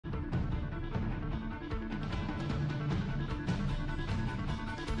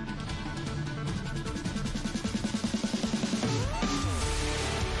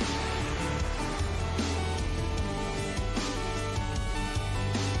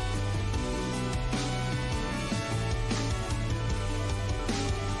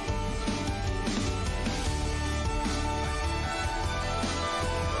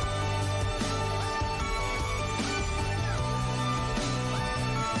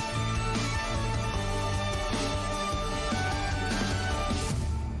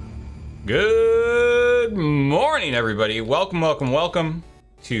Good morning, everybody. Welcome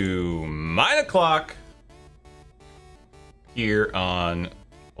to Mine O'Clock here on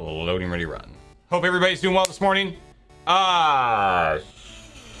Loading Ready Run. Hope everybody's doing well this morning.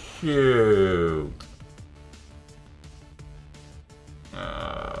 Shoot.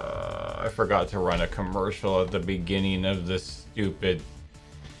 I forgot to run a commercial at the beginning of this stupid...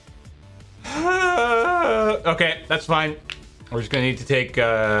 Okay, that's fine. We're just gonna need to take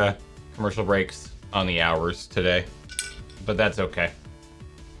commercial breaks on the hours today, but that's okay.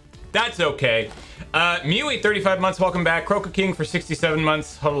 That's okay. Mewey, 35 months, welcome back. Croca King for 67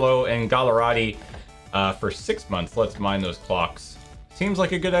 months. Hello, and Galarati for 6 months. Let's mine those clocks. Seems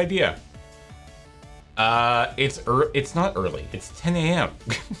like a good idea. It's not early. It's 10 a.m.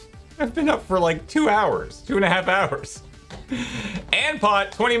 I've been up for like 2 hours, 2.5 hours. And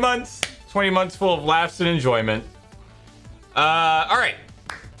Pot, 20 months. 20 months full of laughs and enjoyment. All right.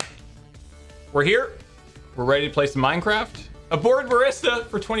 We're here. We're ready to play some Minecraft. A bored barista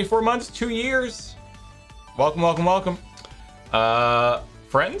for 24 months, 2 years. Welcome.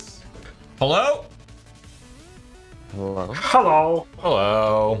 Friends? Hello? Hello.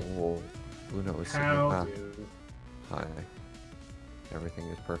 Oh, Uno is How sitting do? Hi. Everything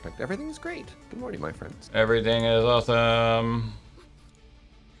is perfect. Everything is great. Good morning, my friends. Everything is awesome.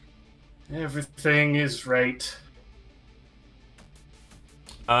 Everything is right.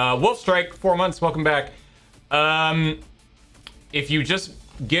 Wolf Strike, 4 months, welcome back. If you just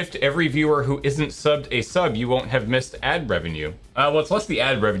gift every viewer who isn't subbed a sub, you won't have missed ad revenue. Well, it's less the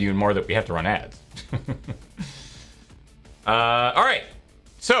ad revenue and more that we have to run ads. All right,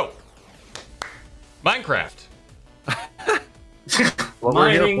 so Minecraft. What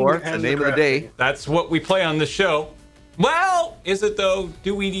we're here Mining for, the and name of the day. That's what we play on this show. Well, is it though?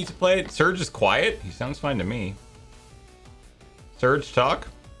 Do we need to play it? Surge is quiet. He sounds fine to me. Surge, talk.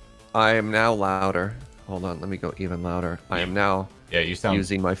 I am now louder. Hold on, let me go even louder. I am now you sound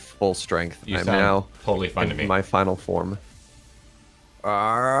using my full strength. You I'm sound now totally fine to in me. my final form.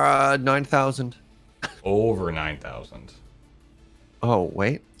 9,000. Over 9,000. Oh,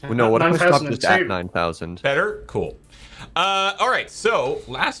 wait. No, what if I stop just at 9,002? 9,000? Better? Cool. All right, so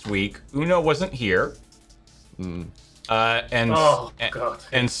last week, Uno wasn't here. And Oh, God.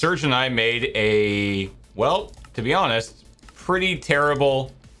 and Serge and I made a, well, to be honest, pretty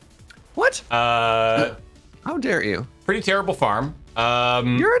terrible, What? uh, How dare you? pretty terrible farm.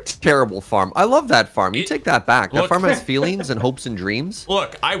 You're a terrible farm. I love that farm. You take that back. That Look- farm has feelings and hopes and dreams.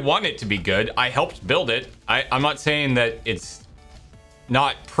 Look, I want it to be good. I helped build it. I'm not saying that it's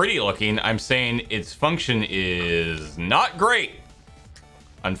not pretty looking. I'm saying its function is not great.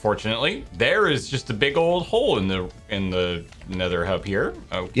 Unfortunately, there is just a big old hole in the nether hub here.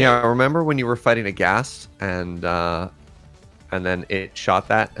 Okay. Yeah, remember when you were fighting a ghast and then it shot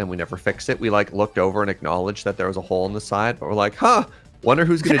that and we never fixed it? We like looked over and acknowledged that there was a hole in the side, but we're like, huh, wonder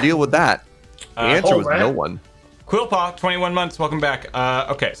who's gonna deal with that. The answer was hole no rat? one. Quillpaw, 21 months, welcome back.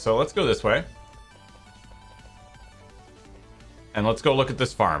 Okay, so let's go this way. And let's go look at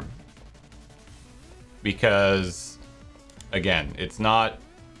this farm. Because, again, it's not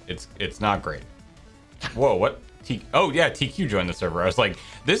great. Whoa, what? Oh, yeah, TQ joined the server. I was like,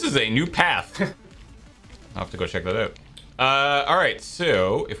 this is a new path. I'll have to go check that out. All right,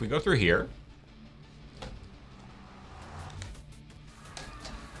 so if we go through here.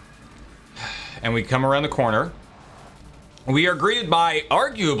 And we come around the corner. We are greeted by,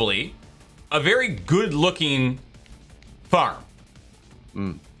 arguably, a very good-looking farm.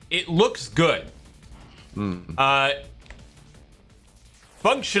 It looks good.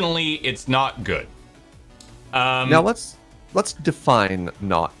 Functionally, it's not good. Now let's define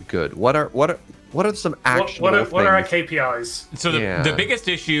not good. What are some actionable things? What are our KPIs? So the biggest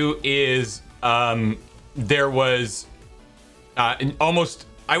issue is there was almost,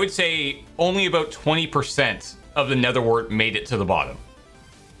 I would say, only about 20% of the nether wart made it to the bottom.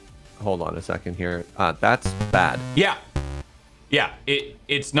 Hold on a second here. That's bad. Yeah,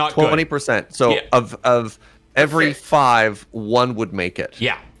 it's not good. 20%. So Yeah. of every 5, 1 would make it.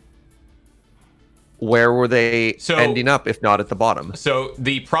 Yeah. Where were they So- ending up if not at the bottom? So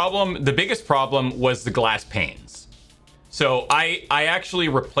the biggest problem was the glass panes. So I actually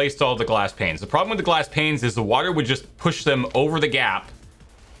replaced all the glass panes. The problem with the glass panes is the water would just push them over the gap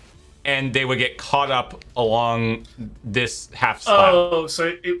and they would get caught up along this half slab. Oh,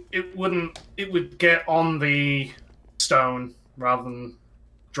 so it would get on the stone rather than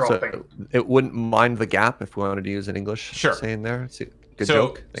dropping. So it wouldn't mind the gap if we wanted to use an English Sure. saying there. Good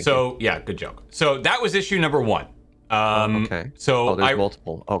joke. Thank you. Yeah, good joke. So that was issue number 1. Okay. So there's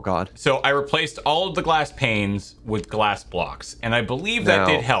multiple. Oh God. So I replaced all of the glass panes with glass blocks, and I believe that Now-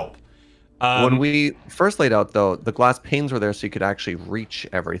 did help. When we first laid out, though, the glass panes were there so you could actually reach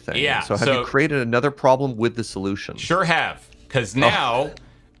everything. Yeah, So have you created another problem with the solution? Sure have. Because now,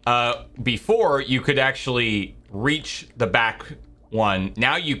 before you could actually reach the back one.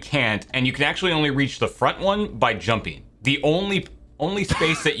 Now you can't, and you can actually only reach the front one by jumping. The only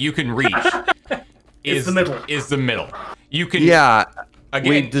space that you can reach is the middle. Is the middle. You can. Yeah. Again,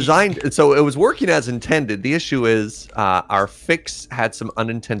 we designed so it was working as intended. The issue is our fix had some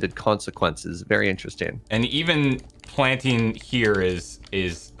unintended consequences. Very interesting. And even planting here is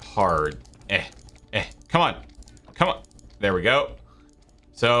hard. Come on. There we go.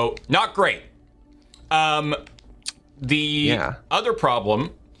 So not great. The other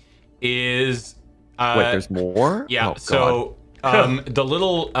problem is wait, there's more? Yeah. Oh, so the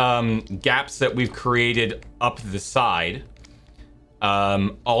little gaps that we've created up the side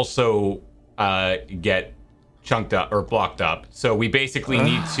also get chunked up or blocked up. So we basically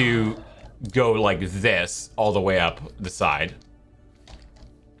need to go like this all the way up the side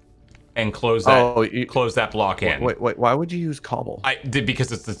and close that close that block in. Wait, why would you use cobble? I did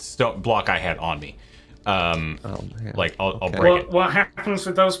because it's the stone block I had on me. Like I'll Okay. break it. What happens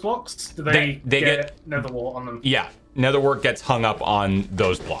with those blocks? Do they get nether wart on them? Yeah, netherwart gets hung up on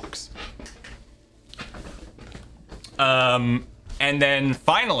those blocks. And then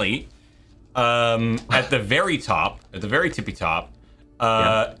finally, at the very top, at the very tippy top,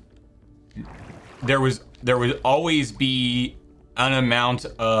 there would always be an amount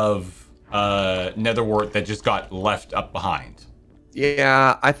of netherwart that just got left up behind.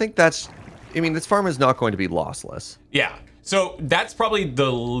 Yeah, I think that's. I mean, this farm is not going to be lossless. Yeah, so that's probably the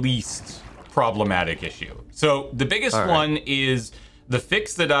least problematic issue. So the biggest one is the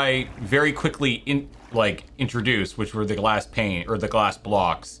fix that I very quickly introduced, which were the glass pane or the glass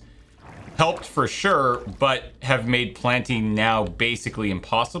blocks, helped for sure, but have made planting now basically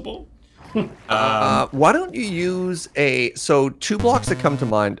impossible. Why don't you use so 2 blocks that come to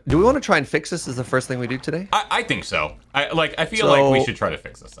mind. Do we want to try and fix this as the first thing we do today? I think so. I feel like we should try to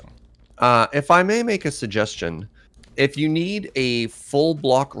fix this thing. If I may make a suggestion, if you need a full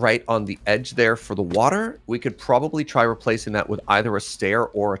block right on the edge there for the water, we could probably try replacing that with either a stair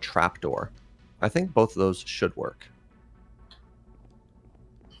or a trapdoor. I think both of those should work.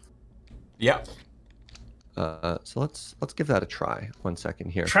 Yeah. So let's give that a try. 1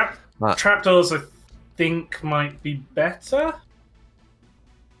 second here. Trapdoors, I think, might be better.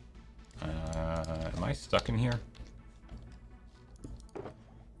 Am I stuck in here?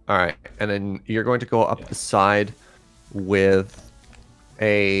 All right, and then you're going to go up the side with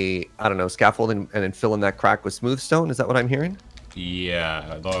I don't know, scaffolding, and then fill in that crack with smooth stone. Is that what I'm hearing?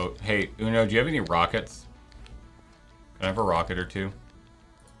 Yeah. Though, hey, Uno, do you have any rockets? Can I have a rocket or two?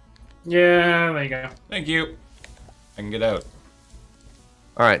 Yeah, there you go. Thank you. I can get out.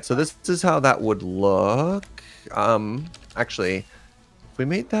 All right, so this is how that would look. Actually, if we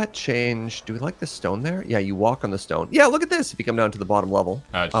made that change, do we like the stone there? Yeah, you walk on the stone. Yeah, look at this. If you come down to the bottom level.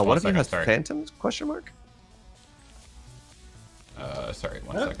 What if it has phantoms? Question mark. Sorry,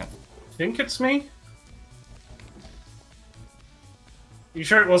 one second. I think it's me. You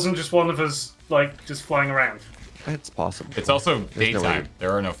sure it wasn't just one of us, like, just flying around? It's possible. It's also daytime. No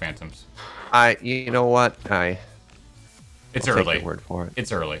there are no phantoms. You know what? It's I'll early. take your word for it.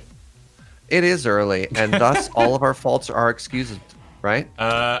 It's early. It is early, and thus all of our faults are excused, right?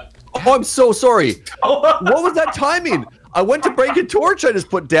 Oh, I'm so sorry. What was that timing? I went to break a torch I just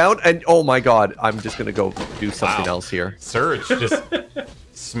put down, and oh my god, I'm just gonna go do something else here. Surge, just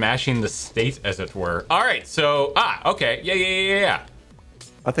smashing the state, as it were. All right, so okay, yeah.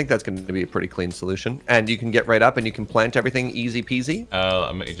 I think that's going to be a pretty clean solution, and you can get right up and you can plant everything easy peasy.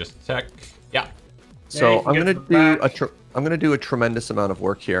 Let me just check. Yeah. So I'm gonna do a tremendous amount of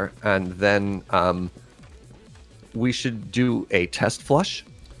work here, and then we should do a test flush,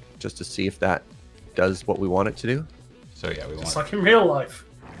 just to see if that does what we want it to do. So yeah, we want. It's like in real life.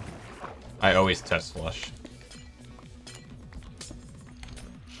 I always test flush.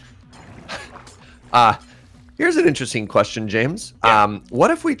 Here's an interesting question, James. Yeah.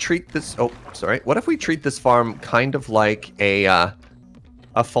 What if we treat this? Oh, sorry. What if we treat this farm kind of like a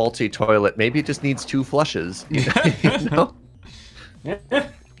faulty toilet? Maybe it just needs 2 flushes. You know?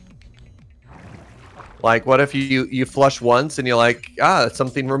 Like, what if you flush once and you're like,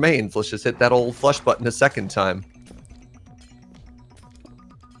 something remains. Let's just hit that old flush button a second time.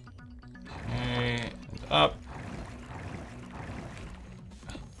 And up.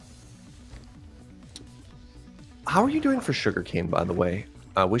 How are you doing for sugarcane, by the way?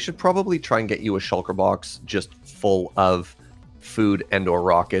 We should probably try and get you a shulker box just full of food and/or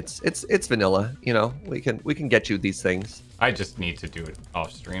rockets. It's vanilla. You know, we can get you these things. I just need to do it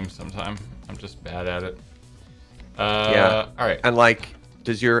off stream sometime. I'm just bad at it. Yeah. All right. And like,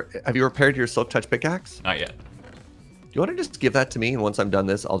 have you repaired your silk touch pickaxe? Not yet. Do you want to just give that to me, and once I'm done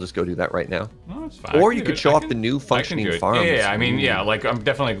this, I'll just go do that right now? No, it's fine. Or you could show off the new functioning farms. Yeah, I mean, yeah, like I'm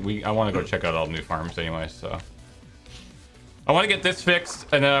definitely I want to go check out all the new farms anyway. So I want to get this fixed,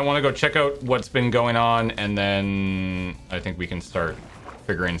 and then I want to go check out what's been going on, and then I think we can start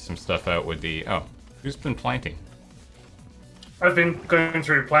figuring some stuff out with the. Oh, who's been planting? I've been going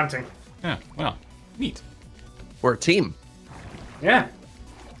through planting. Yeah, well, neat. We're a team. Yeah.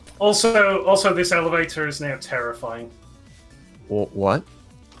 Also, this elevator is now terrifying. What?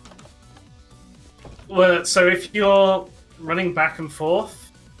 Well, so if you're running back and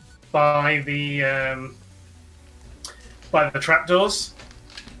forth by the trapdoors,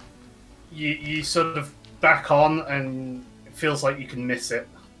 you sort of back on, and it feels like you can miss it.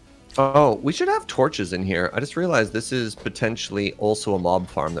 Oh, we should have torches in here. I just realized this is potentially also a mob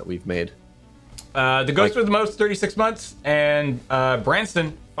farm that we've made. The Ghost with the most 36 months, and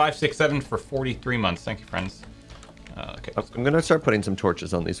Branston 567 for 43 months. Thank you, friends. Okay. I'm gonna start putting some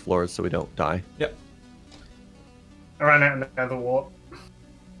torches on these floors so we don't die. Yep. I ran out of nether wart.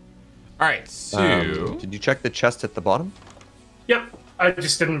 All right. So did you check the chest at the bottom? Yep. I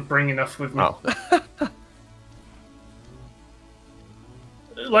just didn't bring enough with me. Oh.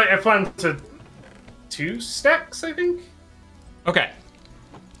 Like I planned to 2 stacks, I think. Okay.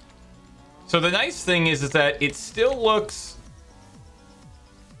 So the nice thing is that it still looks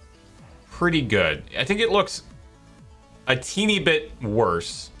pretty good. I think it looks a teeny bit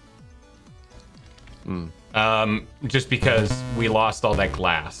worse. Just because we lost all that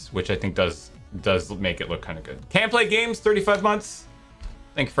glass, which I think does make it look kind of good. Can't play games, 35 months.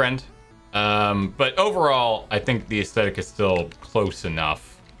 Thank you, friend. But overall, I think the aesthetic is still close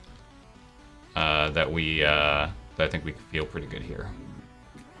enough that I think we can feel pretty good here.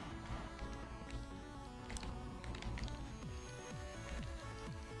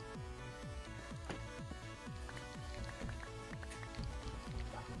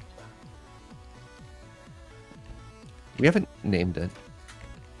 We haven't named it.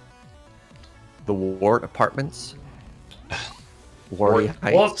 The Wart Apartments? Wart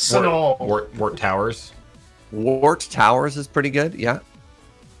Heights? What's and all? Wart Towers. Wart Towers is pretty good, yeah.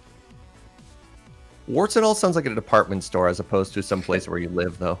 Warts and all sounds like a department store as opposed to some place where you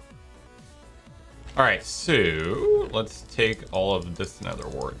live, though. All right, so let's take all of this nether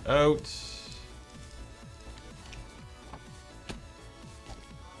wart out.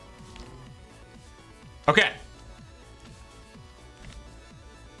 Okay.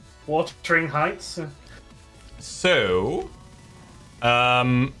 Watering heights. So, I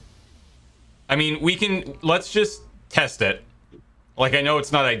mean, let's just test it. Like, I know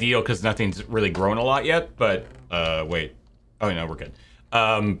it's not ideal because nothing's really grown a lot yet, but, wait. Oh, no, we're good.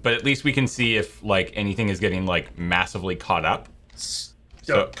 But at least we can see if, like, anything is getting, like, massively caught up.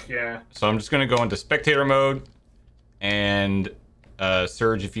 Yeah. So I'm just going to go into spectator mode, and,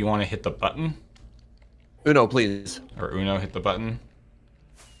 Surge, if you want to hit the button. Uno, please. Or Uno, hit the button.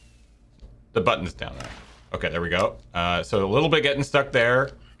 The button's down there. Okay, there we go. So a little bit getting stuck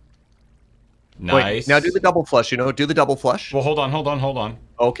there. Nice. Wait, now do the double flush, do the double flush. Well, hold on.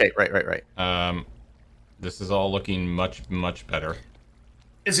 Okay, right. This is all looking much, much better.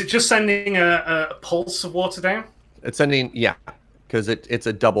 Is it just sending a pulse of water down? It's sending, yeah, because it's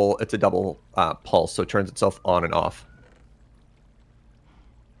a double pulse, so it turns itself on and off.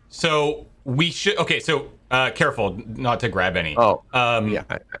 So we should, okay, so careful not to grab any. Oh, yeah.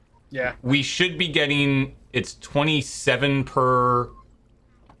 Yeah. We should be getting, it's 27 per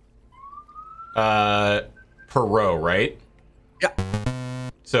row, right? Yeah.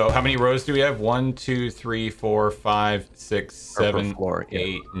 So how many rows do we have? 1, 2, 3, 4, 5, 6, 7, floor,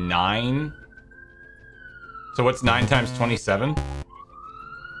 8, 9. So what's 9 times 27?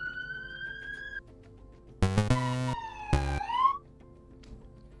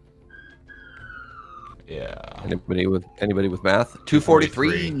 Yeah. Anybody with math?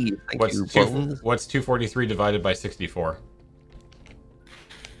 243. Thank you, Bones. What's 243 divided by 64?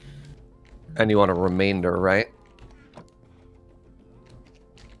 And you want a remainder, right?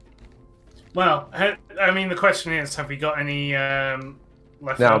 Well, I mean, the question is, have we got any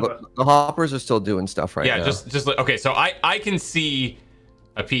left Now, over? the hoppers are still doing stuff right now. Yeah, just okay. So I can see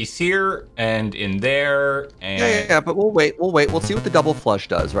a piece here and in there, and Yeah, but we'll wait. We'll see what the double flush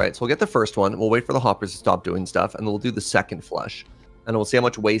does, right? So we'll get the first one. We'll wait for the hoppers to stop doing stuff, and then we'll do the second flush, and we'll see how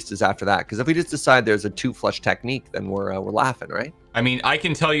much waste is after that. Because if we just decide there's a 2 flush technique, then we're laughing, right? I mean, I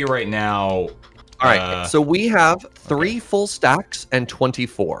can tell you right now, All right, so we have 3 full stacks and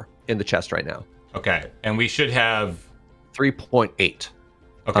 24 in the chest right now. Okay, and we should have 3.8.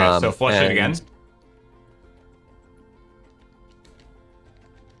 Okay, so flush it again.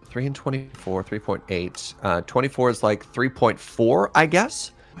 3 and 24, 3.8. 24 is like 3.4, I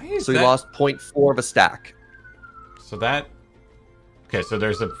guess. So we lost 0.4 of a stack. So that... Okay, so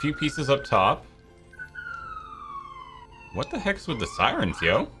there's a few pieces up top. What the heck's with the sirens,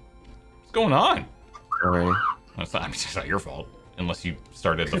 yo? What's going on? Sorry. Well, it's not your fault. Unless you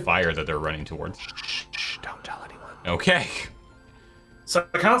started the fire that they're running towards. Shh, don't tell anyone. Okay. So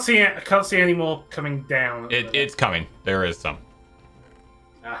I can't see any more coming down. It's coming. There is some.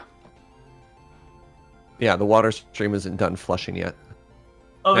 Ah. Yeah, the water stream isn't done flushing yet.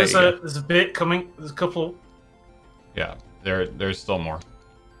 Oh, there's a bit coming. There's a couple. Yeah, there's still more.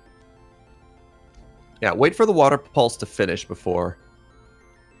 Yeah, wait for the water pulse to finish before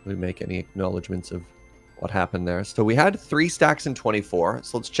we make any acknowledgements of what happened there. So we had 3 stacks and 24.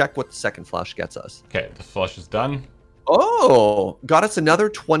 So let's check what the second flush gets us. Okay, the flush is done. Oh, got us another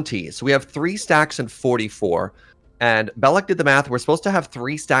 20. So we have 3 stacks and 44. And Belloc did the math. We're supposed to have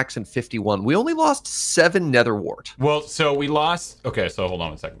 3 stacks and 51. We only lost 7 nether wart. Well, so we lost... Okay, so hold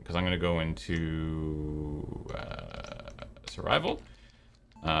on a second, because I'm going to go into survival.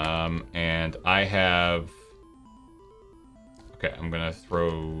 And I have... Okay, I'm going to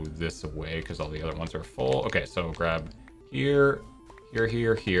throw this away because all the other ones are full. Okay, so grab here,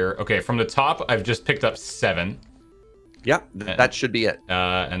 here. Okay, from the top, I've just picked up 7. Yep, that should be it.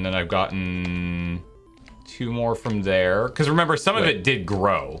 And then I've gotten 2 more from there. Because remember, some of it did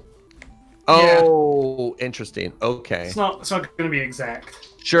grow. Oh, yeah. Interesting. Okay. It's not going to be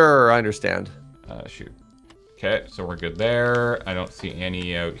exact. Sure, I understand. Shoot. Okay, so we're good there. I don't see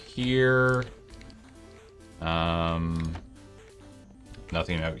any out here.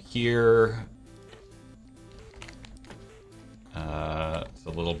 Nothing out here. It's a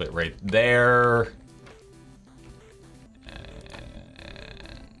little bit right there. And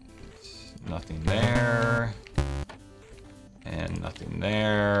nothing there. And nothing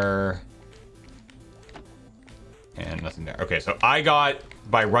there. And nothing there. Okay, so I got,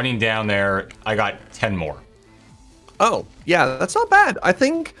 by running down there, I got 10 more. Oh, yeah, that's not bad. I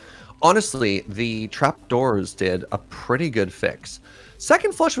think, honestly, the trapdoors did a pretty good fix.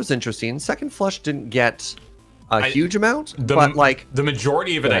 Second flush was interesting. Second flush didn't get a huge amount, but like... The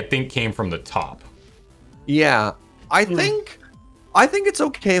majority of it, I think, came from the top. Yeah, I think it's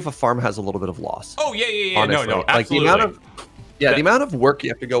okay if a farm has a little bit of loss. Oh, yeah. Honestly. No, like absolutely. The amount of work you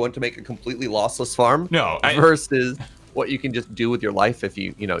have to go in to make a completely lossless farm versus what you can just do with your life if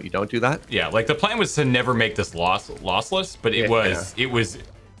you don't do that. Yeah, like the plan was to never make this lossless, but it was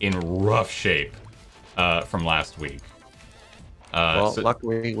in rough shape from last week. Well,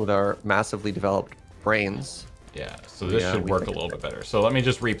 luckily with our massively developed brains. Yeah, so this should work a little bit better. So let me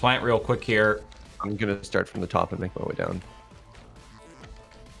just replant real quick here. I'm gonna start from the top and make my way down.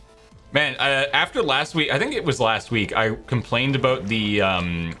 Man, after last week, I think it was last week, I complained about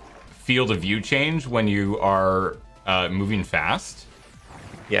the field of view change when you are moving fast.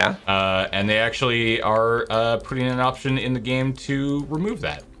 Yeah. And they actually are putting an option in the game to remove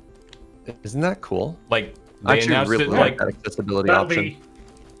that. Isn't that cool? Like, they announced really it like that accessibility option.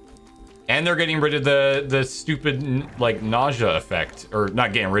 And they're getting rid of the stupid like nausea effect, or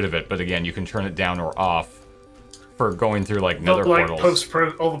not getting rid of it, but again, you can turn it down or off for going through like nether portals.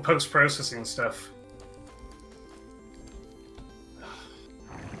 All the post-processing stuff.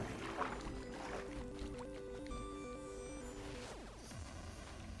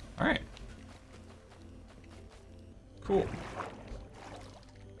 All right. Cool.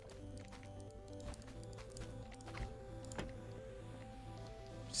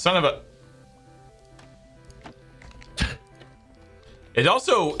 Son of a... It's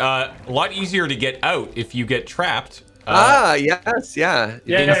also a lot easier to get out if you get trapped. Yes, yeah.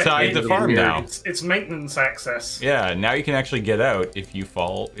 Inside the farm now. It's maintenance access. Yeah, now you can actually get out if you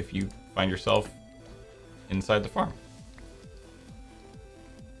find yourself inside the farm.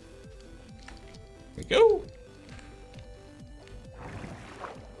 Here we go.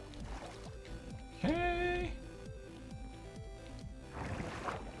 Okay.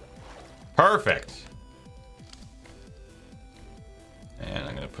 Perfect. And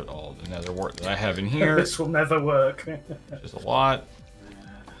I'm going to put all the nether wart that I have in here. This will never work. Just a lot.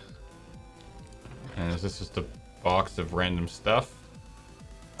 And is this just a box of random stuff?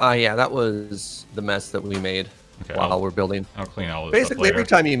 Yeah, that was the mess that we made while we're building. I'll clean all this Basically, up later. every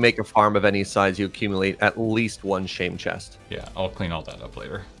time you make a farm of any size, you accumulate at least 1 shame chest. Yeah, I'll clean all that up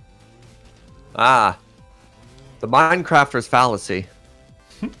later. The Minecrafter's fallacy.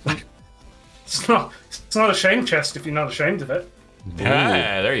 It's not a shame chest if you're not ashamed of it.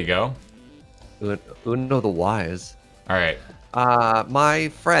 Yeah, there you go. Uno the wise. All right. My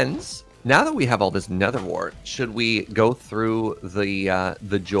friends, now that we have all this nether wart, should we go through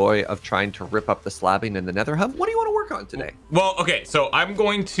the joy of trying to rip up the slabbing in the nether hub? What do you want to work on today? Well, okay, so I'm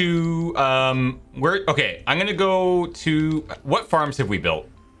going to I'm gonna go to what farms have we built?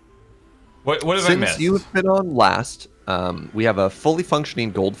 What have I missed? Since you've been on last, we have a fully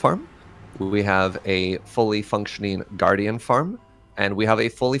functioning gold farm, we have a fully functioning guardian farm, and we have a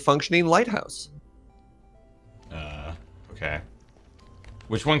fully functioning lighthouse. Okay.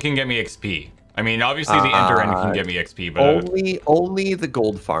 Which one can get me XP? I mean, obviously the Ender End can get me XP, but only the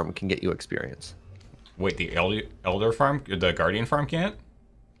gold farm can get you experience. Wait, the Elder farm, the Guardian farm can't?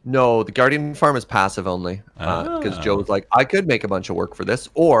 No, the guardian farm is passive only. Because Joe was like, I could make a bunch of work for this,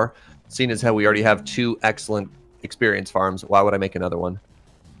 or seeing as how we already have 2 excellent experience farms, why would I make another one?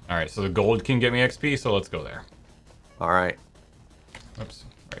 All right, so the gold can get me XP, so let's go there. All right. Oops,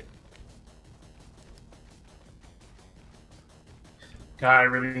 right. God, I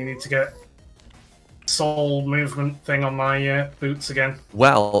really need to get soul movement thing on my boots again.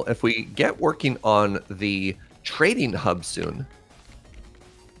 Well, if we get working on the trading hub soon,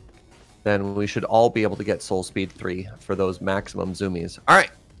 then we should all be able to get Soul Speed 3 for those maximum zoomies. All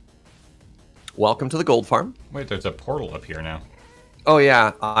right. Welcome to the gold farm. Wait, there's a portal up here now. Oh,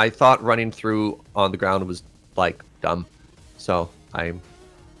 yeah. I thought running through on the ground was, like, dumb. So I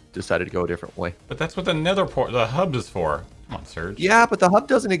decided to go a different way. But that's what the the hub is for. Come on, Serge. Yeah, but the hub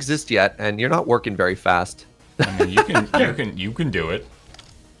doesn't exist yet, and you're not working very fast. I mean, you can do it.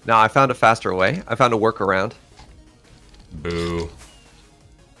 No, I found a faster way. I found a workaround. Boo.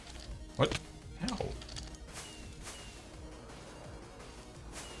 What? How?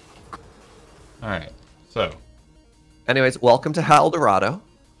 Alright, so. Anyways, welcome to El Dorado.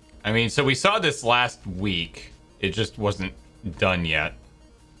 I mean, so we saw this last week. It just wasn't done yet.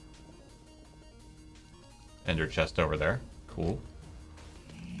 Ender chest over there. Cool.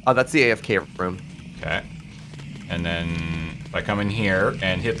 Oh, that's the AFK room. Okay. And then if I come in here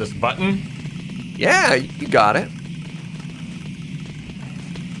and hit this button. Yeah, you got it.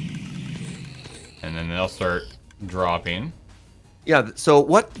 And then they'll start dropping. Yeah, so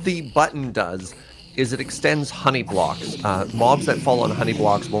what the button does is it extends honey blocks. Mobs that fall on honey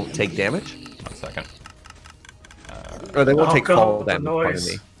blocks won't take damage. 1 second. Or they won't take God, fall the damage, pardon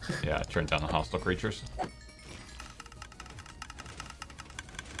noise. me. Yeah, it turns down the hostile creatures.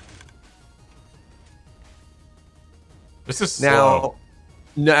 This is slow.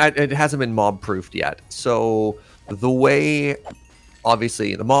 Now, no, it hasn't been mob proofed yet. So the way,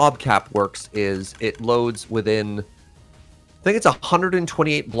 obviously, the mob cap works is it loads within, I think it's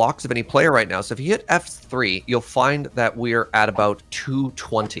 128 blocks of any player right now. So if you hit F3, you'll find that we're at about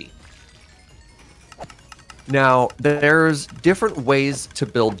 220. Now, there's different ways to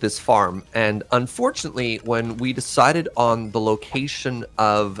build this farm, and unfortunately, when we decided on the location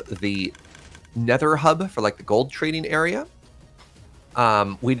of the nether hub for like the gold trading area,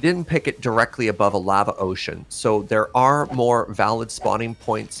 we didn't pick it directly above a lava ocean. So there are more valid spawning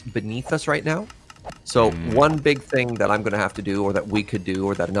points beneath us right now. So one big thing that I'm going to have to do, or that we could do,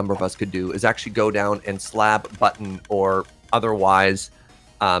 or that a number of us could do, is actually go down and slab button or otherwise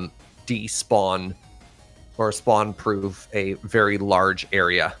despawn or spawn proof a very large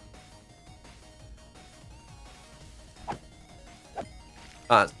area.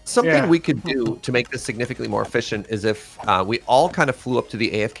 Something we could do to make this significantly more efficient is if we all kind of flew up to the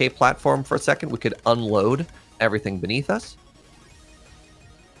AFK platform for a second, we could unload everything beneath us.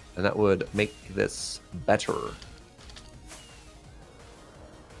 And that would make this better.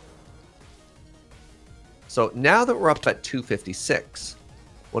 So now that we're up at 256,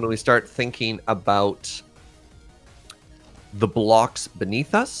 when we start thinking about the blocks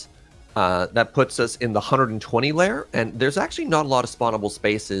beneath us, that puts us in the 120 layer, and there's actually not a lot of spawnable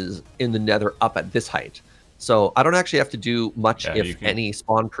spaces in the nether up at this height. So I don't actually have to do much, if any,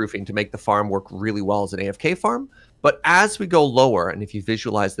 spawn proofing to make the farm work really well as an AFK farm. But as we go lower, and if you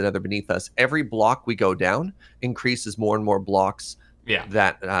visualize the nether beneath us, every block we go down increases more and more blocks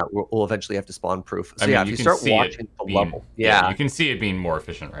that we'll eventually have to spawn proof. So if you start watching the level. Yeah, you can see it being more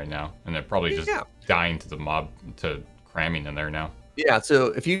efficient right now. And they're probably just dying to the mob, to cramming in there now. Yeah, so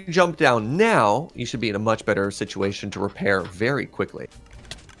if you jump down now, you should be in a much better situation to repair very quickly.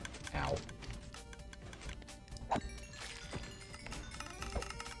 Ow.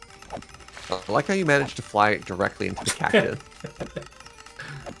 I like how you managed to fly directly into the cactus.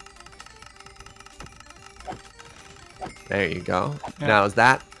 There you go. Yeah. Now, is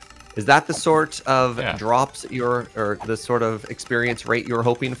that the sort of drops or the sort of experience rate you were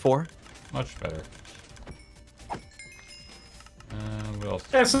hoping for? Much better. What else?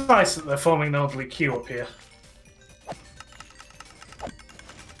 Yeah, it's nice that they're forming an orderly queue up here.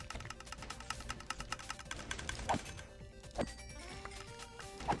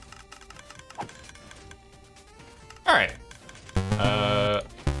 All right.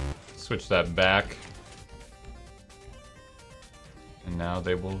 Switch that back. And now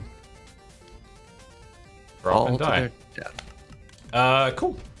they will drop and die.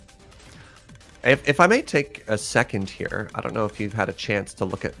 Cool. If I may take a second here, I don't know if you've had a chance to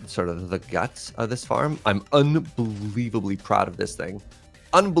look at sort of the guts of this farm. I'm unbelievably proud of this thing.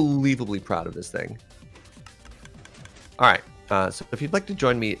 Unbelievably proud of this thing. All right. So if you'd like to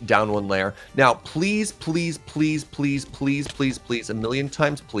join me down one layer. Now, please, please, please, please, please, please, please, a million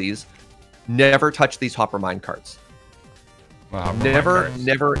times, please, never touch these hopper minecarts. Wow, Never,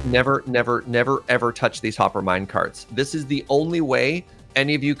 never, never, never, never, ever touch these hopper minecarts. This is the only way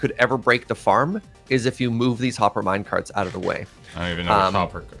any of you could ever break the farm, is if you move these hopper minecarts out of the way. I don't even know what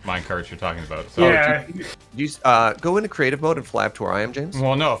hopper minecarts you're talking about. So. Yeah. Do you go into creative mode and fly up to where I am, James?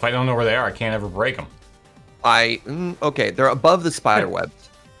 Well, no, if I don't know where they are, I can't ever break them. Okay, they're above the spider webs.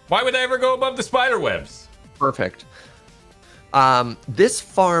 Why would I ever go above the spider webs? Perfect. This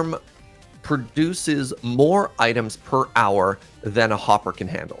farm produces more items per hour than a hopper can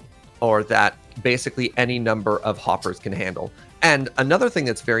handle, or that basically any number of hoppers can handle. And another thing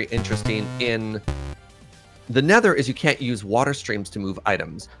that's very interesting in the Nether is you can't use water streams to move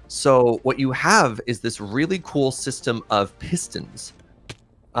items. So what you have is this really cool system of pistons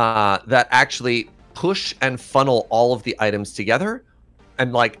that actually push and funnel all of the items together.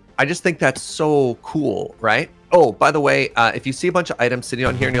 And like, I just think that's so cool, right? Oh, by the way, if you see a bunch of items sitting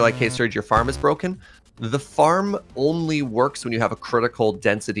on here and you're like, hey, Serge, your farm is broken. The farm only works when you have a critical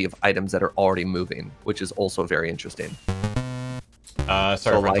density of items that are already moving, which is also very interesting. Sorry,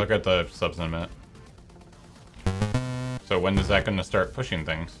 So, let's look at the subs in a minute. So when is that going to start pushing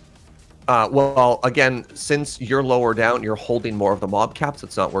things? Well, again, since you're lower down, you're holding more of the mob caps.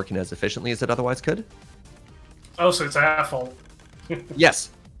 It's not working as efficiently as it otherwise could. Oh, so it's our fault.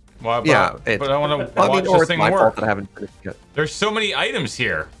 Yes. Well, but, Yeah, but I want to I watch mean, or this it's thing my fault work. that I haven't finished yet. There's so many items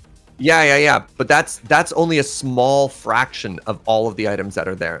here. Yeah. But that's only a small fraction of all of the items that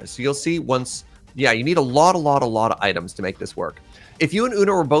are there. So you'll see once. Yeah, you need a lot of items to make this work. If you and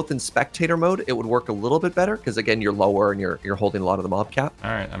Una were both in spectator mode, it would work a little bit better because again, you're lower and you're holding a lot of the mob cap.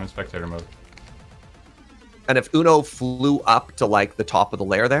 All right, I'm in spectator mode. And if Uno flew up to like the top of the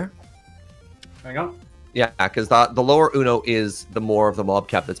layer there, Hang on. yeah, because the lower Uno is the more of the mob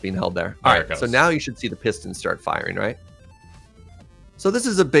cap that's being held there. All There it right, so goes. now you should see the pistons start firing, right? So this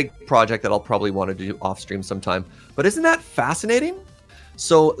is a big project that I'll probably want to do off stream sometime. But isn't that fascinating?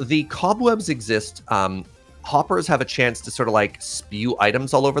 So the cobwebs exist. Hoppers have a chance to sort of like spew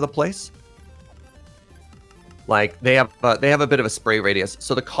items all over the place. Like they have a bit of a spray radius.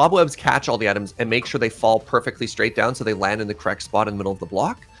 So the cobwebs catch all the items and make sure they fall perfectly straight down so they land in the correct spot in the middle of the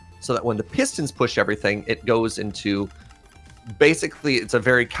block. So that when the pistons push everything, it goes into basically it's a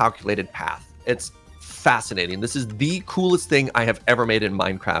very calculated path. It's fascinating. This is the coolest thing I have ever made in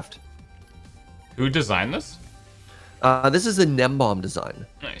Minecraft. Who designed this? This is a Nembomb design.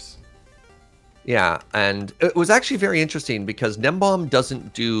 Nice. Yeah, and it was actually very interesting because Nembomb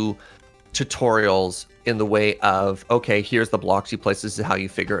doesn't do tutorials in the way of, okay, here's the blocks you place, this is how you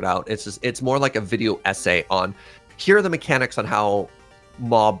figure it out. It's more like a video essay on, here are the mechanics on how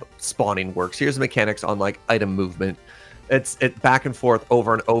mob spawning works. Here's the mechanics on like item movement. It's back and forth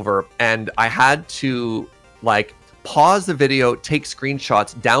over and over. And I had to like pause the video, take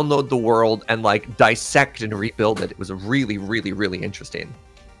screenshots, download the world, and like dissect and rebuild it. It was really, really, really interesting.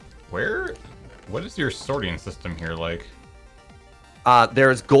 What is your sorting system here like?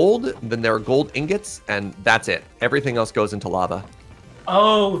 There's gold, then there are gold ingots, and that's it. Everything else goes into lava.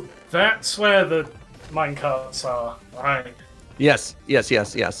 Oh, that's where the minecarts are. Right. Yes.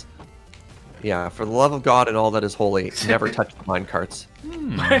 Yeah, for the love of God and all that is holy, never touch the minecarts.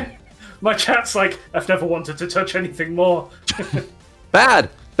 My cat's like, I've never wanted to touch anything more. Bad.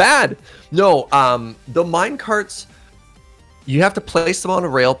 No, the minecarts, you have to place them on a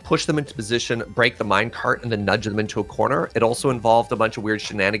rail, push them into position, break the minecart, and then nudge them into a corner. It also involved a bunch of weird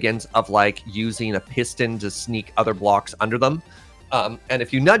shenanigans of like using a piston to sneak other blocks under them. And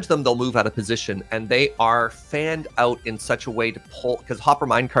if you nudge them, they'll move out of position. And they are fanned out in such a way to pull, because hopper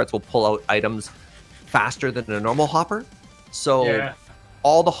minecarts will pull out items faster than a normal hopper. So Yeah.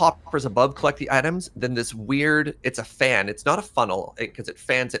 all the hoppers above collect the items, then this weird, it's a fan. It's not a funnel because it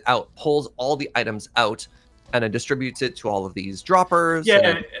fans it out, pulls all the items out, and then distributes it to all of these droppers. Yeah,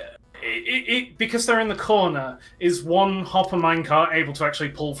 and because they're in the corner, is one hopper minecart able to actually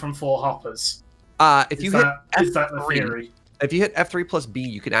pull from 4 hoppers? If you hit Is that the theory? If you hit F3 plus B,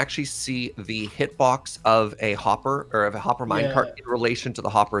 you can actually see the hitbox of a hopper or of a hopper minecart in relation to the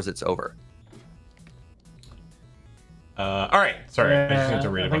hoppers it's over. All right, sorry, I just need to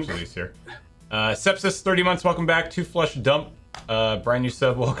read a bunch of these here. Sepsis, 30 months, welcome back. Two Flush Dump, brand new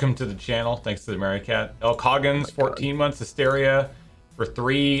sub, welcome to the channel. Thanks to the Maricat. El Coggins, 14 months. Hysteria for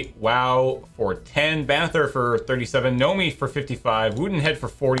 3. Wow for 10. Banther for 37. Nomi for 55. Woodenhead for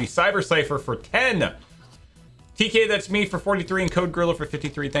 40. Cyber Cypher for 10. TK, that's me for 43, and Code Gorilla for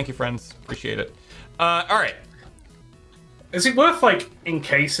 53. Thank you, friends. Appreciate it. All right. Is it worth like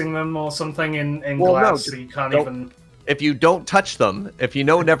encasing them or something in glass so you can't even? If you don't touch them, if you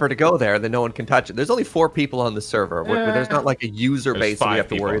know never to go there, then no one can touch it. There's only 4 people on the server. There's not like a user base that we have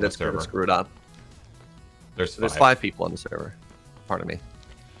to worry that's going to screw it up. There's 5 people on the server. Pardon me.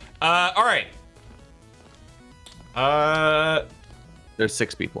 All right. There's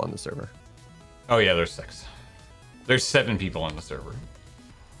 6 people on the server. Oh yeah, there's 6. There's 7 people on the server.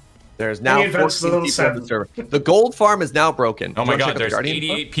 There's now 14 people on the server. The gold farm is now broken. Oh my god, there's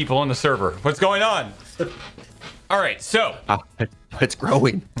 88 people on the server. What's going on? All right, so it's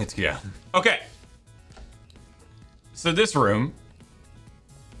growing. Yeah. Okay. So this room,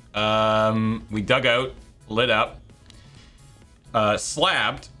 we dug out, lit up,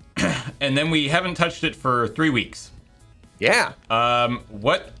 slabbed, and then we haven't touched it for 3 weeks. Yeah.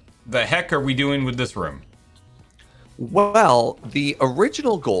 What the heck are we doing with this room? Well, the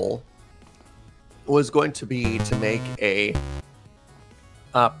original goal was going to be to make a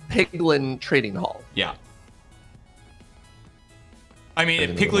Piglin trading hall. Yeah. I mean,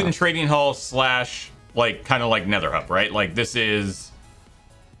 a Piglin trading hall slash, like, kind of like Nether Hub, right? Like, this is...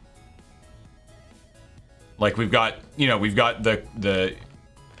 Like, we've got, you know, we've got the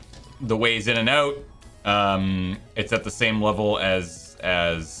ways in and out. It's at the same level as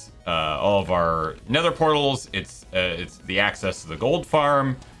all of our Nether portals. It's the access to the gold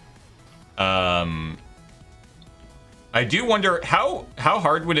farm. I do wonder how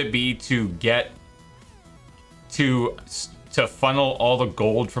hard would it be to get to funnel all the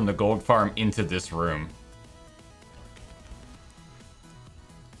gold from the gold farm into this room.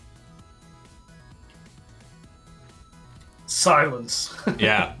 Silence.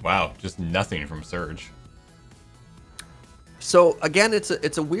 Yeah, wow, just nothing from Surge. So again,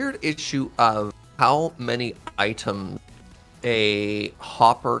 it's a weird issue of how many items a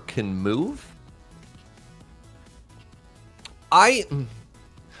hopper can move. I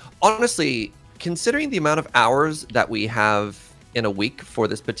honestly, considering the amount of hours that we have in a week for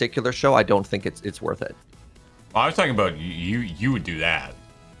this particular show, I don't think it's worth it. Well, I was talking about you would do that.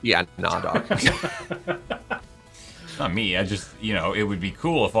 Yeah, nah, dog. Not me. I just, you know, it would be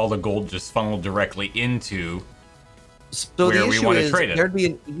cool if all the gold just funneled directly into where we want to trade it. There'd be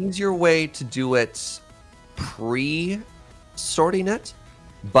an easier way to do it pre-sorting it,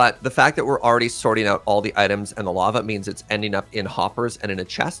 but the fact that we're already sorting out all the items and the lava means it's ending up in hoppers and in a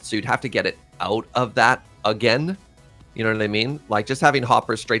chest, so you'd have to get it out of that again. You know what I mean? Like, just having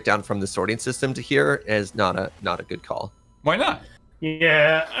hoppers straight down from the sorting system to here is not a good call. Why not?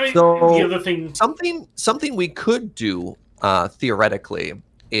 Yeah, I mean, so the other thing... Something we could do, theoretically,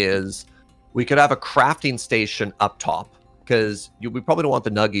 is we could have a crafting station up top, because we probably don't want the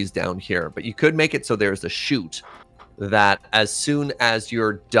nuggies down here, but you could make it so there's a chute that as soon as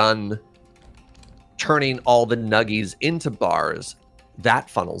you're done turning all the nuggies into bars, that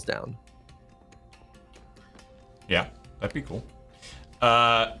funnels down. Yeah, that'd be cool.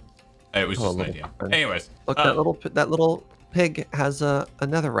 It was just an idea. Anyways, look, that little pig has a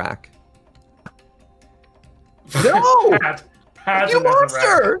nether rack. No, had you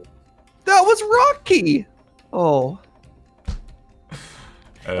monster! Rack. That was Rocky. Oh.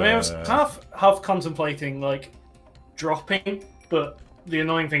 I mean, I was half contemplating like dropping, but the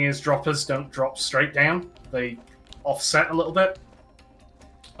annoying thing is droppers don't drop straight down; they offset a little bit.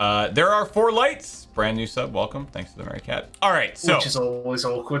 There are 4 lights. Brand new sub, welcome. Thanks to the Maricat. All right, so which is always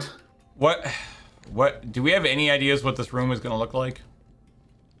awkward. What do we have any ideas what this room is going to look like?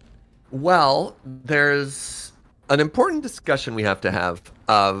 Well, there's an important discussion we have to have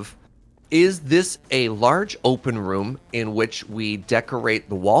of, is this a large open room in which we decorate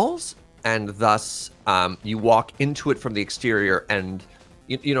the walls and thus you walk into it from the exterior and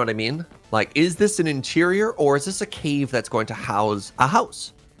you know what I mean? Like, is this an interior or is this a cave that's going to house a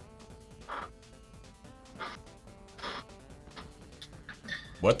house?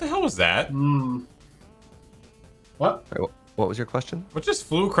 What the hell was that? What? Sorry, what was your question? What just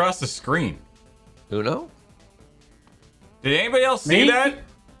flew across the screen? Uno? Did anybody else see that?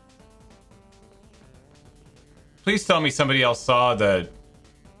 Please tell me somebody else saw the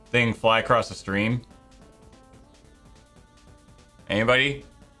thing fly across the stream. Anybody?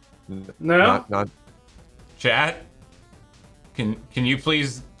 No. Not. Chat? Can you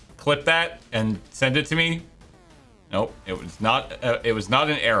please clip that and send it to me? Nope, it was not. It was not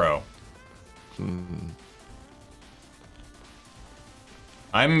an arrow.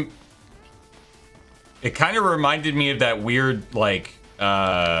 It kind of reminded me of that weird like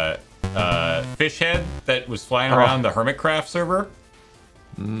fish head that was flying around the Hermitcraft server.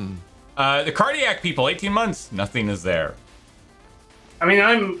 The cardiac people, 18 months. Nothing is there. I mean,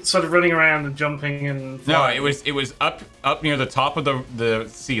 I'm sort of running around and jumping and flying. No, it was up near the top of the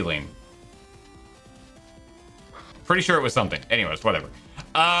ceiling. Pretty sure it was something. Anyways, whatever.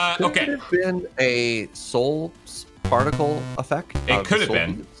 Okay. Could it have been a soul particle effect? It could have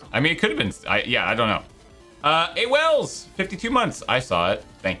been. I mean, it could have been. Yeah, I don't know. A Wells, 52 months. I saw it.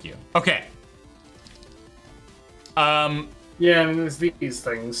 Thank you. Okay. Yeah, I mean, there's these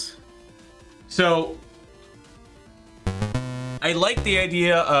things. So, I like the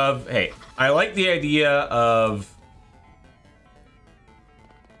idea of,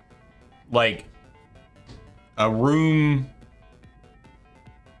 like, a room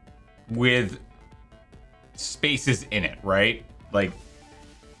with spaces in it, right? Like,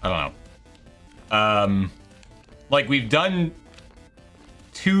 I don't know. Like, we've done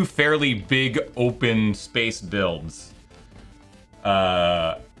 2 fairly big open space builds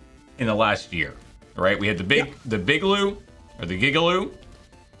in the last year, right? We had the Bigaloo, or the Gigaloo,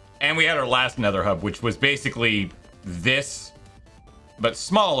 and we had our last Nether Hub, which was basically this, but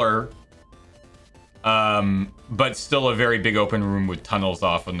smaller, but still a very big open room with tunnels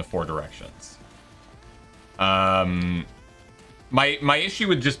off in the 4 directions. My issue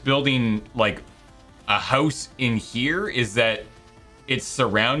with just building like a house in here is that its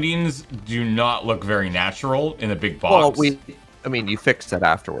surroundings do not look very natural in a big box. Well, I mean, you fix that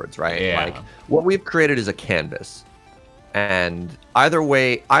afterwards, right? Yeah. Like, what we've created is a canvas. And either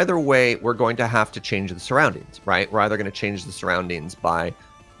way, we're going to have to change the surroundings, right? We're either going to change the surroundings by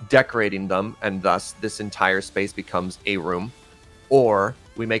decorating them, and thus this entire space becomes a room, or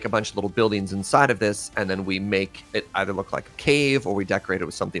we make a bunch of little buildings inside of this, and then we make it either look like a cave, or we decorate it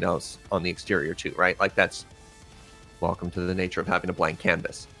with something else on the exterior too, right? Like, that's welcome to the nature of having a blank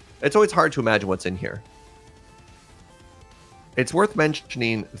canvas. It's always hard to imagine what's in here. It's worth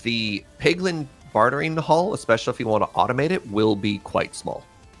mentioning the Piglin bartering hall, especially if you want to automate it, will be quite small.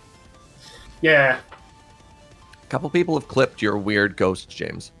 Yeah. A couple people have clipped your weird ghost,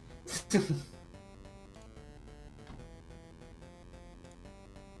 James.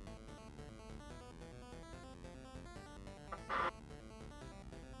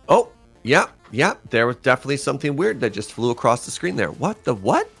 Oh, yeah. There was definitely something weird that just flew across the screen there. What the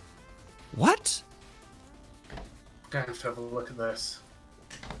what? What? Gonna have to have a look at this.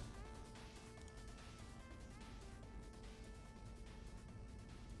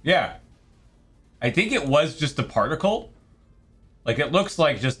 Yeah. I think it was just a particle. Like, it looks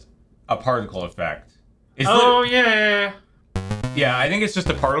like just a particle effect. Yeah. Yeah, I think it's just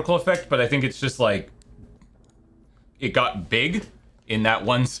a particle effect, but I think it's just like it got big in that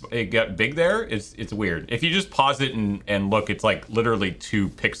one. It got big there. It's weird. If you just pause it and look, it's like literally 2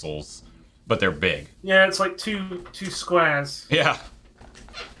 pixels, but they're big. Yeah, it's like two squares. Yeah.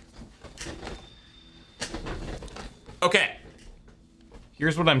 Okay.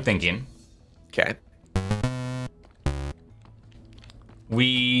 Here's what I'm thinking. Okay.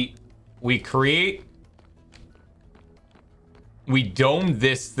 We dome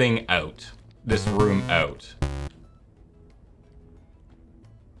this thing out, this room out.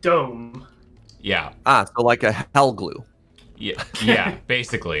 Dome. Yeah. So like a hell glue. Yeah,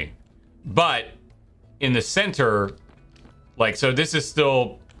 basically. But in the center, like, so this is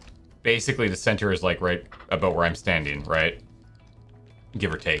still basically the center is like right about where I'm standing, right?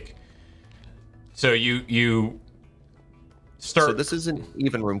 Give or take. So you start. So this is an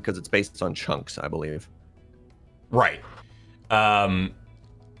even room because it's based on chunks, I believe. Right.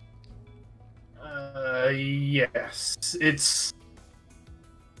 Yes. It's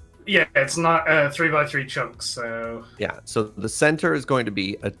not 3x3 chunks, so... Yeah, so the center is going to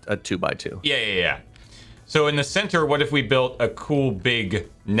be a 2x2. Yeah. So in the center, what if we built a cool big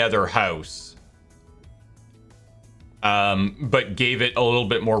nether house, but gave it a little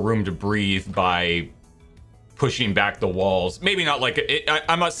bit more room to breathe by pushing back the walls? Maybe not like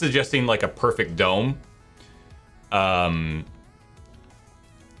I'm not suggesting like a perfect dome.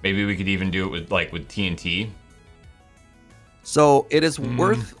 Maybe we could even do it with TNT. So it is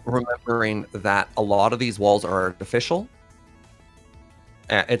worth remembering that a lot of these walls are artificial.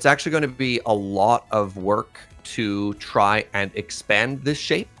 It's actually going to be a lot of work to try and expand this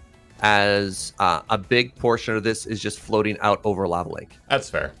shape, as a big portion of this is just floating out over Lava Lake.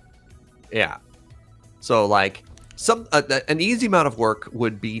 That's fair. Yeah. So like an easy amount of work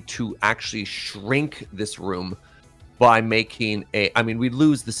would be to actually shrink this room by making I mean, we'd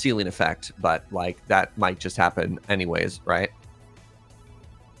lose the ceiling effect, but like that might just happen anyways, right?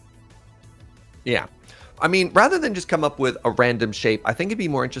 Yeah. I mean, rather than just come up with a random shape, I think it'd be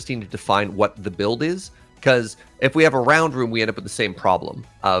more interesting to define what the build is. Because if we have a round room, we end up with the same problem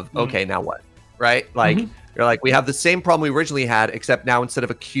of, okay, now what? Right? Like, you're like, we have the same problem we originally had, except now instead of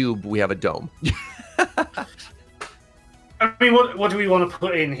a cube, we have a dome. I mean, what do we want to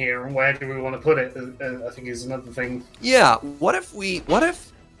put in here, and where do we want to put it? I think is another thing. Yeah. What if we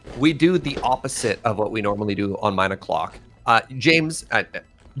do the opposite of what we normally do on Mine O'Clock? James,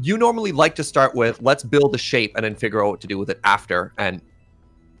 you normally like to start with, let's build a shape and then figure out what to do with it after. And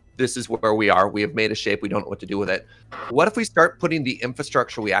this is where we are. We have made a shape. We don't know what to do with it. What if we start putting the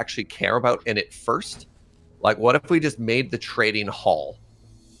infrastructure we actually care about in it first? Like, what if we just made the trading hall?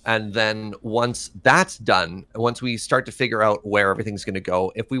 And then once that's done, once we start to figure out where everything's going to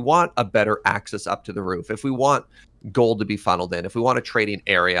go, if we want a better access up to the roof, if we want gold to be funneled in, if we want a trading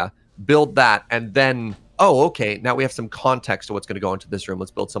area, build that. And then, oh, okay, now we have some context to what's going to go into this room.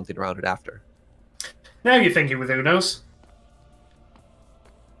 Let's build something around it after. Now you're thinking with Unos.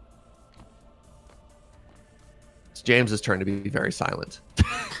 It's James's turn to be very silent.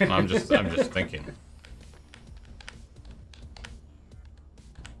 I'm just thinking.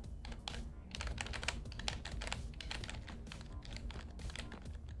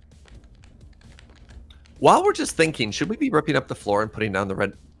 While we're just thinking, should we be ripping up the floor and putting down the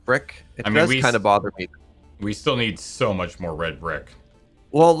red brick? It does kind of bother me. We still need so much more red brick.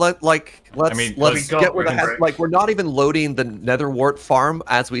 Well, let's get with brick. like we're not even loading the netherwort farm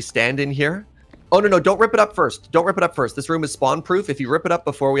as we stand in here. Oh no, don't rip it up first. Don't rip it up first. This room is spawn proof. If you rip it up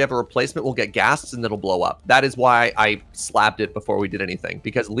before we have a replacement, we'll get gassed and it'll blow up. That is why I slabbed it before we did anything,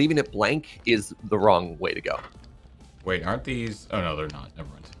 because leaving it blank is the wrong way to go. Wait, aren't these? Oh no, they're not. Never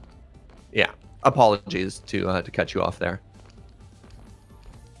mind. Yeah. Apologies to cut you off there.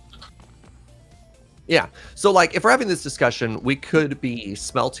 Yeah, so like if we're having this discussion, we could be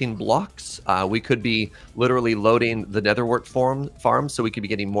smelting blocks. We could be literally loading the netherwort farm, so we could be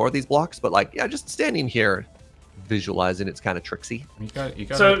getting more of these blocks. But like, yeah, just standing here, visualizing, it's kind of tricksy. You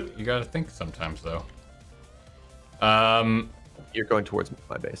gotta think sometimes though. You're going towards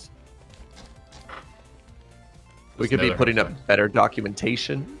my base. We could be putting up better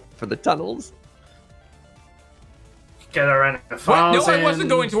documentation for the tunnels. Get our NFRs What? No, I in. wasn't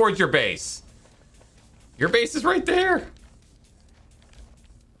going towards your base. Your base is right there.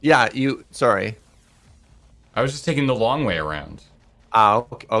 Yeah, sorry. I was just taking the long way around. Oh,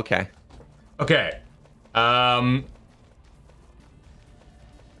 okay. Okay. Now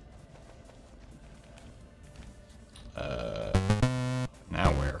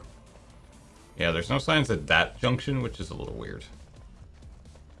where? Yeah, there's no signs at that junction, which is a little weird.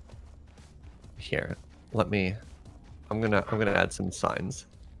 Here, I'm gonna add some signs.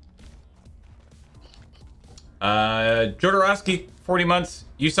 Jodorowsky, 40 months.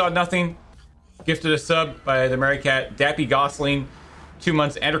 You saw nothing. Gifted a sub by the Mary Cat. Dappy Gosling, 2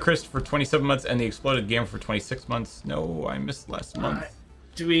 months. Antichrist for 27 months, and the Exploded Gamer for 26 months. No, I missed last month.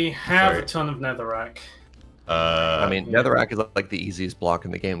 Do we have a ton of netherrack? I mean, netherrack is like the easiest block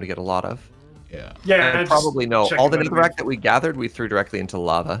in the game to get a lot of. Yeah. Yeah, And probably no. All the netherrack that we gathered, we threw directly into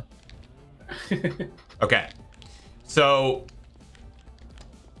lava. Okay. So,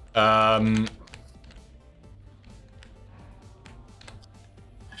 I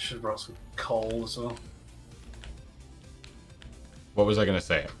should have brought some coal as well. what was I gonna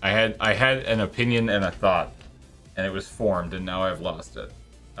say? I had an opinion and a thought, and it was formed, and now I've lost it.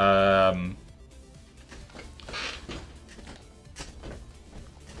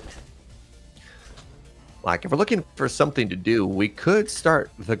 Like, if we're looking for something to do, we could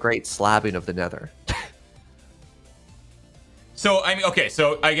start the great slabbing of the nether. So, I mean, okay,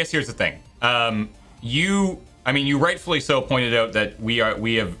 so I guess here's the thing. You rightfully so pointed out that we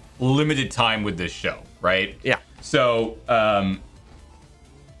have limited time with this show, right? Yeah. So,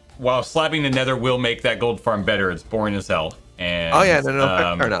 while slabbing the nether will make that gold farm better, it's boring as hell. And Oh yeah,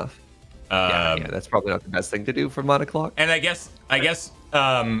 no, fair enough. Yeah, that's probably not the best thing to do for Mine O'Clock. And I guess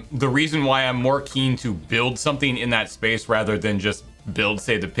the reason why I'm more keen to build something in that space rather than just build,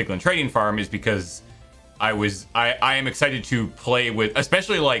 say, the Piglin Trading Farm is because I am excited to play with,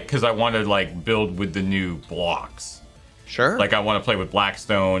 especially like because I want to like build with the new blocks. Sure. Like I want to play with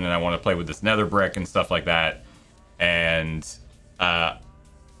Blackstone and I want to play with this nether brick and stuff like that. And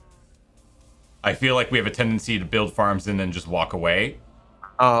I feel like we have a tendency to build farms and then just walk away.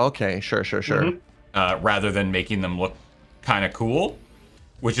 Oh, okay. Sure. Rather than making them look kind of cool,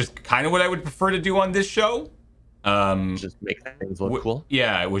 which is kind of what I would prefer to do on this show. Just make things look cool.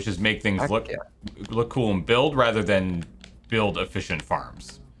 Yeah, which is make things look cool and build rather than build efficient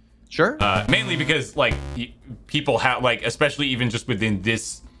farms. Sure. Mainly because like people have like, especially even just within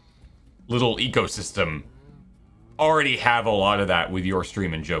this little ecosystem, already have a lot of that with your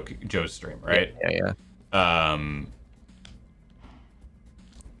stream and Joe's stream, right? Yeah.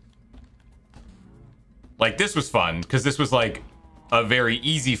 Like this was fun because this was like a very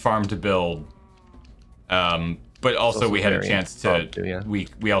easy farm to build. But also we had a chance to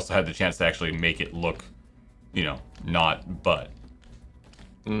we also had the chance to actually make it look, you know, not but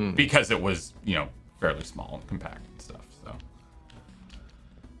because it was, you know, fairly small and compact and stuff.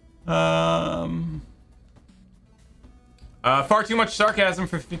 So far too much sarcasm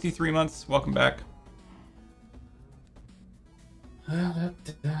for 53 months. Welcome back. I'll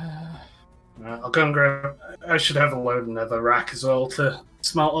go and grab. I should have a load another rack as well to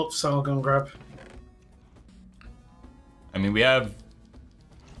smelt up, so I'll go and grab. I mean, we have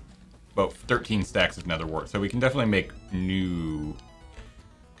about 13 stacks of nether wart, so we can definitely make new.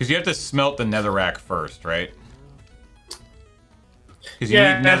 Because you have to smelt the netherrack first, right? Because you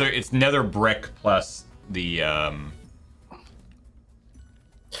need nether. It's nether brick plus the.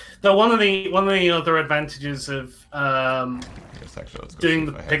 Though one of the other advantages of doing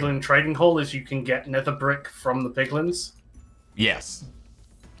the piglin trading hall is you can get nether brick from the piglins. Yes.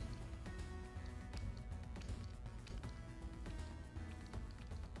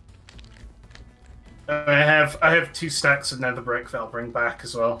 I have 2 stacks of nether brick that I'll bring back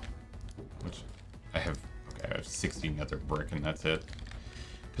as well. Which I have 60 nether brick and that's it.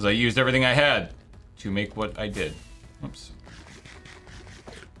 Because I used everything I had to make what I did. Oops.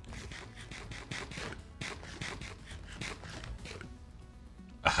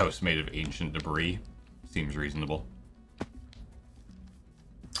 A house made of ancient debris. Seems reasonable.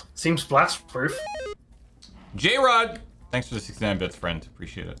 Seems blast proof. J-Rod! Thanks for the 69 bits, friend.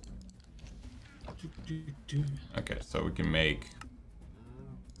 Appreciate it. Okay, so we can make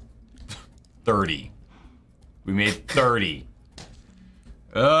 30. We made 30.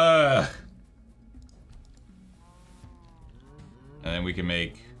 And then we can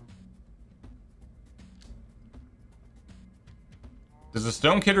make... Does the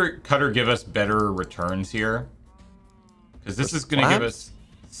stone cutter give us better returns here? Because this is going to give us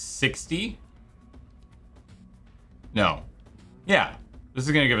 60? No. Yeah. This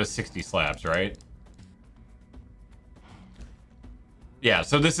is going to give us 60 slabs, right? Yeah,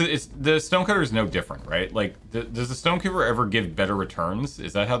 so this is the stonecutter is no different, right? Like, does the stonecutter ever give better returns?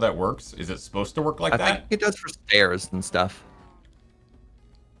 Is that how that works? Is it supposed to work like that? I think it does for stairs and stuff.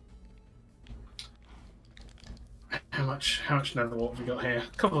 How much nether wart have we got here?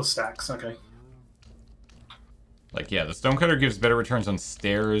 A couple of stacks, okay. Like, yeah, the stonecutter gives better returns on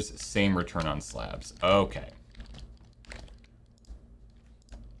stairs, same return on slabs. Okay.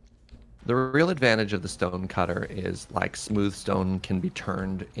 The real advantage of the stone cutter is like smooth stone can be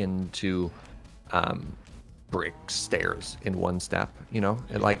turned into brick stairs in one step, you know?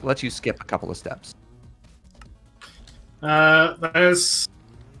 It like lets you skip a couple of steps. There's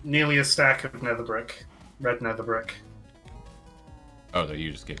nearly a stack of nether brick. Red nether brick. Oh, that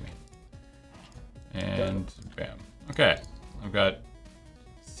you just gave me. And bam. Okay. I've got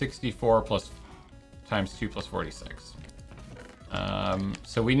 64 plus times 2 plus 46.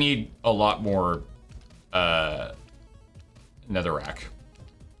 So we need a lot more netherrack.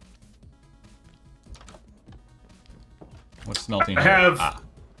 What's smelting here?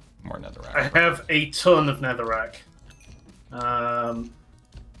 More netherrack. I have a ton of netherrack.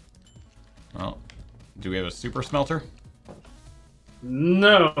 Well, do we have a super smelter?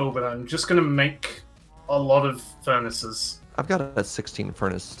 No, but I'm just gonna make a lot of furnaces. I've got a 16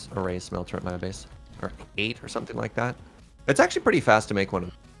 furnace array smelter at my base, or 8 or something like that. It's actually pretty fast to make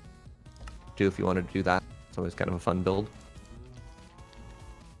one. Do if you wanted to do that. It's always kind of a fun build.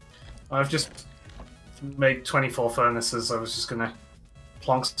 I've just made 24 furnaces. I was just gonna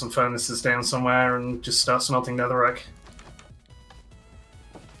plonk some furnaces down somewhere and just start smelting netherrack.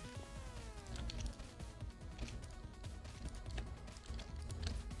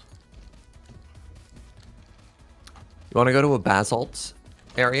 You want to go to a basalt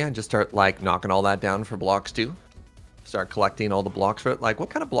area and just start like knocking all that down for blocks too? Start collecting all the blocks for it. Like, what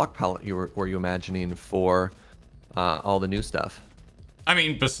kind of block palette were you imagining for all the new stuff? I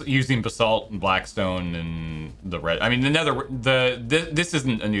mean, using basalt and blackstone and the red. I mean, this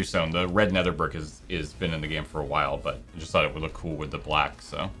isn't a new stone. The red nether brick is been in the game for a while, but I just thought it would look cool with the black.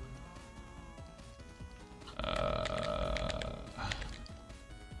 So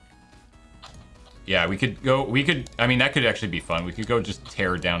Yeah, we could go. I mean, that could actually be fun. We could go just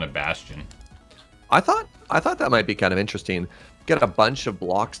tear down a bastion. I thought that might be kind of interesting. Get a bunch of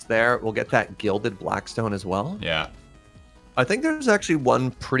blocks there. We'll get that gilded blackstone as well. Yeah. I think there's actually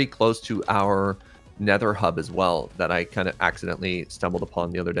one pretty close to our nether hub as well that I kind of accidentally stumbled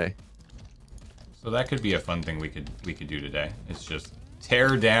upon the other day. So that could be a fun thing we could do today. It's just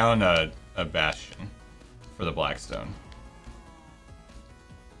tear down a bastion for the blackstone.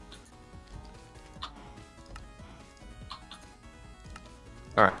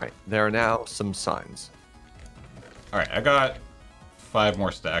 All right, there are now some signs. All right, I got 5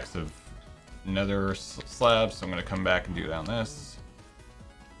 more stacks of nether slabs, so I'm gonna come back and do down this.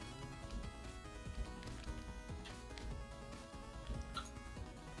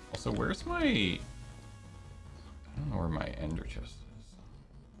 Also, where's my... I don't know where my ender chest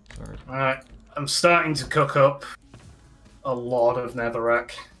is. Sorry. Alright, I'm starting to cook up a lot of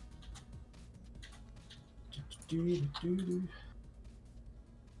netherrack. There's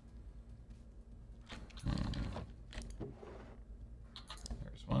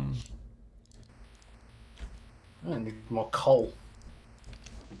one. I need more coal.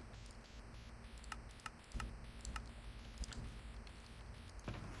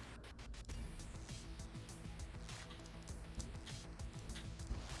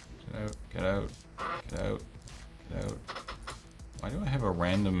 Get out, get out, get out. Why do I have a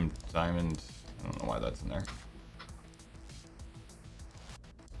random diamond? I don't know why that's in there.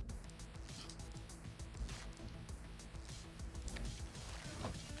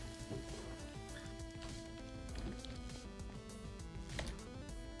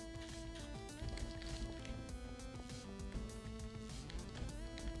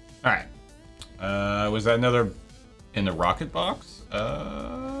 Alright. Was that another in the rocket box?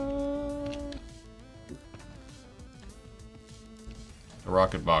 The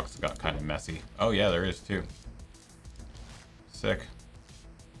rocket box got kind of messy. Oh yeah, there is too. Sick.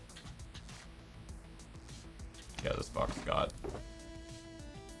 Yeah, this box got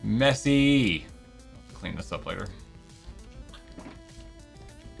messy. I'll clean this up later.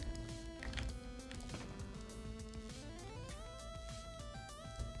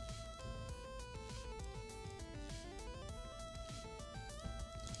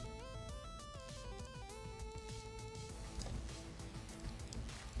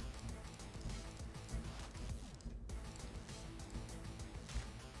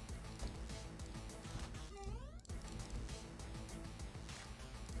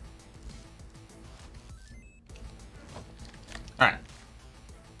 Alright.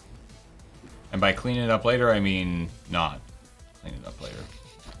 And by clean it up later, I mean not clean it up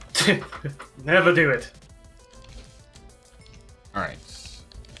later. Never do it. Alright.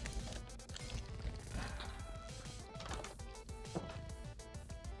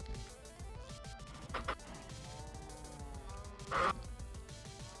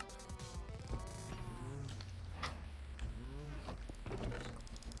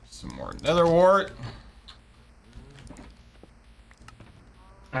 Some more nether wart.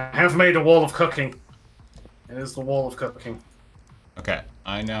 I have made a wall of cooking. It is the wall of cooking. Okay,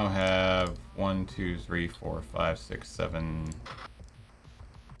 I now have 1, 2, 3, 4, 5, 6, 7,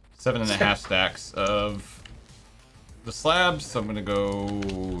 7.5 stacks of the slabs. So I'm gonna go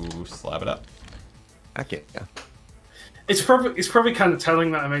slab it up. Okay, yeah. It's probably kind of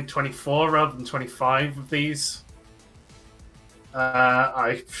telling that I made 24 rather than 25 of these.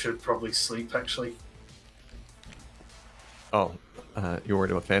 I should probably sleep actually. Oh, you're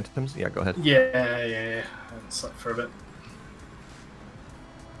worried about phantoms? Yeah, go ahead. Yeah. I haven't slept for a bit.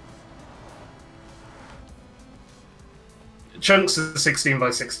 Chunks are 16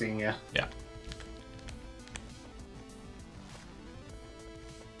 by 16, yeah. Yeah.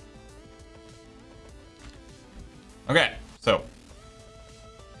 Okay, so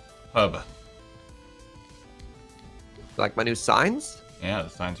hub. Like my new signs? Yeah, the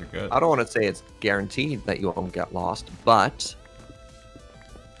signs are good. I don't want to say it's guaranteed that you won't get lost, but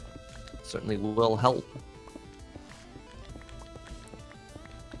it certainly will help.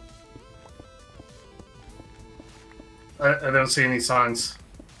 I don't see any signs.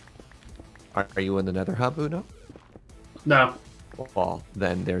 Are you in the nether hub, Uno? No. Well,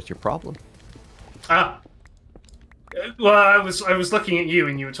 then there's your problem. Ah. Well, I was looking at you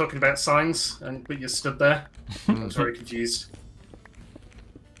and you were talking about signs, but you stood there. I was very confused.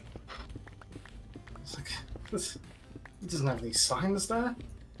 It's like, it doesn't have any signs there.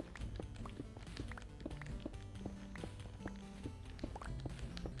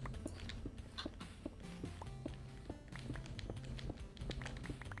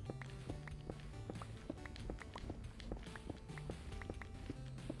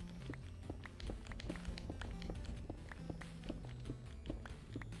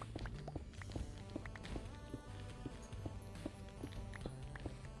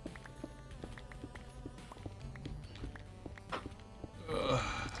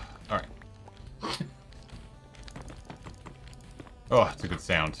 Oh, it's a good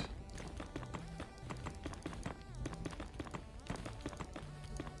sound.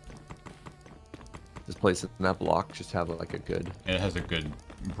 This place in that block just have like a good. It has a good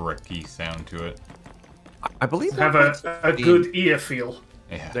bricky sound to it. I believe Have a good ear feel.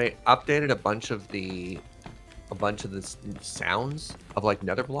 Yeah. they updated a bunch of the sounds of like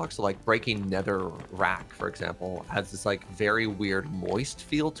nether blocks. So like breaking nether rack, for example, has this like very weird moist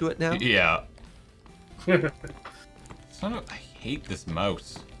feel to it now. Yeah. I hate this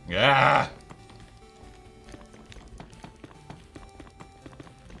mouse. Yeah.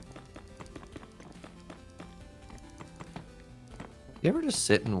 You ever just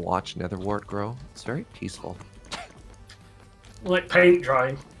sit and watch netherwort grow? It's very peaceful. Like paint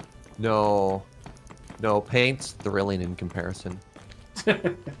drying. No, paint's thrilling in comparison.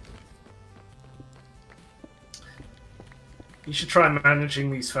 You should try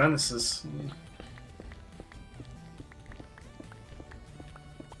managing these furnaces.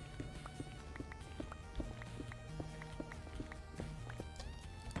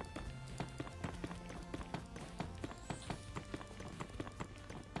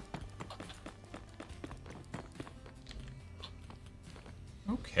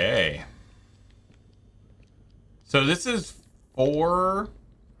 Okay. So this is 4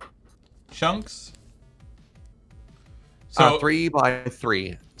 chunks. So 3 by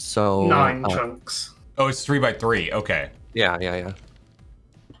 3. So 9 chunks. Oh, it's 3 by 3. Okay. Yeah.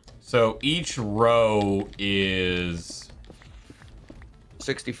 So each row is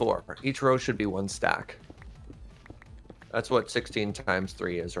 64. Each row should be 1 stack. That's what 16 times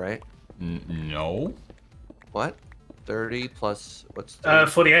 3 is, right? no. What? 30 plus what's 30?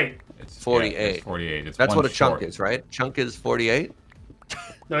 48. It's 48. Yeah, it's 48. It's That's one what a chunk short. is, right? Chunk is 48?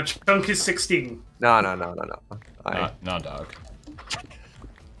 No, chunk is 16. No. No, dog.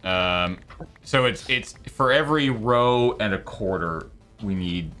 So it's for every row and a quarter, we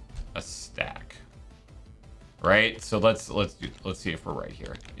need a stack, right? So let's see if we're right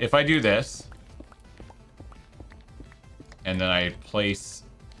here. If I do this, and then I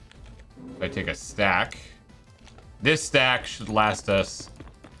take a stack. This stack should last us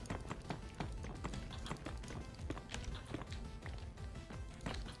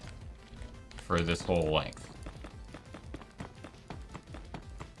for this whole length.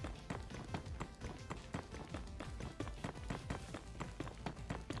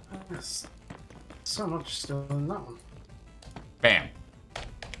 Yes. So much still in that one. Bam.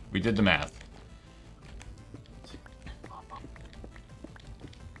 We did the math.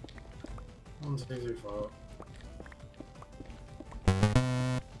 One, two, three, four.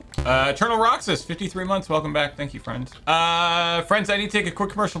 Eternal Roxas, 53 months. Welcome back. Thank you, friends. Friends, I need to take a quick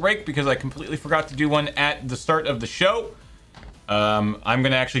commercial break because I completely forgot to do one at the start of the show. I'm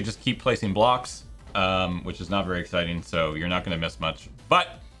going to actually just keep placing blocks, which is not very exciting, so you're not going to miss much.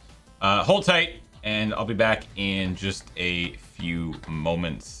 But hold tight, and I'll be back in just a few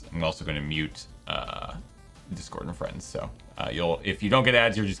moments. I'm also going to mute Discord and friends, so if you don't get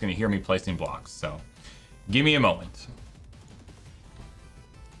ads, you're just going to hear me placing blocks. So give me a moment.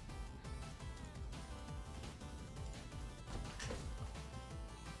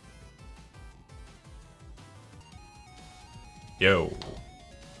 Yo.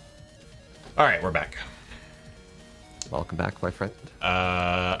 All right, we're back. Welcome back, my friend.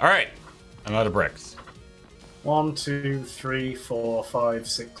 All right. I'm out of bricks. 1, 2, 3, 4, 5,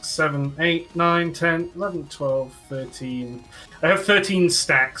 6, 7, 8, 9, 10, 11, 12, 13. I have 13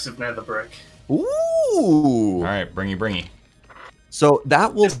 stacks of nether brick. Ooh. All right, bringy. So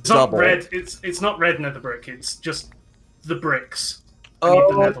that will It's double. not red. It's not red nether brick. It's just the bricks. I need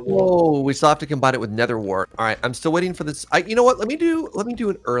the nether wart. Oh, we still have to combine it with netherwort. All right, I'm still waiting for this. You know what? Let me do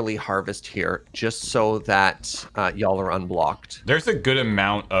an early harvest here, just so that y'all are unblocked. There's a good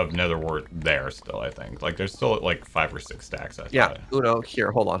amount of netherwort there still, I think. Like, there's still like 5 or 6 stacks. Yeah, Uno, here,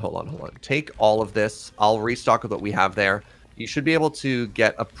 hold on. Take all of this. I'll restock with what we have there. You should be able to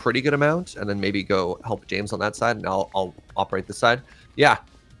get a pretty good amount, and then maybe go help James on that side, and I'll operate this side. Yeah,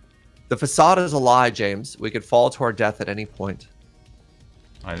 the facade is a lie, James. We could fall to our death at any point.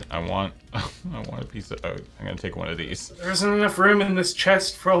 I want a piece of. Oh, I'm gonna take one of these. There isn't enough room in this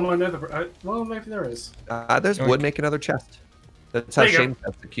chest for all my nether brick. Well, maybe there is. There's wood. Make another chest. That's how shame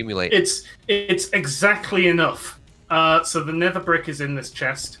tests accumulate. It's exactly enough. So the nether brick is in this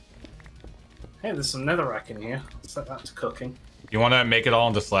chest. Hey, there's some netherrack in here. Set that to cooking. You want to make it all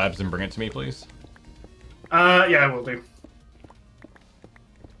into slabs and bring it to me, please? Yeah, I will do.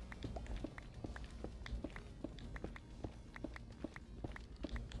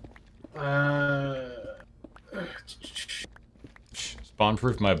 Spawn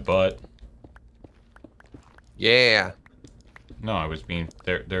proof my butt. Yeah. No, I was being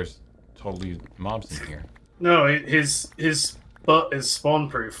there's totally mobs in here. No, his butt is spawn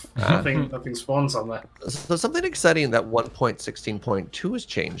proof. Nothing spawns on there. So something exciting that 1.16.2 is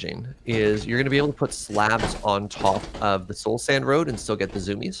changing is you're going to be able to put slabs on top of the Soul Sand Road and still get the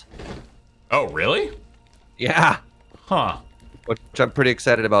zoomies. Oh, really? Yeah. Huh. Which I'm pretty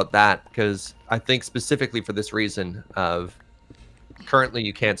excited about that because I think specifically for this reason of currently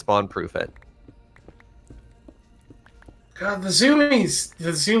you can't spawn proof it. God, the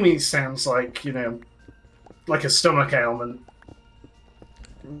zoomies sounds like, you know, like a stomach ailment.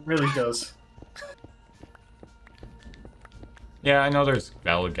 It really does. Yeah, I know there's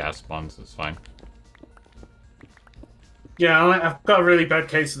valid gas spawns. It's fine. Yeah, I've got a really bad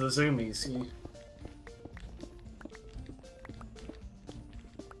case of the zoomies.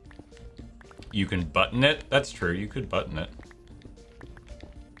 You can button it? That's true, you could button it.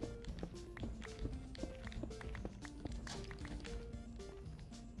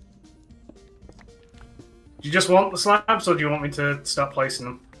 Do you just want the slabs, or do you want me to start placing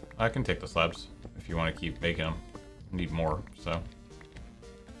them? I can take the slabs if you want to keep making them. Need more, so.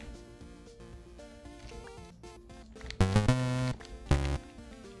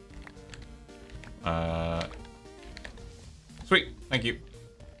 Sweet, thank you.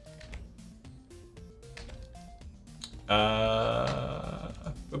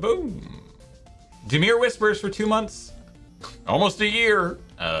 Boom. Demir Whispers for 2 months. Almost a year.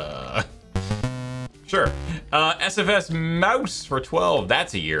 Sure. SFS Mouse for 12.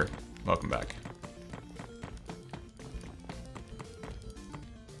 That's a year. Welcome back.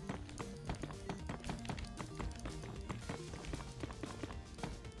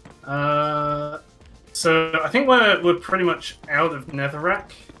 So I think we're pretty much out of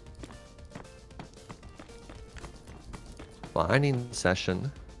netherrack. Mining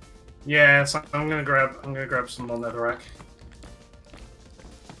session. Yeah, so I'm gonna grab some more netherrack.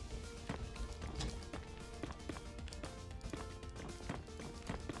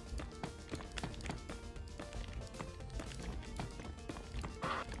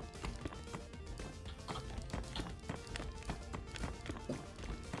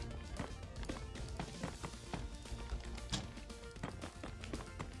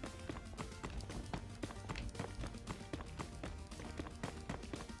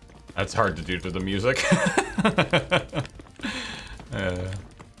 That's hard to do to the music.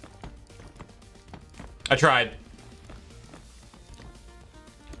 I tried.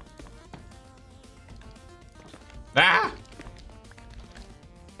 Ah!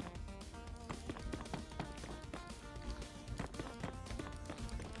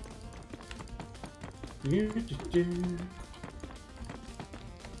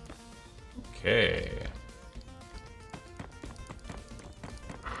 Okay.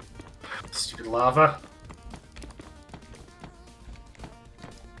 Stupid lava.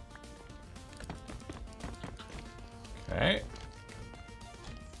 Okay.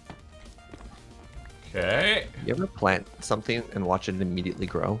 Okay. You ever plant something and watch it immediately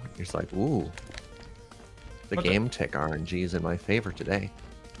grow? You're just like, ooh. The What game tick RNG is in my favor today.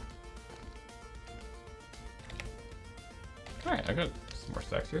 Alright, I got some more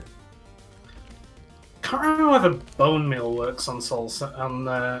stacks here. Can't remember whether bone meal works on on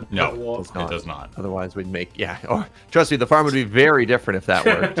No, Netherwarp. It's not. It does not. Otherwise, we'd make Oh, trust me, the farm would be very different if that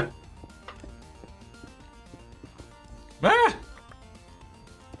worked. Ah!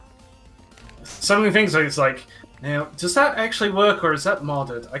 So many things where it's like, now, does that actually work or is that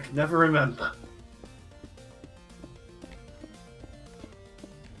modded? I can never remember.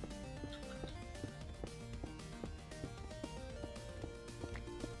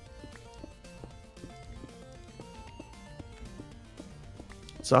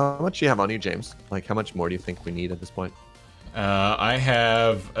 So how much do you have on you, James? Like, how much more do you think we need at this point? I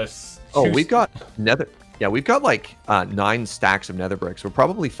have a. Oh, we've got nether. Yeah, we've got like 9 stacks of nether bricks. We're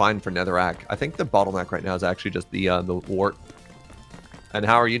probably fine for netherrack. I think the bottleneck right now is actually just the wart. And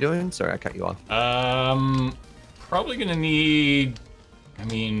how are you doing? Sorry, I cut you off. Probably gonna need. I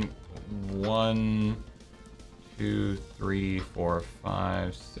mean, 1, 2, 3, 4,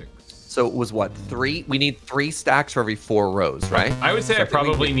 5, 6. So it was what, 3? We need 3 stacks for every 4 rows, right? I would say So I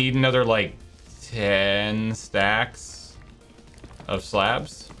probably need another like 10 stacks of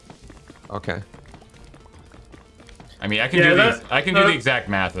slabs. Okay. I mean, I can do the exact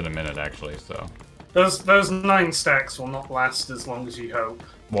math in a minute, actually. So Those 9 stacks will not last as long as you hope.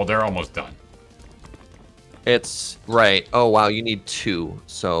 well, they're almost done. It's right. Oh wow, you need 2.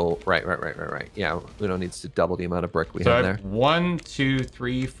 So right. Yeah, we don't need to double the amount of brick we So I have have there. 1, 2,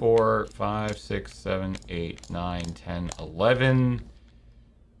 3, 4, 5, 6, 7, 8, 9, 10, 11,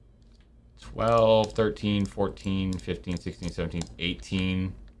 12, 13, 14, 15, 16, 17,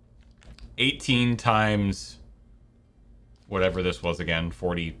 18. 18 times whatever this was again,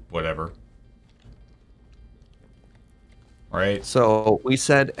 40, whatever. Right? So we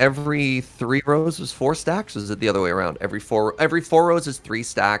said every 3 rows is 4 stacks. Or is it the other way around? Every four rows is 3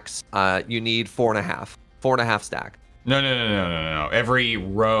 stacks. You need 4.5. 4.5 stack. No. Every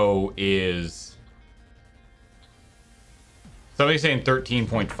row is. Somebody's saying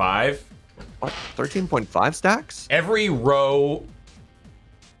 13.5. What? 13.5 stacks? Every row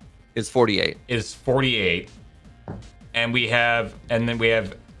Is 48. is 48, and then we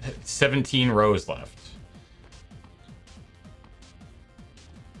have 17 rows left.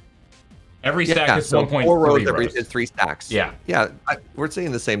 Every stack is so 1.3 4 rows. rows. Is 3 stacks. Yeah. Yeah. We're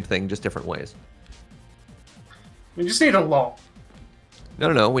saying the same thing, just different ways. We just need a lot.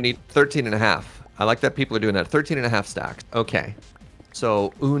 No. We need 13.5. I like that people are doing that. 13.5 stacks. Okay.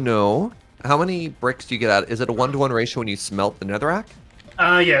 So Uno, how many bricks do you get out? Is it a 1-to-1 ratio when you smelt the netherrack?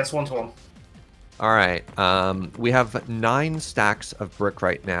 Yeah, it's 1-to-1. All right. We have 9 stacks of brick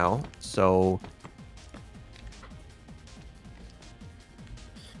right now. So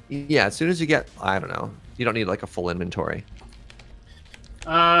yeah, as soon as you get, I don't know, you don't need like a full inventory.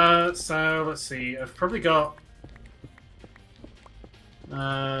 So let's see. I've probably got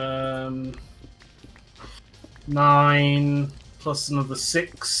 9 plus another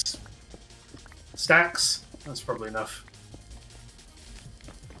 6 stacks. That's probably enough.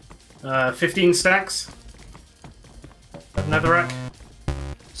 15 stacks of netherrack.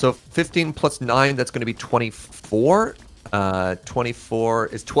 So 15 plus 9, that's going to be 24. 24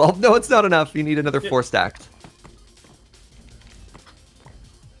 is 12. No, it's not enough. You need another 4 stacks.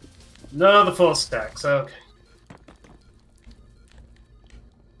 Another 4 stacks. Okay.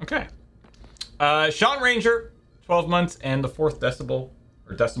 Okay. Sean Ranger, 12 months, and the 4th decimal.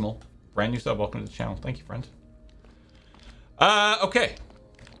 Brand new sub. Welcome to the channel. Thank you, friend. Okay.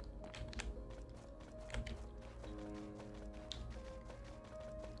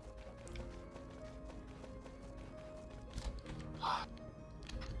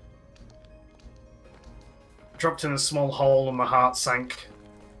 Dropped in a small hole and my heart sank.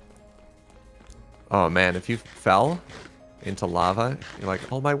 Oh man, if you fell into lava, you're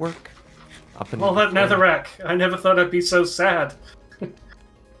like, all my work up in All that netherrack. I never thought I'd be so sad.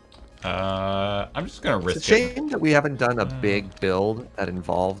 I'm just gonna risk It's a it. shame that we haven't done a big build that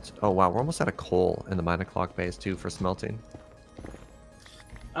involved. Oh wow, we're almost out of coal in the mine o'clock base too for smelting.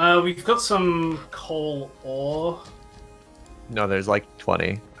 We've got some coal ore. No, there's like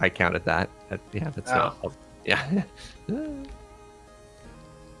 20. I counted that. Yeah, that's not. Yeah.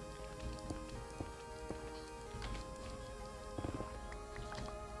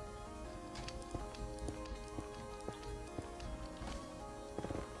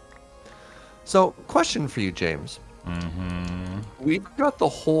 So, question for you, James. We've got the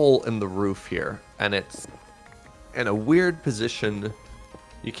hole in the roof here, and it's in a weird position.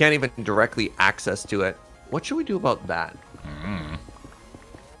 You can't even directly access to it. What should we do about that?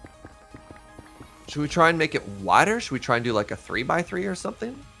 Should we try and make it wider? Should we try and do like a 3x3 or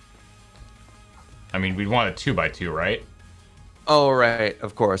something? I mean, we'd want a 2x2, right? Oh, right.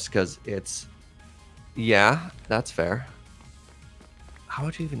 Of course, because it's... Yeah, that's fair. How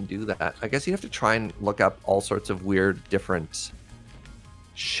would you even do that? I guess you have to try and look up all sorts of weird different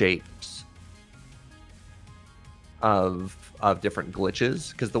shapes of different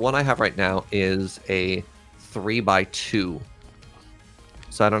glitches. Because the one I have right now is a 3x2.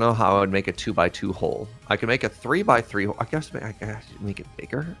 So I don't know how I would make a 2x2 hole. I could make a 3x3 hole. I guess make it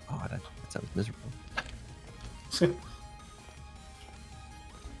bigger. Oh, that sounds miserable.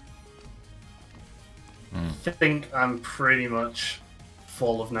 I think I'm pretty much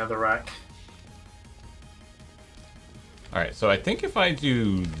full of netherrack. Alright, so I think if I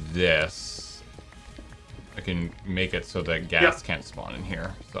do this, I can make it so that gas can't spawn in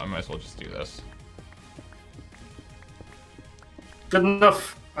here. So I might as well just do this. Good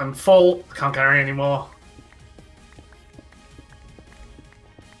enough. I'm full. Can't carry anymore.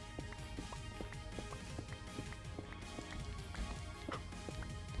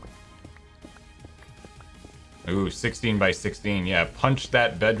 Ooh, 16 by 16. Yeah, punch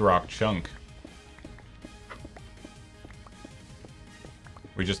that bedrock chunk.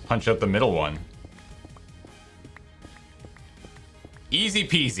 We just punch out the middle one. Easy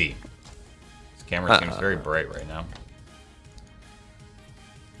peasy. This camera seems very bright right now.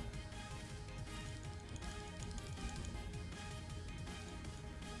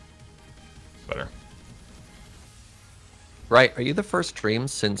 Better. Right. Are you the first stream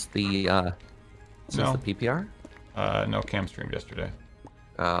since the No. PPR? No, Cam streamed yesterday.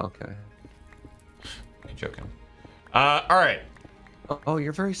 Oh, okay. joking. All right. Oh,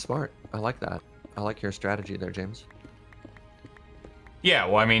 you're very smart. I like that. I like your strategy there, James. Yeah,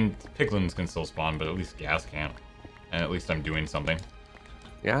 well, I mean, piglins can still spawn, but at least gas can't. And at least I'm doing something.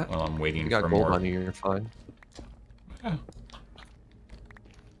 Yeah. Well, I'm waiting You got for gold more. on you. You're fine. Yeah.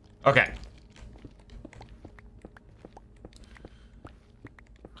 Okay.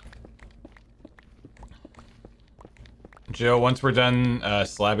 Joe, once we're done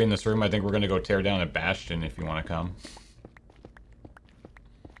slabbing this room, I think we're going to go tear down a bastion if you want to come.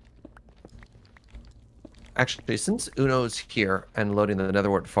 Actually, since Uno's here and loading the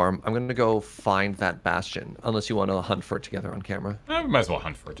Netherwort farm, I'm going to go find that bastion. Unless you want to hunt for it together on camera. We might as well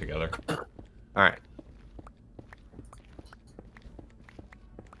hunt for it together. All right.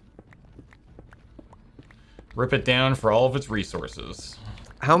 Rip it down for all of its resources.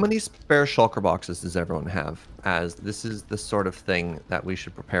 How many spare shulker boxes does everyone have? As this is the sort of thing that we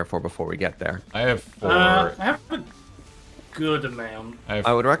should prepare for before we get there. I have 4. I have a good amount.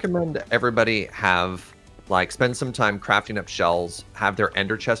 I would recommend everybody have, like, spend some time crafting up shells, have their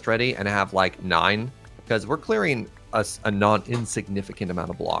ender chest ready, and have, like, 9. Because we're clearing a non-insignificant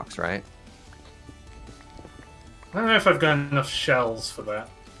amount of blocks, right? I don't know if I've got enough shells for that.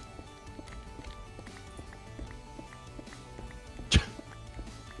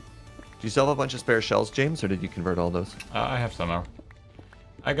 Do you still have a bunch of spare shells, James, or did you convert all those? I have some more.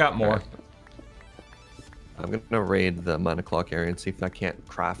 I got more. Right. I'm going to raid the 9 o'clock area and see if I can't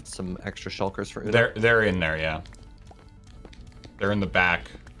craft some extra shulkers for Uno. They're in there, yeah. They're in the back,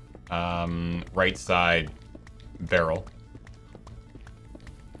 right side barrel.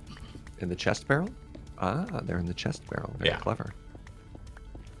 In the chest barrel? Ah, they're in the chest barrel. Very clever.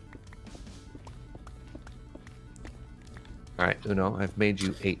 All right, Uno, I've made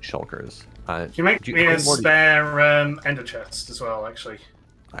you 8 shulkers. Can you make me a spare ender chest as well, actually?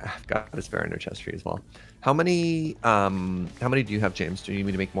 I've got a spare ender chest for you as well. How many do you have, James? Do you need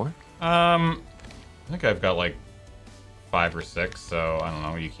me to make more? I think I've got like 5 or 6, so I don't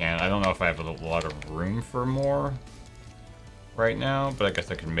know. You can. I don't know if I have a lot of room for more right now, but I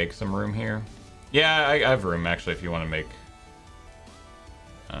guess I can make some room here. Yeah, I have room actually if you want to make.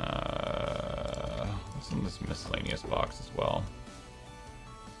 What's in this miscellaneous box as well?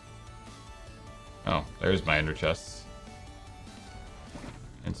 Oh, there's my ender chests.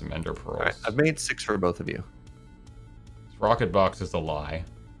 And some ender pearls. Alright, I've made 6 for both of you. This rocket box is a lie.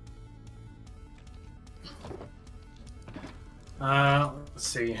 Let's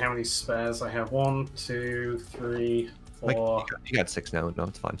see how many spares I have. 1, 2, 3, 4. You got 6 now. No,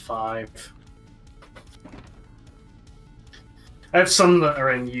 it's fine. 5. I have some that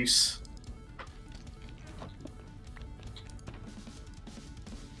are in use.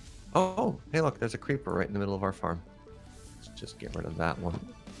 Oh, hey, look, there's a creeper right in the middle of our farm. Let's just get rid of that one.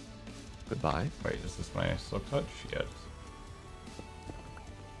 Goodbye. Wait, is this my silk touch? Yes.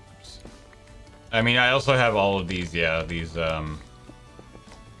 Oops. I mean, I also have all of these, these,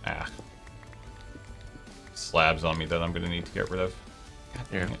 slabs on me that I'm gonna need to get rid of.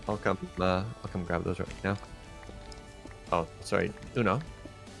 Here, I'll come grab those right now. Oh, sorry, Uno.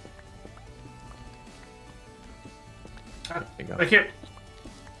 There you go. Thank you.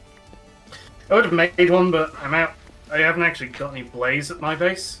 I would have made one, but I'm out. I haven't actually got any blaze at my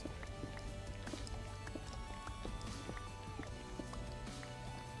base.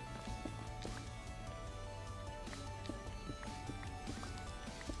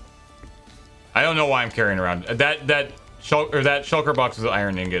 I don't know why I'm carrying around that shulker box with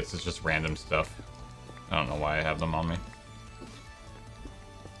iron ingots is just random stuff. I don't know why I have them on me.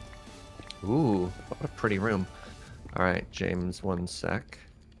 Ooh, what a pretty room. All right, James, 1 sec.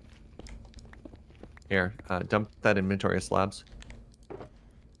 Here, dump that inventory of slabs. There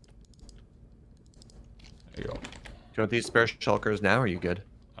you go. Do you want these spare shulkers now, or are you good?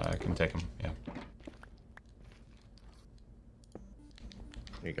 I can take them, yeah.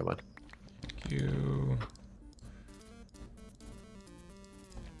 There you go, bud. Thank you.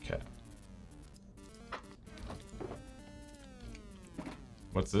 Okay.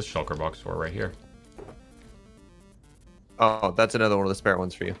 What's this shulker box for right here? Oh, that's another one of the spare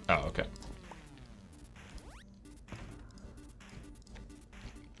ones for you. Oh, okay.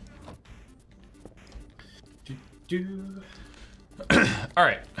 All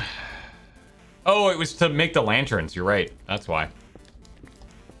right. Oh, it was to make the lanterns. You're right. That's why.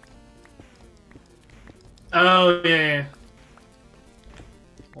 Oh, yeah.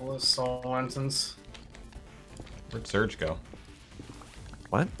 All those soul lanterns. Where'd Surge go?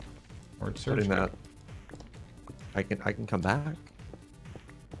 What? Where'd Surge Putting go? that. I can come back.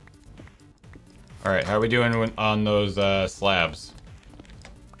 All right. How are we doing on those slabs?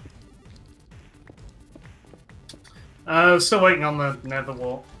 Still waiting on the nether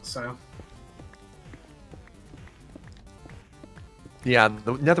wart, so... Yeah,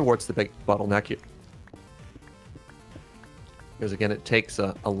 the nether wart's the big bottleneck here. Because again, it takes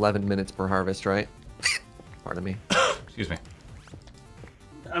 11 minutes per harvest, right? Pardon me. Excuse me.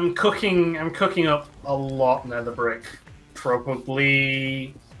 I'm cooking up a lot nether brick.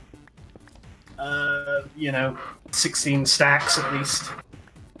 Probably, 16 stacks at least.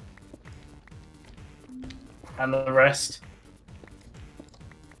 And the rest.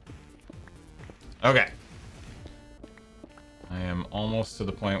 Okay. I am almost to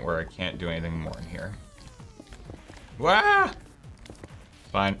the point where I can't do anything more in here. Wah!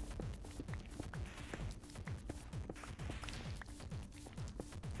 Fine.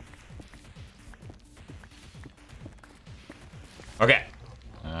 Okay.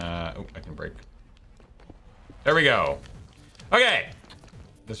 Oh, I can break. There we go. Okay.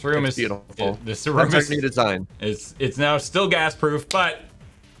 This room is beautiful. This room That's is our new design. It's now still gas proof, but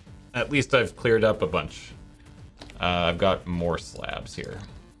at least I've cleared up a bunch. I've got more slabs here.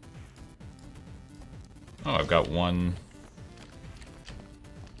 Oh, I've got one.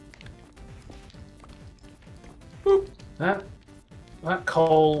 Boop. That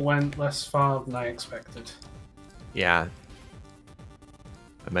coal went less far than I expected. Yeah.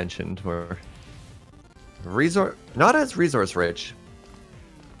 I mentioned we're not as resource rich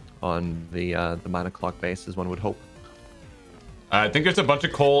on the 9 o'clock base as one would hope. I think there's a bunch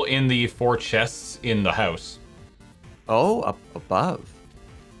of coal in the 4 chests in the house. Oh, up above.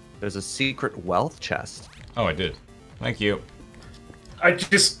 There's a secret wealth chest. Oh, I did. Thank you. I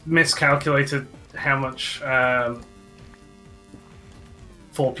just miscalculated how much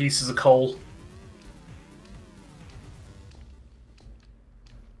 4 pieces of coal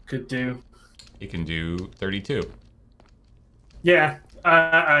could do. You can do 32. Yeah,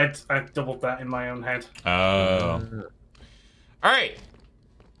 I doubled that in my own head. Oh. All right.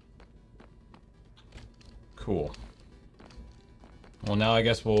 Cool. Well, now I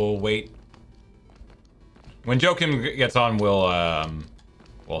guess we'll wait. When Joachim gets on, we'll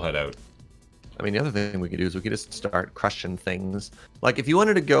head out. I mean, the other thing we could do is we could just start crushing things. Like, if you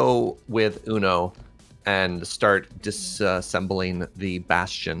wanted to go with Uno and start disassembling the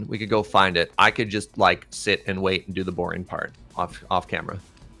bastion, we could go find it. I could just, like, sit and wait and do the boring part off camera.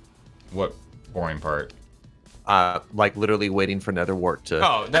 What boring part? Like, literally waiting for Netherwart to...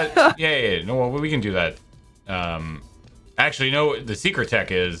 Oh, that... yeah. No, well, we can do that. Actually, no, the secret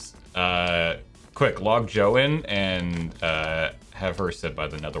tech is... quick, log Joe in and have her sit by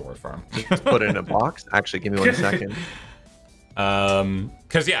the Netherwart farm. Put it in a box? Actually, give me 1 second.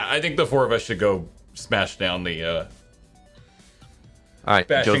 Because, yeah, I think the 4 of us should go smash down the... All right,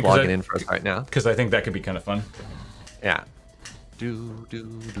 bastion, Joe's logging in for us right now. Because I think that could be kind of fun. Yeah.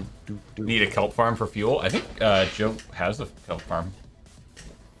 Need a kelp farm for fuel? I think Joe has a kelp farm.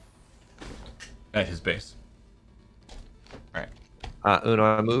 At his base. Alright. Uno,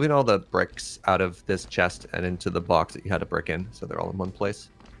 I'm moving all the bricks out of this chest and into the box that you had a brick in, so they're all in one place.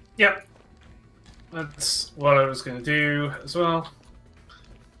 Yep. That's what I was going to do as well.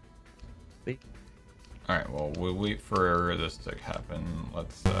 Alright, well, we'll wait for this to happen.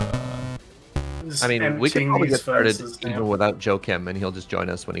 Let's, I mean, we can probably get started even now. without Joachim, and he'll just join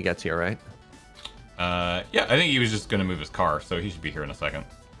us when he gets here, right? yeah, I think he was just going to move his car, so he should be here in a second.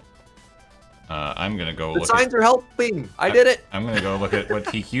 I'm going to go The signs are helping! I did it! I'm going to go look at what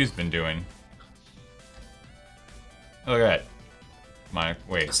TQ's been doing. Look at that.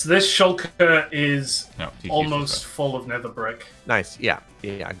 Wait. So this shulker is TQ's almost full of nether brick. Nice, yeah.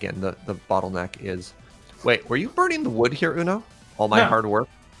 Yeah, again, the bottleneck is... Wait, were you burning the wood here, Uno? All my hard work?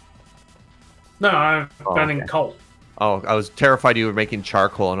 No, I'm burning coal. Oh, I was terrified you were making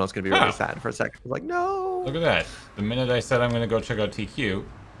charcoal, and I was going to be really sad for a second. I was like, no! Look at that. The minute I said I'm going to go check out TQ,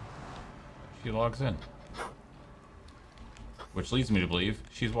 she logs in. Which leads me to believe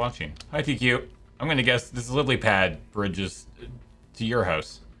she's watching. Hi, TQ. I'm going to guess this lily pad bridges to your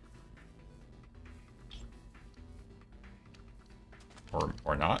house.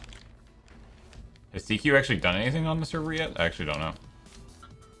 Or not. Has TQ actually done anything on the server yet? I actually don't know.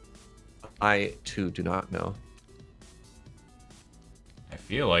 I, too, do not know. I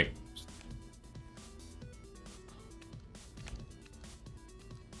feel like...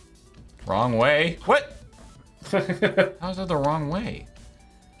 Wrong way? What? How's that the wrong way?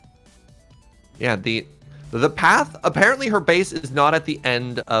 Yeah, the path... Apparently her base is not at the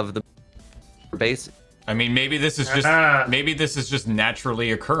end of the base. I mean, maybe this is just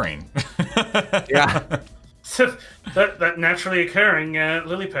naturally occurring. Yeah. that naturally occurring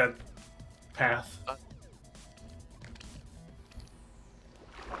lily pad path.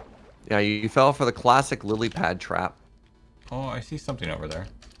 Yeah, you fell for the classic lily pad trap. Oh, I see something over there.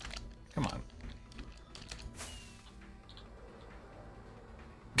 Come on.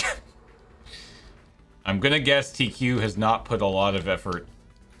 I'm gonna guess TQ has not put a lot of effort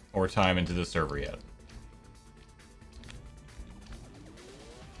or time into the server yet.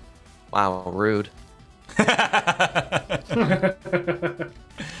 Wow, rude. It's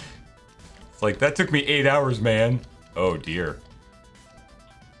like, that took me 8 hours, man. Oh, dear.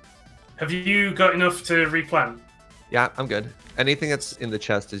 Have you got enough to replant? Yeah, I'm good. Anything that's in the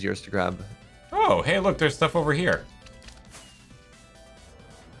chest is yours to grab. Oh, hey, look, there's stuff over here.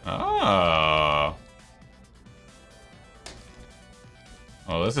 Oh.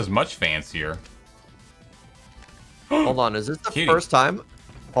 Oh, this is much fancier. Hold on, is this the Kitty. first time?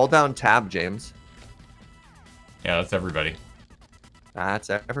 Hold down tab, James. Yeah, that's everybody. That's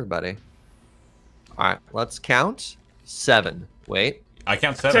everybody. All right, let's count. 7. Wait. I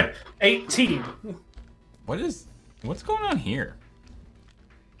count 7. 18. What's going on here?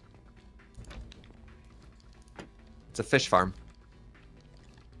 It's a fish farm.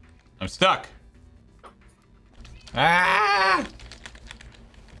 I'm stuck. Ah!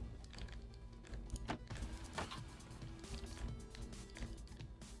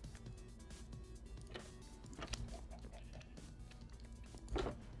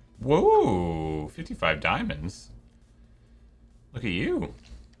 Whoa, 55 diamonds. Look at you.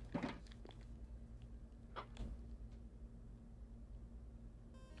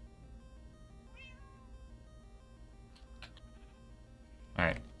 All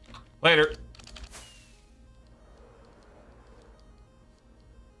right. Later.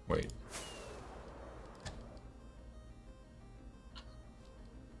 Wait.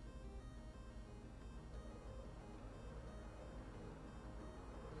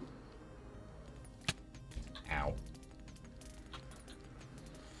 Ow.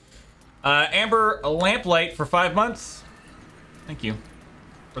 Amber, a lamplight for 5 months. Thank you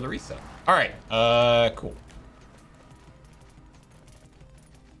for the reset. All right. Cool.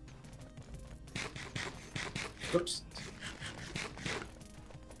 Oops.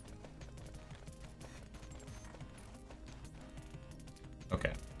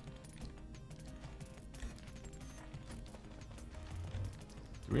 Okay.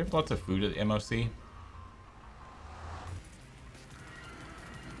 Do we have lots of food at the MOC?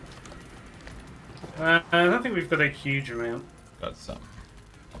 I don't think we've got a huge amount. Got some.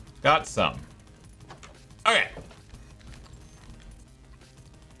 Got some. Okay.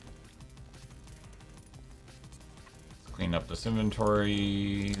 Let's clean up this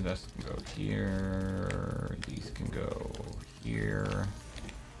inventory. This can go here. These can go here.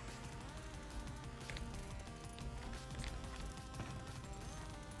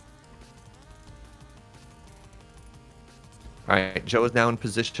 All right, Joe is now in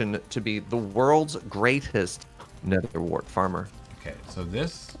position to be the world's greatest nether wart farmer. Okay, so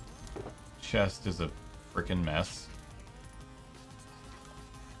this chest is a freaking mess.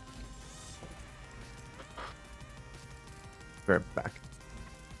 Right back.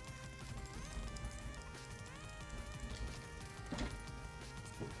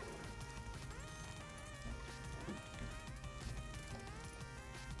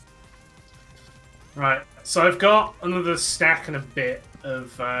 Right, so I've got another stack and a bit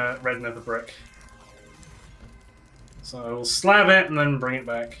of red nether brick. So I will slab it and then bring it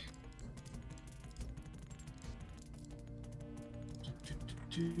back.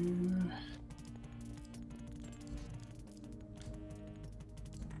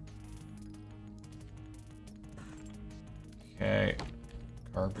 Okay,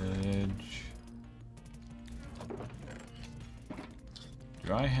 garbage.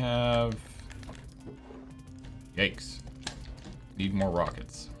 Do I have... Yikes. Need more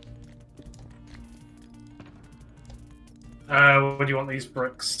rockets. What do you want these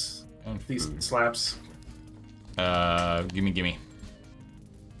bricks? And These food. slabs? Gimme.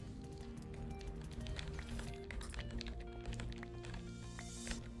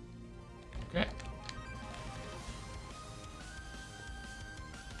 Okay.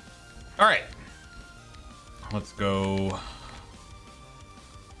 Alright. Let's go.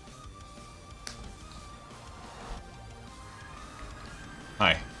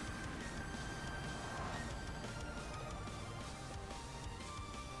 Hi.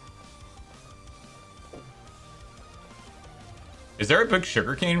 Is there a big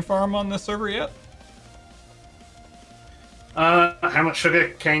sugarcane farm on this server yet? How much sugar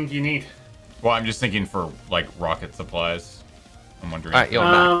cane do you need? Well, I'm just thinking for, like, rocket supplies. I'm wondering. All right, yo,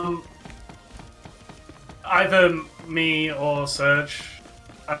 Matt. Either me or Serge.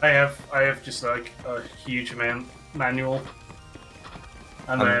 I have just like a huge amount manual,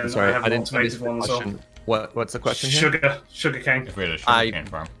 and then I'm sorry, I have I an didn't automated understand one the as well. question. What's the question here? Sugar cane. If we had a sugarcane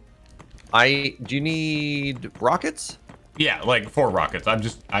farm. Do you need rockets? Yeah, like 4 rockets.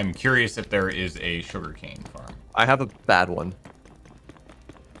 I'm curious if there is a sugarcane farm. I have a bad one.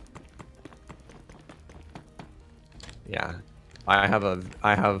 Yeah, I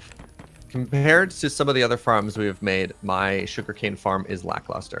have compared to some of the other farms we have made, my sugarcane farm is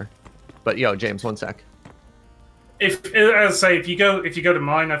lackluster. But yo, James, one sec. As I say, if you go to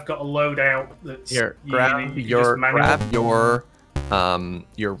mine, I've got a loadout that's Here, grab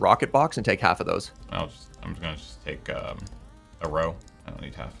your rocket box and take half of those. I'm just gonna take a row. I don't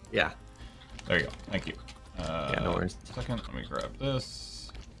need half. Yeah. There you go. Thank you. Yeah, no worries. Second, let me grab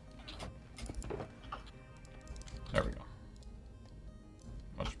this. There we go.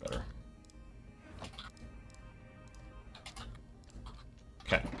 Much better.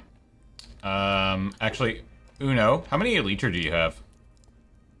 Okay. Actually, Uno, how many Elytra do you have?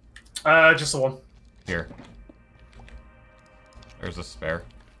 Just the one. Here. There's a spare.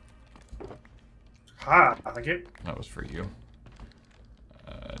 Ah, thank you. That was for you.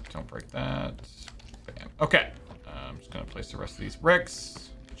 Don't break that. Bam. Okay. I'm just gonna place the rest of these bricks.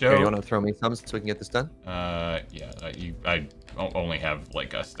 Joe, Here, you want to throw me some so we can get this done? Yeah. I only have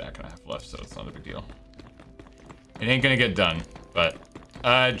like a stack and a half left, so it's not a big deal. It ain't gonna get done, but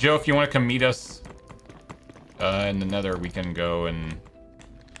Joe, if you want to come meet us in the Nether, we can go and.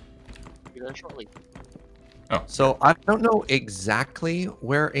 Shortly. Oh. So I don't know exactly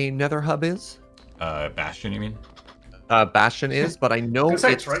where a Nether hub is. Bastion, you mean? Bastion is, but I know it's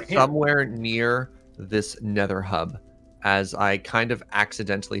right here. somewhere near this Nether hub, as I kind of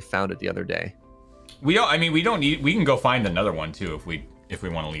accidentally found it the other day. We can go find another one too if we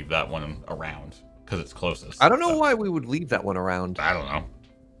want to leave that one around because it's closest. I don't know why we would leave that one around. I don't know.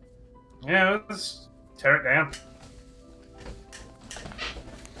 Yeah, let's tear it down.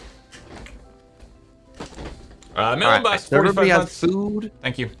 Melon Bus, so everybody 45 has months. food.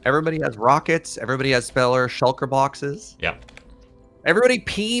 Thank you. Everybody has rockets. Everybody has speller shulker boxes. Yeah. Everybody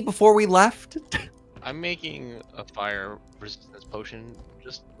pee before we left. I'm making a fire resistance potion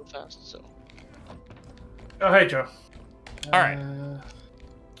just real fast, so. Oh, hey, Joe. All right.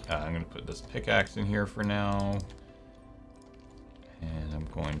 I'm going to put this pickaxe in here for now. And I'm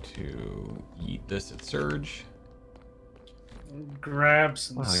going to eat this at Surge. Grab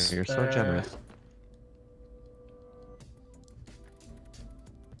some. Wow, you're so generous.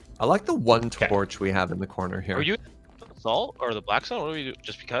 I like the one torch we have in the corner here. Are you salt or the blackstone? What do we do?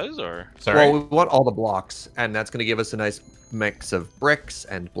 Just because, or? Sorry. Well, we want all the blocks, and that's going to give us a nice mix of bricks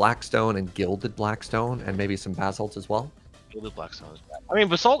and blackstone and gilded blackstone and maybe some basalt as well. Gilded blackstone is bad. I mean,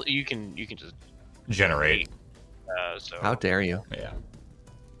 basalt you can just Generate. So How dare you? Yeah.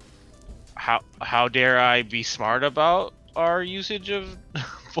 how dare I be smart about our usage of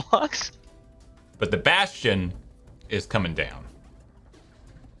blocks? But the Bastion is coming down.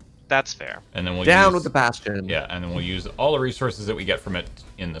 That's fair. And then we'll Down with the bastion. Yeah, and then we'll use all the resources that we get from it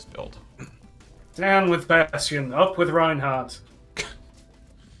in this build. Down with Bastion, up with Reinhardt.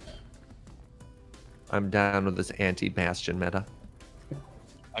 I'm down with this anti-bastion meta.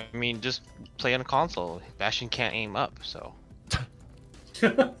 I mean, just play on a console. Bastion can't aim up, so.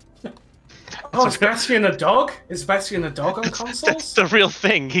 Oh, is Bastion a dog? Is Bastion a dog on That's consoles? the real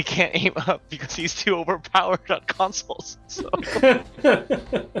thing. He can't aim up because he's too overpowered on consoles. So.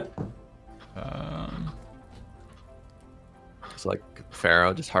 It's like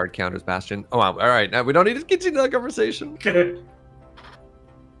Pharaoh just hard counters bastion. Oh wow! All right, now we don't need to continue that conversation. Good.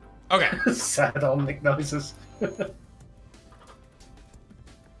 Okay. Sad old Nick noises.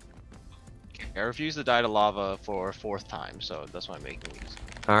 I refuse to die to lava for a 4th time, so that's why I'm making these.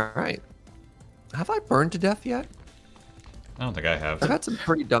 All right. Have I burned to death yet? I don't think I have. I've had some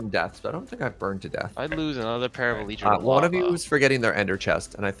pretty dumb deaths, but I don't think I've burned to death. I'd lose another pair of Elytra to One of you lava. is forgetting their ender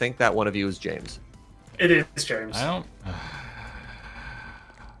chest, and I think that one of you is James. It is, James. I don't.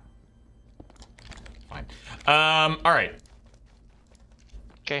 Fine. All right.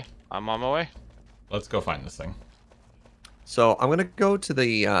 Okay, I'm on my way. Let's go find this thing. So I'm gonna go to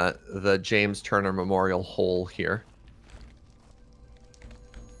the James Turner Memorial hole here.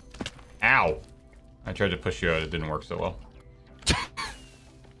 Ow! I tried to push you out. It didn't work so well.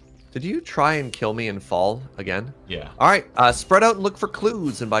 Did you try and kill me and fall again? Yeah. All right, spread out and look for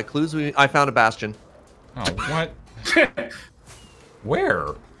clues. And by clues, I found a bastion. Oh, what? Where?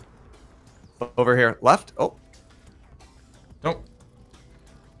 Over here, left. Oh, Nope.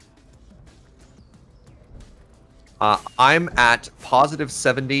 I'm at positive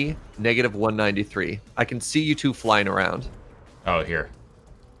 70, negative 193. I can see you two flying around. Oh, here.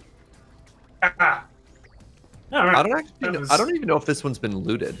 Ah. All right. I don't actually. I don't even know if this one's been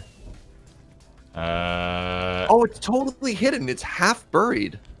looted. Oh, it's totally hidden. It's half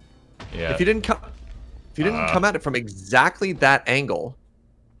buried. Yeah. If you didn't come at it from exactly that angle.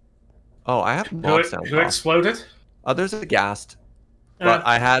 Oh, I have mob sounds Who off. exploded? There's a ghast. But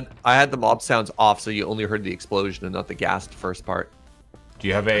I had the mob sounds off, so you only heard the explosion and not the ghast first part. Do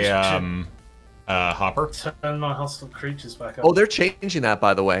you have a hopper? Turn my hostile creatures back up. Oh, they're changing that,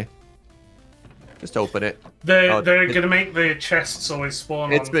 by the way. Just open it. They're gonna make the chests always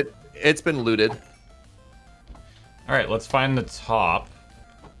spawn. It's been looted. All right, let's find the top.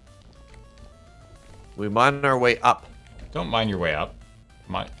 We mine our way up. Don't mind your way up.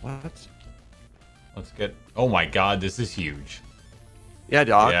 What? Let's get. Oh my God, this is huge. Yeah,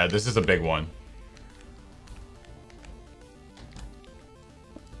 dog. Yeah, this is a big one.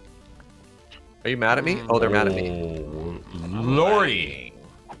 Are you mad at me? Oh, they're mad at me. Lordy,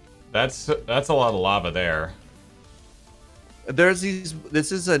 that's a lot of lava there. There's these.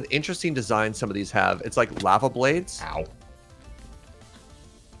 This is an interesting design. Some of these have. It's like lava blades. Ow.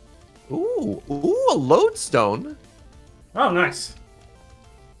 Ooh, a lodestone. Oh, nice.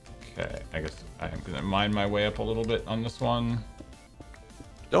 Okay, I guess I'm gonna mine my way up a little bit on this one.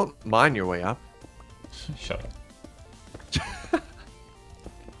 Don't mine your way up. Shut up.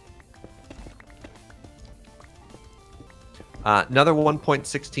 Another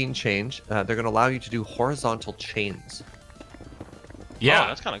 1.16 change. They're going to allow you to do horizontal chains. Yeah, Oh,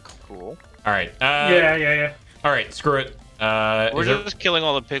 that's kind of cool. All right. Yeah. All right, screw it. We're just killing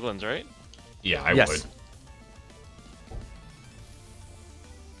all the piglins, right? Yeah, I Yes. would.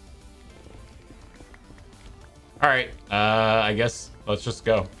 All right. I guess let's just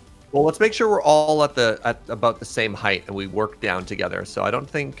go. Well, let's make sure we're all at about the same height and we work down together. So I don't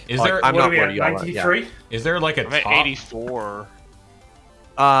think. Is there- I'm What not are we where at? you are. 93? Is there like a I'm at top? 84.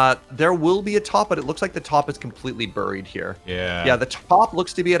 There will be a top, but it looks like the top is completely buried here. Yeah. Yeah, the top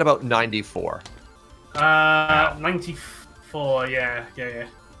looks to be at about 94. 94. Yeah.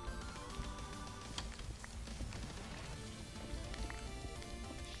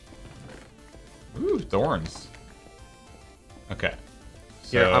 Ooh, thorns. Okay.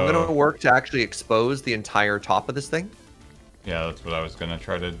 Here, I'm So- gonna work to actually expose the entire top of this thing. Yeah, that's what I was gonna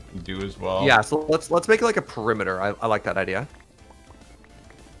try to do as well. Yeah, so let's make it like a perimeter. I like that idea.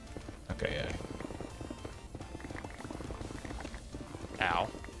 Okay. Yeah. Ow.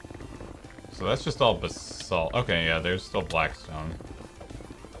 So that's just all basalt. Okay. Yeah. There's still blackstone.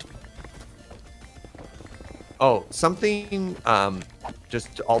 Oh, something.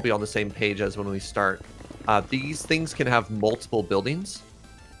 Just to all be on the same page as when we start. These things can have multiple buildings,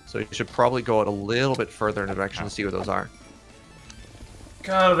 so you should probably go out a little bit further in a direction to see where those are.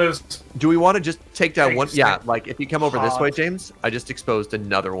 God, those. Do we want to just take down one? Thanks, Yeah, man. like if you come over this way, Hard. James, I just exposed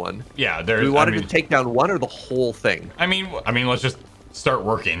another one. Yeah. There's. Do we want I mean, to take down one or the whole thing? I mean, let's just start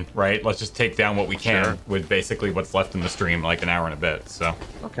working, right? Let's just take down what we can Sure. with basically what's left in the stream, like an hour and a bit. So.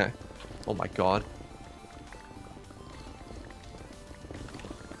 Okay. Oh my god.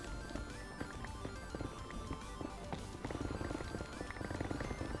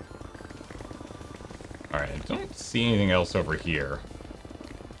 All right. I don't see anything else over here.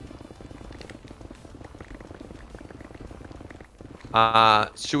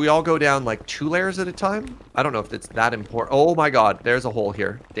 Should we all go down like 2 layers at a time? I don't know if it's that important. Oh my god, there's a hole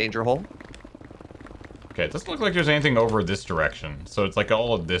here. Danger hole. Okay. It doesn't look like there's anything over this direction. So it's like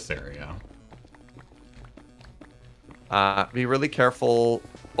all of this area. Be really careful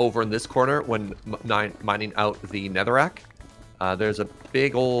over in this corner when mining out the netherrack. There's a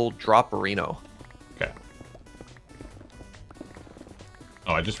big old dropperino. Okay.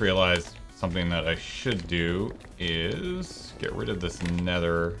 Oh, I just realized something that I should do is get rid of this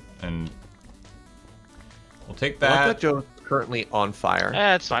nether, and we'll take I like that. that Joe's currently on fire.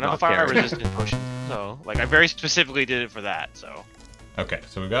 It's fine. I'm a Not fire caring. resistant potion. So, like, I very specifically did it for that, so. Okay,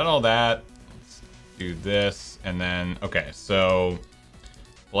 so we've got all that. Let's do this, and then, okay, so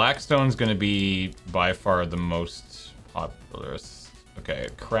Blackstone's going to be by far the most popular. Okay,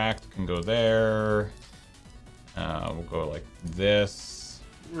 cracked can go there. We'll go like this.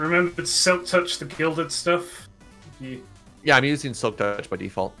 Remember to silk touch the gilded stuff. Yeah, I'm using Silk Touch by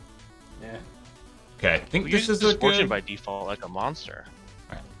default. Yeah. Okay, I think We this use is a fortune good... by default like a monster.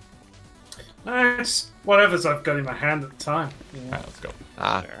 It's whatever's I've got in my hand at the time. Yeah. Alright, let's go.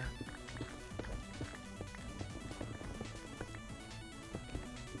 There.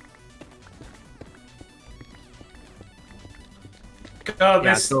 God,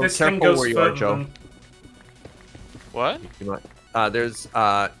 Yeah, this so this thing careful goes where you are, further Joe. than- What? There's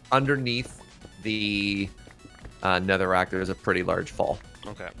underneath the netherrack, there's a pretty large fall.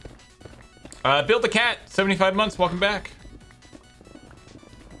 Okay. Build the cat, 75 months, welcome back.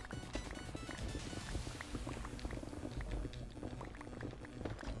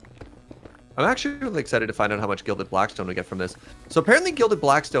 I'm actually really excited to find out how much Gilded Blackstone we get from this. So apparently Gilded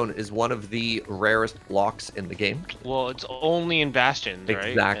Blackstone is one of the rarest blocks in the game. Well, it's only in Bastions, right?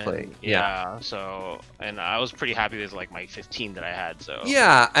 Exactly, And, yeah. So, and I was pretty happy with like my 15 that I had. So.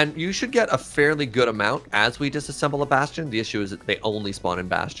 Yeah, and you should get a fairly good amount as we disassemble a Bastion. The issue is that they only spawn in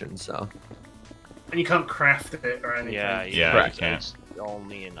Bastions, so. And you can't craft it or anything. Yeah, you can't. It's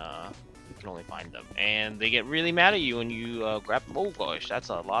only in you can only find them, and they get really mad at you when you grab them. Oh gosh, that's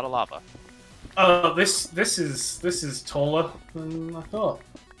a lot of lava. Oh, this is taller than I thought.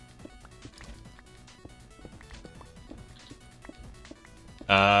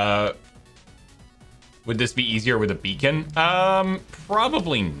 Would this be easier with a beacon?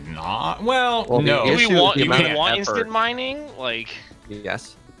 Probably not. Well, no. the Do issue we want, is the you amount can of want effort. instant mining? Like,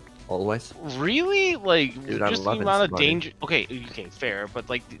 Yes, always. really? Like, Dude, I just the love amount of instant mining. danger. Okay, fair, but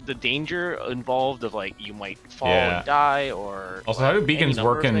like the danger involved of like you might fall Yeah. and die, or Also, how do any beacons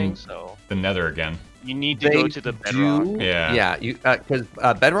number work of in things, so the Nether again? you need to go to the bedrock. Yeah. Yeah, you because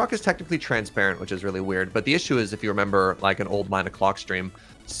Bedrock is technically transparent, which is really weird. But the issue is, if you remember, like an old 9 o'clock stream,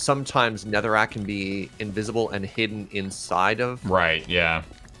 sometimes Netherrack can be invisible and hidden inside of. Right. Yeah.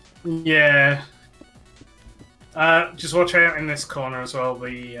 Yeah. Just watch out in this corner as well.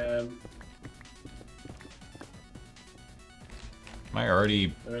 Am I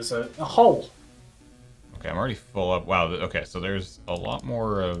already? There's a hole. Okay, I'm already full up. Wow. Okay, so there's a lot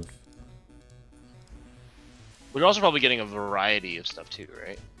more of. We're also probably getting a variety of stuff too,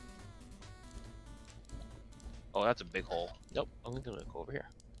 right? Oh, that's a big hole. Nope, I'm gonna go over here.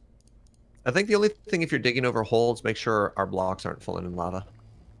 I think the only thing, if you're digging over holes, make sure our blocks aren't full in lava.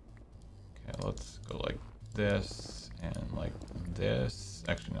 Okay, let's go like this and like this.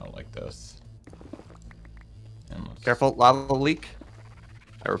 Actually, no, like this. And let's. Careful, lava leak.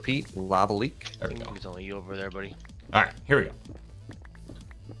 I repeat, lava leak. There we go. It's only you over there, buddy. All right, here we go.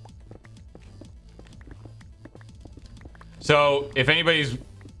 So, if anybody's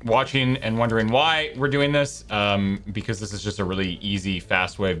watching and wondering why we're doing this, because this is just a really easy,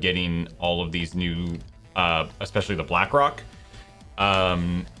 fast way of getting all of these new, especially the Blackrock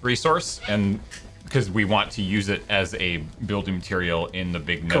resource, and because we want to use it as a building material in the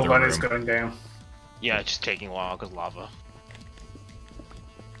big nether Cool, is room. going down. Yeah, it's just taking a while because lava.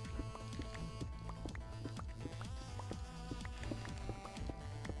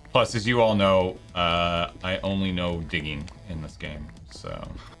 Plus, as you all know, I only know digging in this game, so.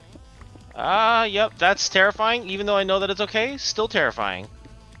 Yep, that's terrifying. Even though I know that it's okay, still terrifying.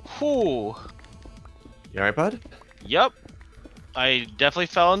 Whew. You alright, bud? Yep. I definitely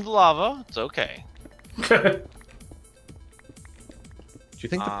fell into lava. It's okay. Do you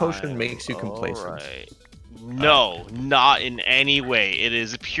think the potion makes you complacent? Alright. No, not in any way. It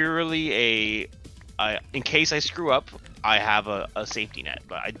is purely in case I screw up, I have a safety net,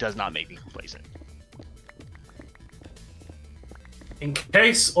 but it does not make me complacent. In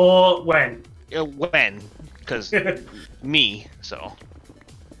case or when? When? Because me, so.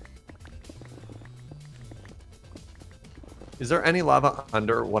 Is there any lava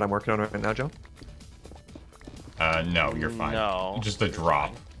under what I'm working on right now, Joe? No, you're fine. No. Just a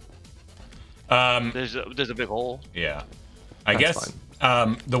drop. There's a big hole. Yeah. I That's guess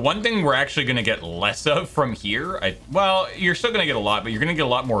the one thing we're actually going to get less of from here, well, you're still going to get a lot, but you're going to get a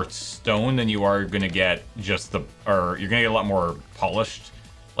lot more stone than you are going to get just you're going to get a lot more polished,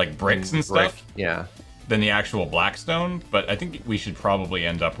 like bricks and stuff, Yeah. than the actual blackstone. But I think we should probably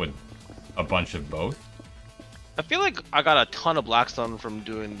end up with a bunch of both. I feel like I got a ton of blackstone from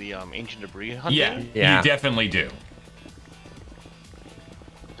doing the ancient debris hunting. Yeah. You definitely do.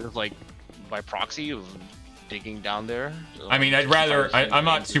 Just like by proxy of digging down there. So I mean, I'm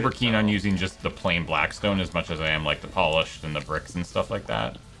not super keen on so. using just the plain blackstone as much as I am like the polished and the bricks and stuff like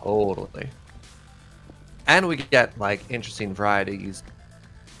that. Totally. And we get like interesting varieties.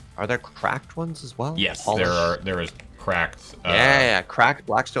 Are there cracked ones as well? Yes, Polished? there is cracked. Yeah, cracked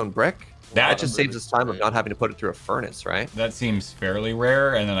blackstone brick. That That just saves us time of not having to put it through a furnace, right? That seems fairly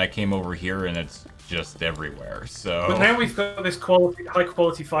rare, and then I came over here and it's just everywhere. So. But now we've got this high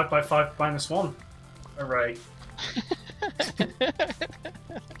quality 5x5 -1 array.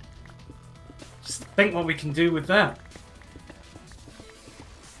 Just think what we can do with that.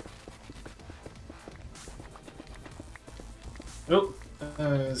 Oh,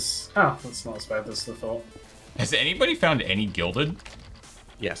 that's not as bad as I thought. Has anybody found any gilded?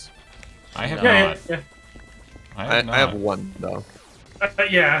 Yes. I have Yeah, not. yeah. I have one though.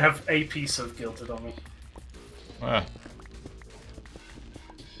 Yeah, I have a piece of gilded on me.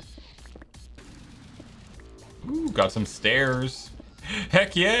 Ooh, got some stairs.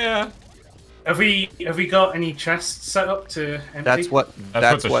 Heck yeah! Have we got any chests set up to empty? That's what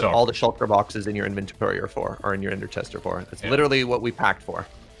That's what the all shulker. the shulker boxes in your inventory are for, or in your ender chest are for. That's Yeah. literally what we packed for.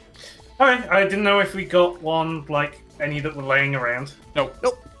 Okay, I didn't know if we got one, like, any that were laying around. Nope.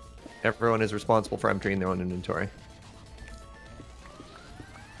 Nope. Everyone is responsible for emptying their own inventory.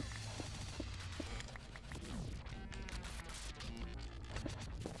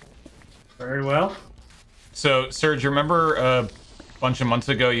 Very well. So, Serge, remember a bunch of months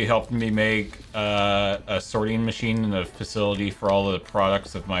ago you helped me make a sorting machine in the facility for all of the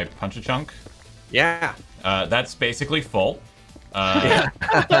products of my Punch-a-Chunk? Yeah. That's basically full.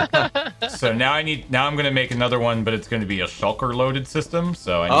 So now I'm gonna make another one, but it's gonna be a shulker loaded system.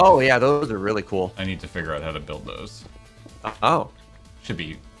 So Yeah, those are really cool. I need to figure out how to build those. Oh. Should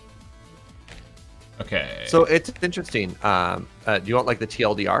be okay. So it's interesting. Do you want like the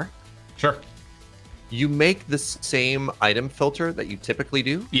TLDR? Sure. You make the same item filter that you typically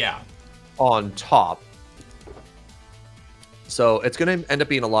do Yeah. on top. So it's going to end up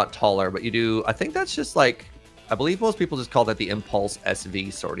being a lot taller, but you do, I think that's just like, I believe most people just call that the Impulse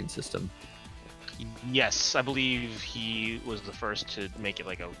SV sorting system. Yes, I believe he was the first to make it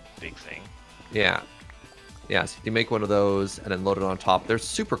like a big thing. Yeah. Yeah, so you make one of those and then load it on top. They're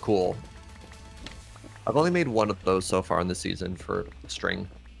super cool. I've only made one of those so far in the season for string.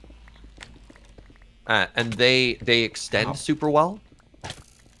 And they extend Ow. super well.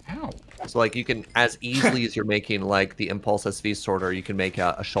 Ow. So like you can, as easily as you're making like the Impulse SV sorter, you can make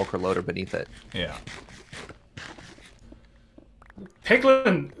a shulker loader beneath it. Yeah.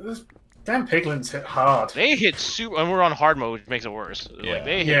 Piglin, those damn piglins hit hard. They hit super, and we're on hard mode, which makes it worse. Yeah. Like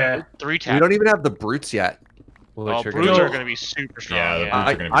they Yeah. hit 3 We taps. don't even have the brutes yet. Oh, Which are brutes gonna are be- going to be super strong. Yeah, the Yeah, brutes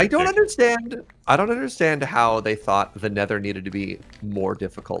are gonna be I don't thick. understand. I don't understand how they thought the Nether needed to be more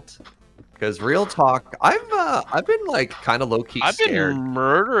difficult. Because real talk, I've been like kind of low key I've been scared.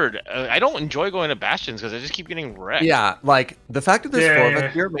 murdered. I don't enjoy going to bastions because I just keep getting wrecked. Yeah, like the fact that there's Yeah, four of yeah.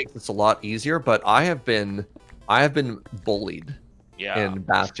 us here makes this a lot easier. But I have been bullied yeah. in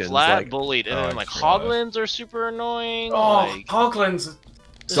bastions. Flat like, bullied, and Oh, then I like just realized. hoglins are super annoying. Oh, like, hoglins,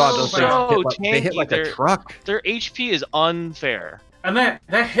 God, those things so hit like, they hit tanky. like a They're- truck. their HP is unfair. and their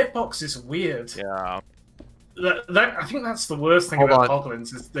hitbox is weird. Yeah. I think that's the worst thing Hold about on.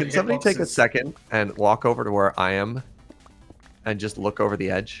 hoglins is the Can somebody hitbox take a is- second and walk over to where I am and just look over the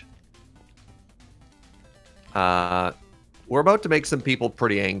edge? We're about to make some people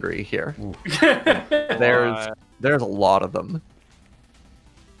pretty angry here. There's a lot of them.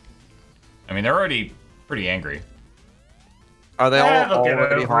 I mean, they're already pretty angry. Are they Yeah, all they'll get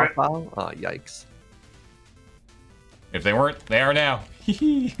already over it. hostile? Oh, yikes. If they weren't, they are now.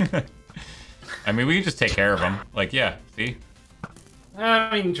 I mean, we can just take care of them. Like, yeah, see?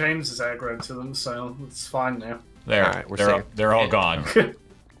 I mean, James is aggro to them, so it's fine now. There, All right, we're they're, safe. they're all gone.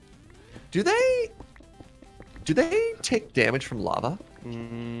 Do they take damage from lava?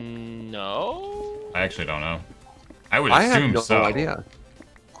 No? I actually don't know. I would I assume have no so. idea.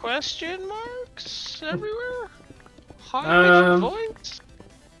 Question marks everywhere? High points?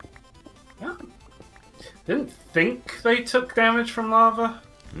 Didn't think they took damage from lava.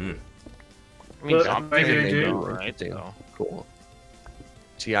 Ugh. I mean, But zombies maybe they do. right? Interesting. So, Cool.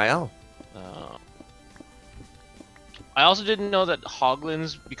 TIL. I also didn't know that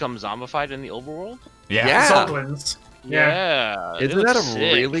hoglins become zombified in the overworld. Yeah. Yeah. Hoglins. Yeah. they Isn't look that a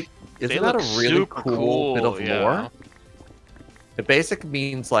sick. really They isn't that a look really super cool bit of yeah. lore? It basically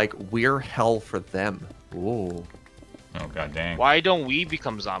means like we're hell for them. Ooh. Oh, god dang. Why don't we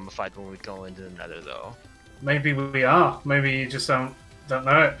become zombified when we go into the Nether, though? Maybe we are. Maybe you just don't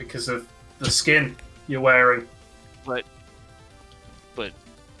know it because of the skin you're wearing. But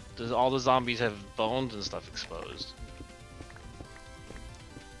does all the zombies have bones and stuff exposed?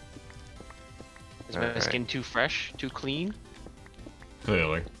 Is my Alright. skin too fresh, too clean?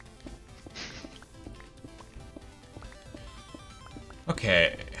 Clearly.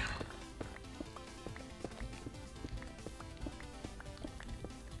 Okay.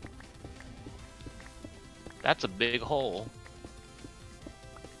 That's a big hole.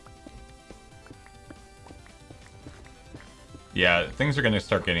 Yeah, things are going to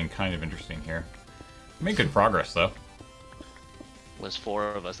start getting kind of interesting here. Made good progress, though. There's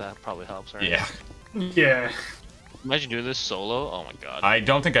 4 of us. That probably helps, right? Yeah. Yeah. Imagine doing this solo. Oh my god. I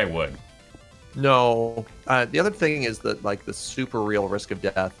don't think I would. No. The other thing is that like the super real risk of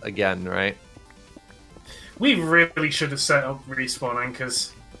death again, right? We really should have set up respawning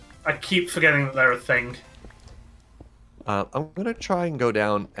because I keep forgetting that they're a thing. I'm gonna try and go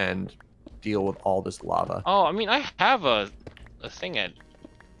down and deal with all this lava. Oh, I mean, I have a thing at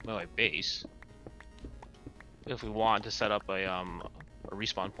my base. If we want to set up a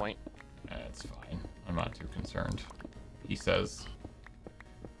respawn point. It's fine. I'm not too concerned. He says.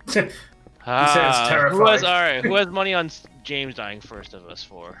 terrified. Who has money on James dying first of us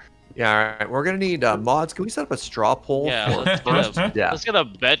four? Yeah, all right. We're gonna need mods. Can we set up a straw poll? Yeah, for let's get a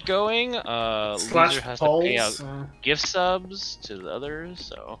bet going. Slash Loser has to pay out polls. gift subs to the others.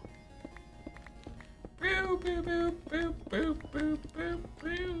 So Boop, boop, boop, boop, boop, boop, boop,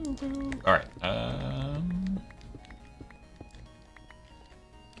 boop, boop. All right.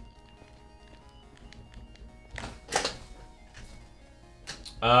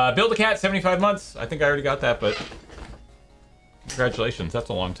 Build a cat, 75 months. I think I already got that, but congratulations. That's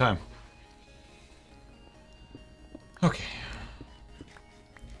a long time. Okay.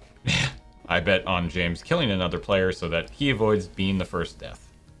 I bet on James killing another player so that he avoids being the first death.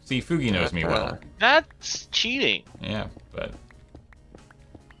 See, Fugi knows me well. that's cheating. Yeah, but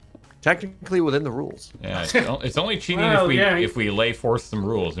Technically within the rules. yeah, it's only cheating Well, if we lay forth some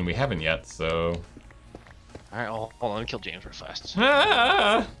rules, and we haven't yet. So. All right, hold on. Let me kill James real fast.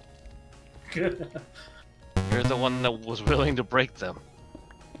 Ah! You're the one that was willing to break them.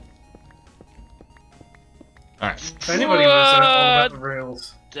 All right. If anybody knows all about the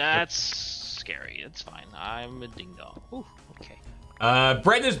rules. That's scary. It's fine. I'm a ding dong. Ooh, okay.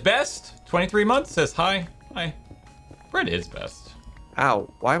 Bread is best. 23 months says hi. Hi. Bread is best.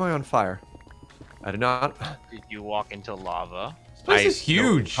 Ow, why am I on fire? I did not. Did you walk into lava? This place is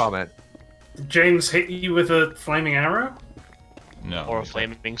huge. No comment. Did James hit you with a flaming arrow? No. Or a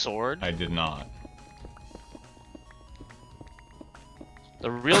flaming sword? I did not. The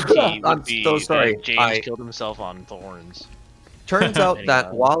real key I'm would be so sorry. that James killed himself on thorns. Turns out that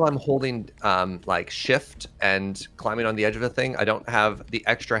Anyway. while I'm holding like shift and climbing on the edge of a thing, I don't have the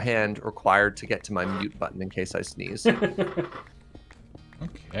extra hand required to get to my mute button in case I sneeze. Okay.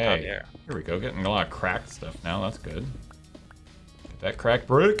 Here. Here we go. Getting a lot of cracked stuff now. That's good. Get that crack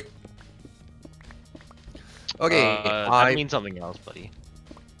brick. Okay, That means something else, buddy.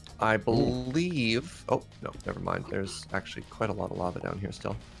 I believe... Oh, no, never mind. There's actually quite a lot of lava down here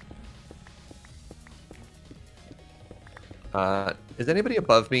still. Is anybody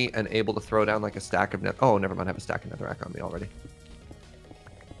above me and able to throw down like a stack of net? Oh, never mind. I have a stack of netherrack on me already.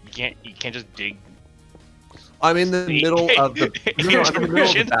 You can't just dig. I'm in the middle of the... No, I'm in the middle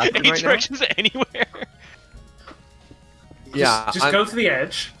of the bastion right now. Directions anywhere. Yeah, Just go to the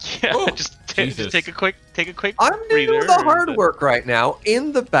edge. Yeah, Oh, just Jesus. take a quick I'm breather. doing the hard work right now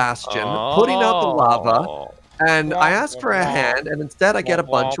in the bastion, putting out the lava, and I asked for a hand, and instead I get a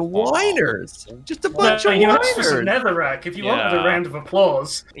bunch of whiners. Just a bunch of You asked for some whiners. netherrack. If you wanted Yeah. a round of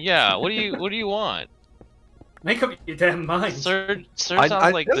applause, Yeah, what do you want? make up your damn mind. Sir I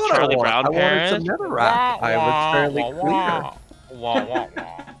sounds like knew the what I Charlie want. Brown I wanted parent. some netherrack. I was fairly clear.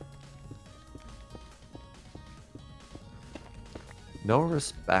 No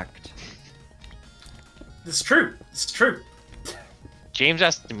respect. It's true. It's true. James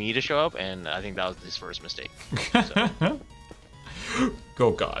asked me to show up, and I think that was his first mistake. Go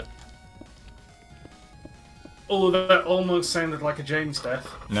God. Oh, that almost sounded like a James death.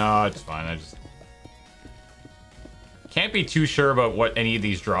 No, it's fine. I just can't be too sure about what any of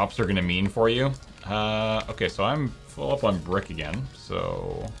these drops are going to mean for you. Okay, so I'm full up on brick again,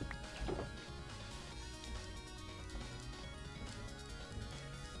 so...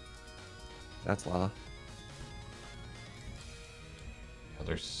 That's lava. Oh,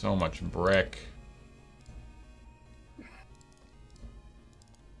 there's so much brick.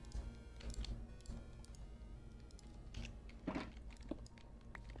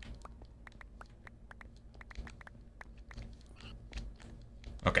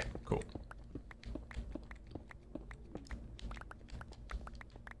 Okay, cool.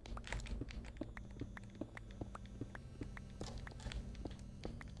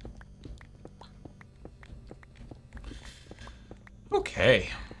 Okay.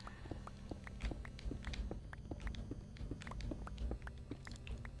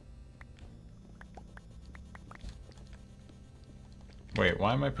 Wait,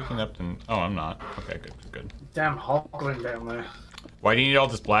 why am I picking up the... Oh, I'm not. Okay, good, good. Damn hoglin down there. Why do you need all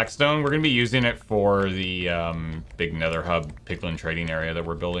this blackstone? We're going to be using it for the big nether hub piglin trading area that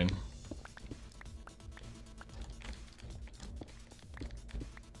we're building.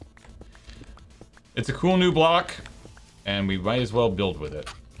 It's a cool new block, and we might as well build with it.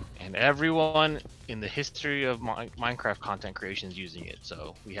 And everyone in the history of Minecraft content creation is using it,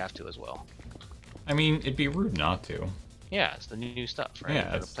 so we have to as well. I mean, it'd be rude not to. Yeah, it's the new stuff, right? Yeah, You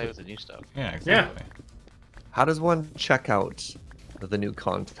gotta it's play the- with the new stuff. Yeah, exactly. How does one check out the new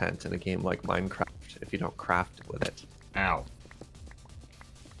content in a game like Minecraft if you don't craft with it? Ow.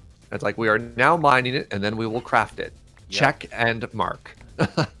 It's like we are now mining it, and then we will craft it. Yep. Check and mark.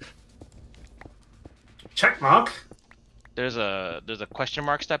 Check mark. There's a question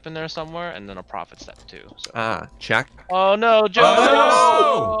mark step in there somewhere, and then a profit step too. So. Check. Oh no, Joe!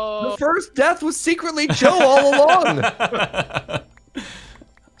 Oh, The first death was secretly Joe all along.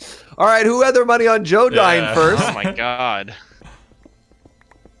 All right, who had their money on Joe dying Yeah. first? Oh my god.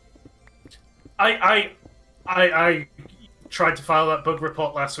 I tried to file that bug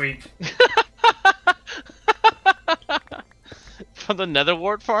report last week. From the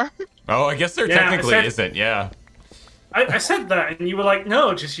Netherwart farm? Oh, I guess there Yeah, I technically said- isn't. Yeah. I said that, and you were like,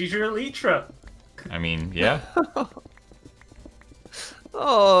 no, just use your Elytra. I mean, yeah.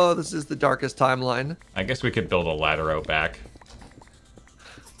 Oh, this is the darkest timeline. I guess we could build a ladder out back.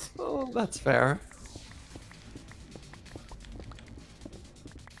 Oh, that's fair.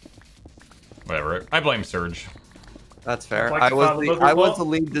 Whatever. I blame Surge. That's fair. I'd like to file a bug I was report. the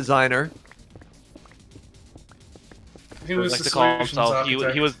lead designer. He was Like the to call solutions himself.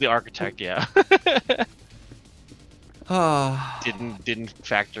 architect. He was the architect, yeah. Ah, didn't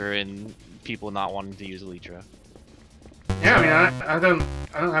factor in people not wanting to use Elytra. Yeah, I mean, I don't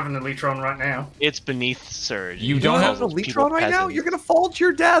have an Elytron right now. It's beneath Surge. You you don't don't have have an those people Elytron right now? peasants. You're gonna fall to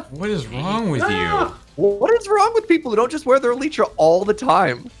your death. What is wrong with you? Ah, What is wrong with people who don't just wear their Elytra all the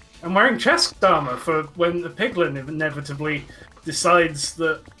time? I'm wearing chest armor for when the piglin inevitably decides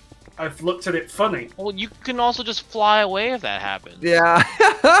that I've looked at it funny. Well, you can also just fly away if that happens. Yeah.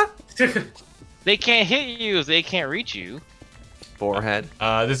 They can't hit you if they can't reach you. Forehead.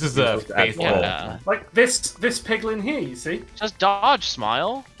 This is a faithful. Yeah. Like this piglin here, you see? Just dodge,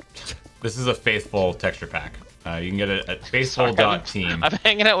 smile. This is a faithful texture pack. You can get it at Sorry, faithful.team. I'm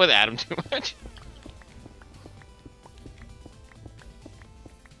hanging out with Adam too much.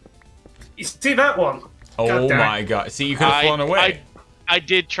 You see that one? Oh God damn it. my god! See, you could have flown away. I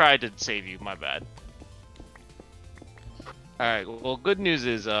did try to save you. My bad. All right. Well, good news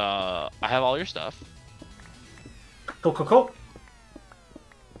is I have all your stuff. Cool, cool, cool.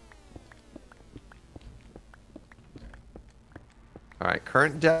 All right,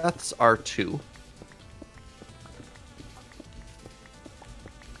 current deaths are 2.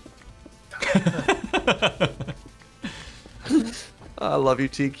 I love you,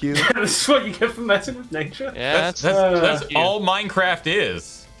 TQ. This is what you get for messing with nature? Yeah, That's yeah. all Minecraft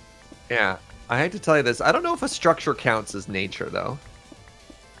is. Yeah, I hate to tell you this. I don't know if a structure counts as nature, though.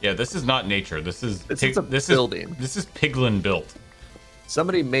 Yeah, this is not nature. This is This is a building. This is Piglin built.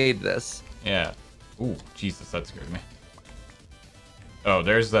 Somebody made this. Yeah. Ooh, Jesus, that scared me. Oh,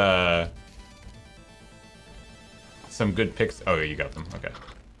 there's some good picks. Oh, yeah, you got them. Okay.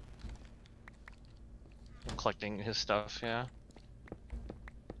 Collecting his stuff. Yeah.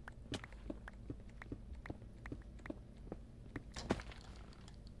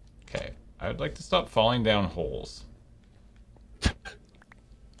 Okay. I would like to stop falling down holes.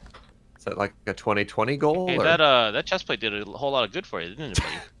 Is that like a 2020 goal? Hey, or? that chestplate did a whole lot of good for you, didn't it,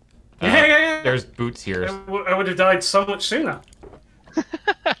 buddy? Yeah. There's boots here. I would have died so much sooner.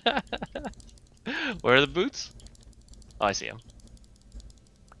 Where are the boots? Oh, I see them.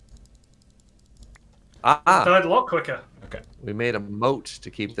 Died a lot quicker. Okay. We made a moat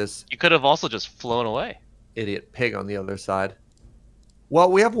to keep this You could have also just flown away. idiot pig on the other side.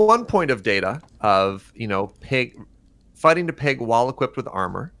 Well, we have 1 point of data of, pig fighting the pig while equipped with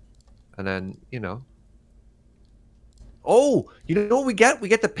armor. And then, Oh, you know what we get? We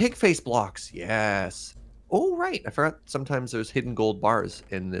get the pig face blocks. Yes. Oh, right. I forgot sometimes there's hidden gold bars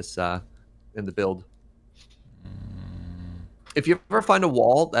in this in the build. If you ever find a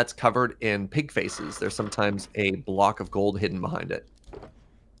wall that's covered in pig faces, there's sometimes a block of gold hidden behind it. There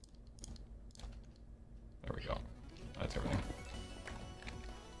we go. That's everything.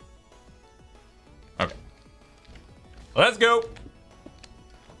 Okay. Let's go.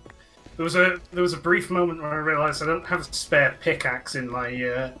 There was a brief moment where I realised I don't have a spare pickaxe in my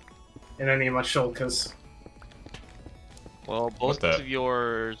in any of my shulkers. Well, both the- of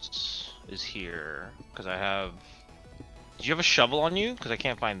yours is here because I have. Did you have a shovel on you? Because I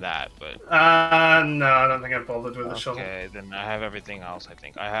can't find that. But No, I don't think I bothered with the shovel. okay, then I have everything else. I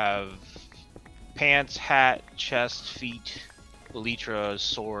think I have pants, hat, chest, feet, elytra,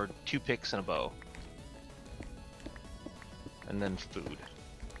 sword, 2 picks, and a bow, and then food.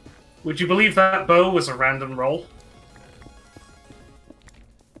 Would you believe that bow was a random roll?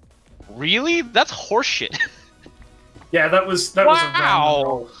 Really? That's horseshit. Yeah, that was a random Wow.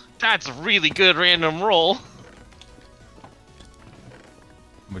 roll. That's a really good random roll.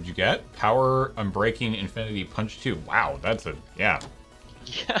 What'd you get? Power Unbreaking Infinity Punch 2. Wow, that's Yeah,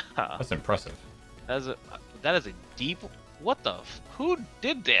 that's impressive. that is a deep. What the? Who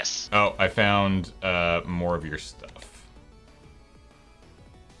did this? Oh, I found more of your stuff.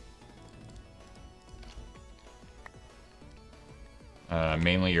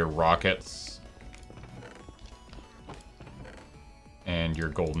 Mainly your rockets. And your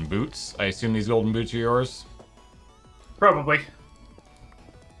golden boots. I assume these golden boots are yours? Probably.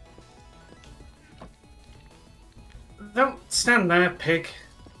 Don't stand there, pig.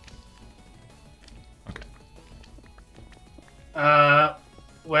 Okay.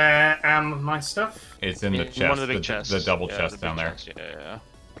 Where am my stuff? It's in the chest. One of the big chests. The double Yeah, chest the down big there. chest, yeah.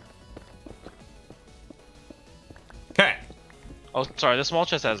 Okay. Oh, sorry. The small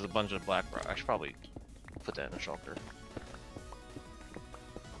chest has a bunch of black rock. I should probably put that in a shulker.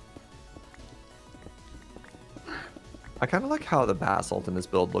 I kind of like how the basalt in this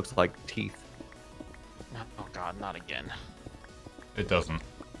build looks like teeth. Oh god, not again. It doesn't.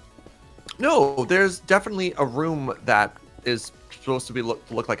 No, there's definitely a room that is supposed to be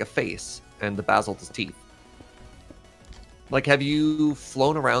look like a face, and the basalt is teeth. Like, have you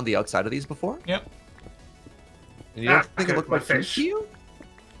flown around the outside of these before? Yep. And you don't think it okay, looked my like teeth fish. to you?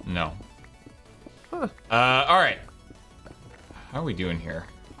 No. Huh. All right. How are we doing here?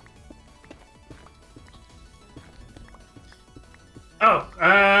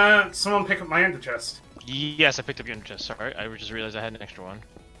 Oh, someone pick up my ender chest. Yes, I picked up your chest. Sorry, I just realized I had an extra one.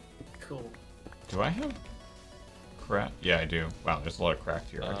 Cool. Do I have crack? Yeah, I do. Wow, there's a lot of crack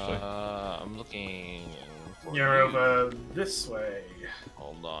here, actually. I'm looking. For You're you. over this way.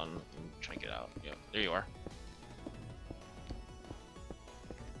 Hold on, I'm trying to get out. Yep, there you are.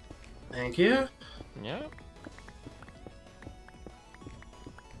 Thank you. Yeah.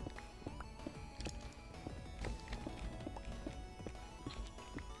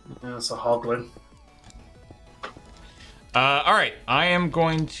 That's a hoglin. All right, I am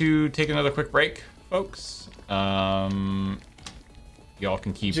going to take another quick break, folks. Y'all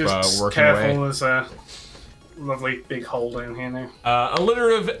can keep Just working careful, away. there's a lovely big hole down here now.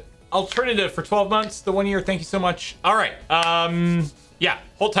 Alliterative alternative for 12 months, the 1 year. Thank you so much. All right. Yeah,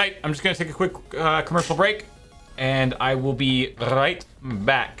 hold tight. I'm just going to take a quick commercial break, and I will be right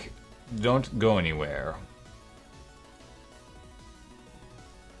back. Don't go anywhere.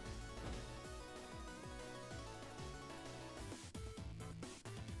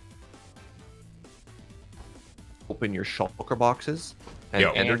 Open your shulker boxes and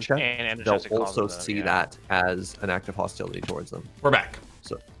Yo. ender And- check. and ender They'll chest, it calls also them, see yeah. that as an act of hostility towards them. We're back.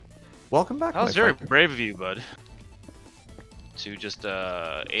 So, welcome back. That was my very friend. brave of you, bud. To just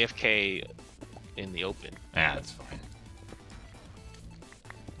AFK in the open. That's fine.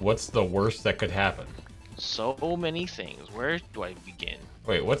 What's the worst that could happen? So many things. Where do I begin?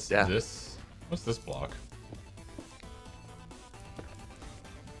 Wait, what's Yeah. this? What's this block?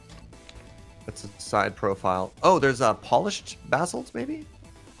 That's a side profile. Oh, there's polished basalts, maybe?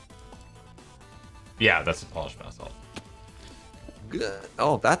 Yeah, that's a polished basalt. Good.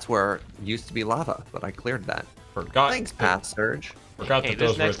 Oh, that's where it used to be lava, but I cleared that. Forgot. Thanks, Past Surge. Forgot Hey, that this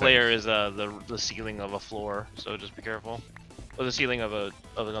those were next things. layer is the ceiling of a floor, so just be careful. Or the ceiling of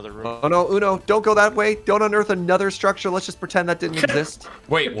another room. Oh no, Uno, don't go that way. Don't unearth another structure. Let's just pretend that didn't exist.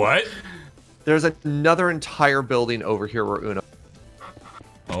 Wait, what? There's another entire building over here where Uno.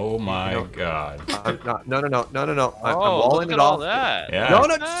 Oh my No. god. I'm not, no. I'm Oh, walling look it at all off. that. Yeah. No,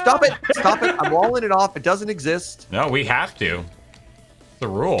 stop it. Stop it. I'm walling it off. It doesn't exist. No, we have to. It's the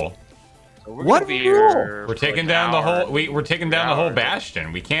rule. So we're What gonna be rule? here We're for taking like down an the hour. whole. We're taking down the whole hours.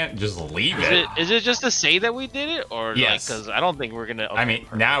 bastion. We can't just leave it. Is it just to say that we did it, or Yes. because I don't think we're gonna. I mean,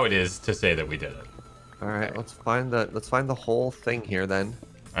 now it is to say that we did it. All right, let's find the whole thing here then.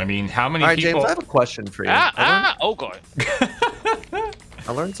 I mean, how many All right, people? James, I have a question for you. Oh god.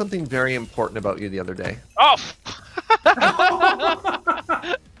 I learned something very important about you the other day. Oh.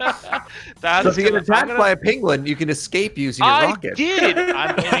 That's So if you get gonna- attacked I'm gonna- by a penguin, you can escape using your I rocket. did.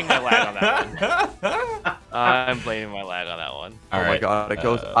 I'm blaming my lag on that one. I'm blaming my lag on that one. Oh All my right, god, it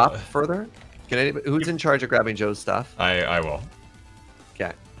goes up further. Can anybody, who's in charge of grabbing Joe's stuff? I will.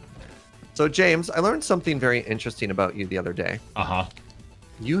 Okay. So James, I learned something very interesting about you the other day. Uh huh.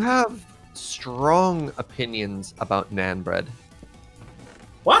 You have strong opinions about nan bread.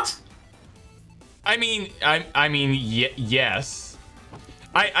 What? I mean, yes.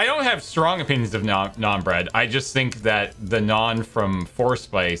 I don't have strong opinions of non bread. I just think that the non from Four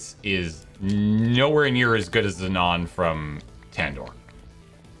Spice is nowhere near as good as the non from Tandor.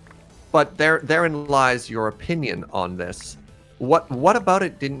 But therein lies your opinion on this. What about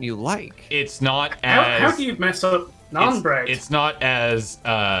it didn't you like? It's not as. How do you mess up non-bread? It's not as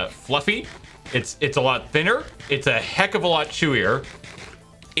fluffy. It's a lot thinner. It's a heck of a lot chewier.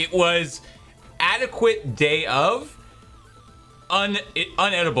 It was adequate day of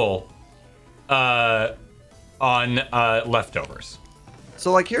unedible on leftovers.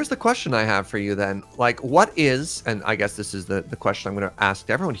 So, like, here's the question I have for you then. Like, what is, and I guess this is the question I'm going to ask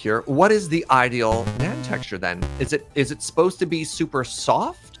to everyone here, what is the ideal naan texture then? Is it supposed to be super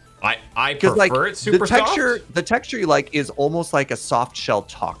soft? I prefer it super soft. The texture you like is almost like a soft shell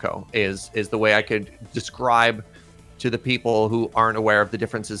taco is the way I could describe to the people who aren't aware of the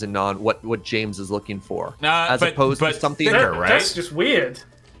differences in naan what James is looking for. As opposed to something thicker, right? That's just weird.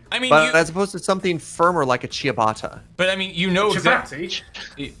 I mean, as opposed to something firmer like a ciabatta. But I mean, you know exactly.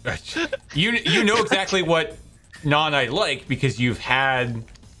 you know exactly what naan I like because you've had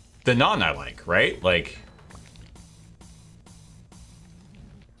the naan I like, right? Like.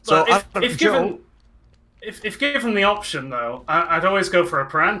 So if given the option though, I'd always go for a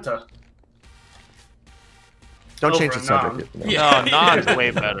paranta. Don't change the subject. No, naan's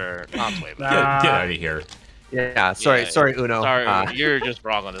way better. Naan's way better. Get out of here. Yeah, sorry, Uno. Sorry, you're just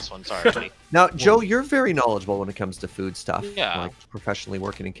wrong on this one. Sorry, buddy. Now, Joe, you're very knowledgeable when it comes to food stuff. Yeah. Like professionally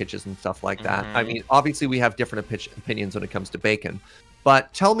working in kitchens and stuff like that. I mean, obviously we have different opinions when it comes to bacon.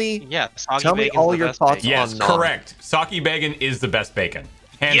 But tell me all your thoughts on Yes, naan. correct. Sake bacon is the best bacon.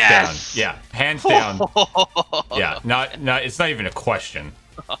 Hands Yes! down. Yeah, hands down. Yeah, it's not even a question.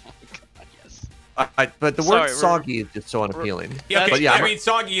 But the word soggy is just so unappealing. Yeah, okay. But yeah, I mean,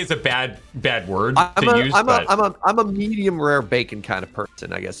 soggy is a bad word to use. I'm a medium rare bacon kind of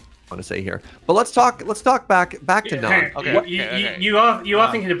person, I guess I want to say here. But let's talk back to naan. Okay. You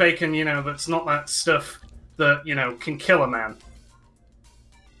are thinking of bacon, that's not that stuff that can kill a man.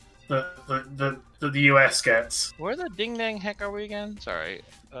 The US gets. Where the ding dang heck are we again? Sorry.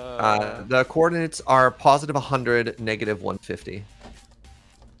 The coordinates are positive 100, negative 150.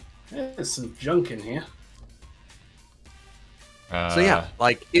 There's some junk in here. So yeah,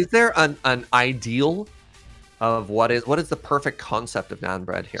 like, is there an ideal of what is the perfect concept of naan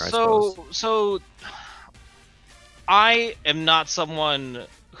bread here? I suppose. So I am not someone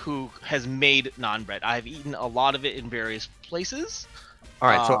who has made naan bread. I've eaten a lot of it in various places. All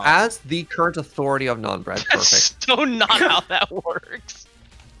right, so as the current authority of naan bread, perfect. That's so not how that works.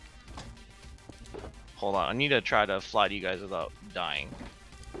 Hold on, I need to try to fly to you guys without dying.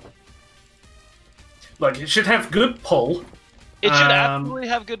 Like, it should have good pull. It should absolutely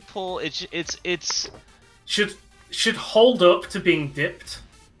have good pull. It's should hold up to being dipped.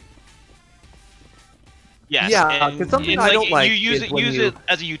 Yes. Yeah, because something I don't like you use is it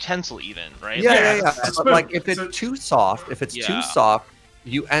as a utensil, even, right? Yeah. But like, if it's too soft,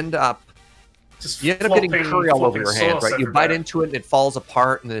 you end up getting curry all over your hands, right? You bite into it and it falls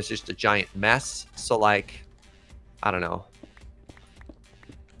apart, and then it's just a giant mess. So like, I don't know.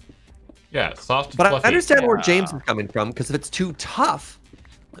 Yeah, soft. But fluffy. I understand where James is coming from, because if it's too tough,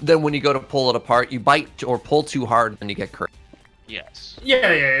 then when you go to pull it apart, you bite or pull too hard, and you get curry. Yes.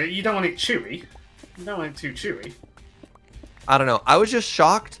 Yeah. You don't want it chewy. You don't want it too chewy. I don't know. I was just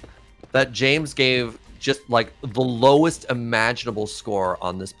shocked that James gave just like the lowest imaginable score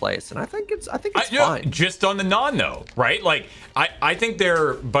on this place, and I think it's fine. Just on the naan though, right? Like I think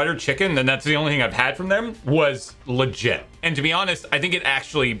their butter chicken, and that's the only thing I've had from them, was legit. And to be honest, I think it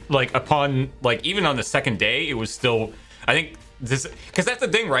actually, like, upon, like, even on the second day, it was still, I think this, because that's the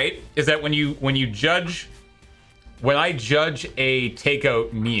thing, right? Is that when I judge a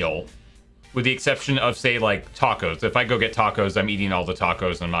takeout meal, with the exception of, say, like, tacos. If I go get tacos, I'm eating all the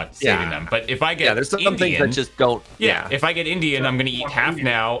tacos and I'm not saving them. But if I get there's some Indian, things that just don't. Yeah, if I get Indian, I'm going to eat half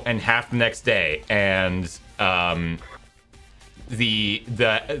now and half the next day. And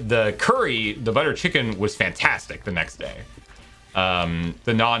the curry, the butter chicken, was fantastic the next day. The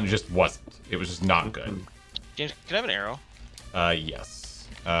naan just wasn't. It was just not good. James, can I have an arrow? Yes.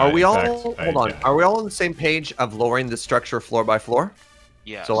 Are we all? Hold on. Are we all on the same page of lowering the structure floor by floor?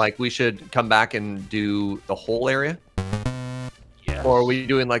 Yeah. So like we should come back and do the whole area? Yeah. Or are we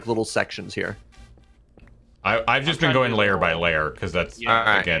doing like little sections here? I've just been going layer by layer because that's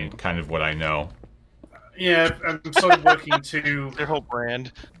again kind of what I know. Yeah, I'm sort of working to their whole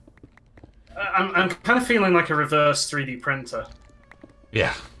brand. I'm kind of feeling like a reverse 3D printer.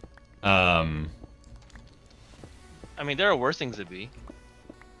 Yeah. I mean, there are worse things to be.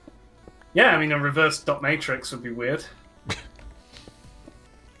 Yeah, I mean, a reverse dot matrix would be weird.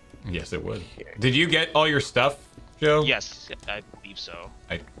 Yes, it would. Did you get all your stuff, Joe? Yes, I believe so.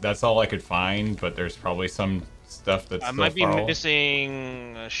 That's all I could find, but there's probably some stuff that's I might be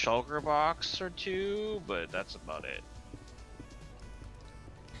missing a shulker box or two, but that's about it.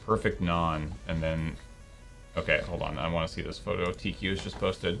 Perfect naan, and then... Okay, hold on. I want to see this photo TQ has just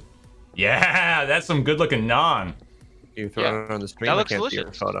posted. Yeah, that's some good-looking naan. You throw it on the stream? That looks I can't see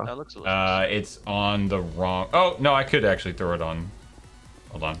delicious. your photo. That looks delicious. It's on the wrong... Oh, no, I could actually throw it on.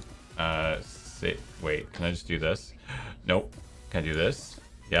 Hold on. Wait, can I just do this? Nope. Can I do this?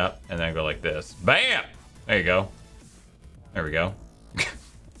 Yep, and then go like this. Bam! There you go. There we go.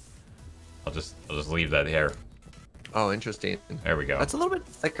 I'll just leave that here. Oh, interesting. There we go. That's a little bit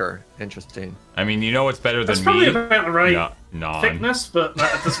thicker. Interesting. I mean, you know what's better than That's probably me? about the right Non. thickness, but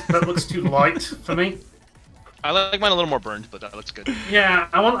that looks too light for me. I like mine a little more burned, but that looks good. Yeah,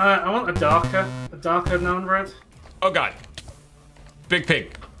 I want a darker naan bread. Oh god. Big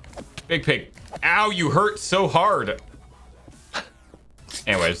pig. Big pig. Ow, you hurt so hard.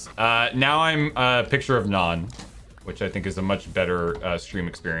 Anyways, now I'm a picture of naan, which I think is a much better stream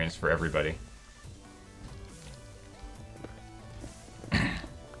experience for everybody.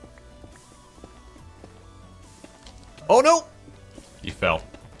 Oh no! You fell.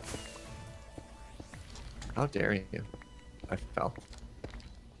 How dare you? I fell.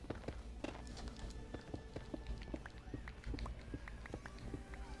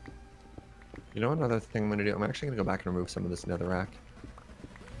 You know another thing I'm gonna do? I'm actually gonna go back and remove some of this netherrack.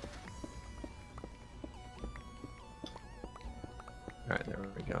 Alright, there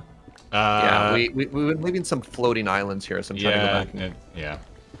we go. Yeah, we've been leaving some floating islands here, so I'm trying to go back. Yeah.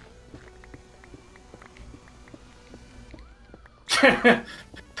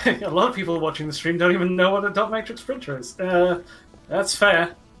 A lot of people watching the stream don't even know what a dot matrix printer is. That's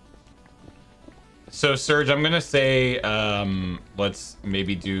fair. So, Serge, I'm gonna say, let's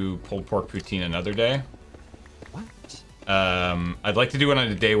maybe do pulled pork poutine another day. What? I'd like to do it on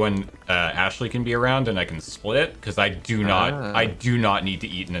a day when Ashley can be around and I can split it, because I do not need to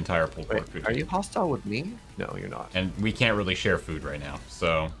eat an entire pulled pork poutine. Are you hostile with me? No, you're not. And we can't really share food right now,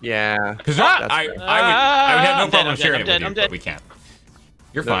 so. Yeah. Because I would have no problem sharing it with you, but we can't.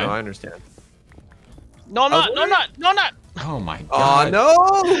 You're fine. No, I understand. No, I'm not. No, I'm not. No, I'm not. Oh my Oh god.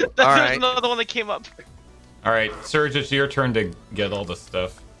 no! There's All right. another one that came up. All right, Serge, it's your turn to get all the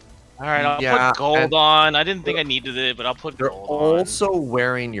stuff. All right, I'll put gold on. I didn't think I needed it, but I'll put They're gold on. also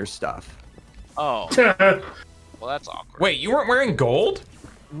wearing your stuff. Oh, well, that's awkward. Wait, you weren't wearing gold?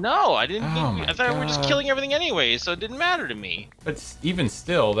 No, I didn't. Oh Think, my I thought we were just God. killing everything anyway, so it didn't matter to me. But even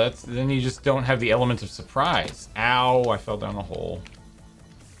still, then you just don't have the element of surprise. Ow, I fell down a hole.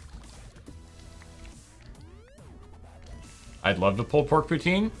 I'd love to pull pork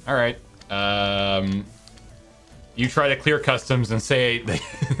poutine. All right. You try to clear customs and say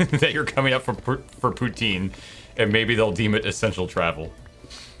that you're coming up for poutine, and maybe they'll deem it essential travel.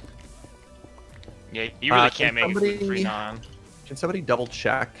 Yeah, you really can't make somebody- it for free, non. Can somebody double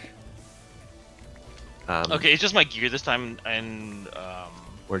check? Okay, it's just my gear this time, and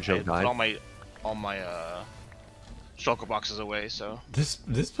Where Joe I put died? all my shulker boxes away. So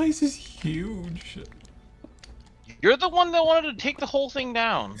This place is huge. you're the one that wanted to take the whole thing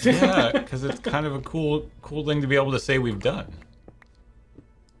down. Yeah, because it's kind of a cool thing to be able to say we've done.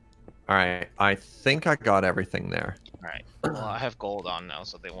 All right, I think I got everything there. All right. Well, I have gold on now,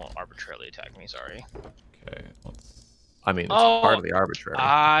 so they won't arbitrarily attack me. Sorry. Okay, let's. I mean, it's Oh, part of the arbitrary.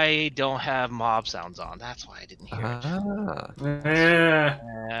 I don't have mob sounds on. That's why I didn't hear it. Ah. Yeah.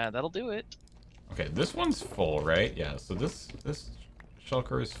 Yeah, that'll do it. Okay, this one's full, right? Yeah. So this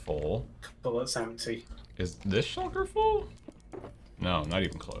shulker is full. But that's empty. Is this shulker full? No, not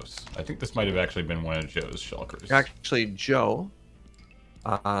even close. I think this might have actually been one of Joe's shulkers. Actually, Joe.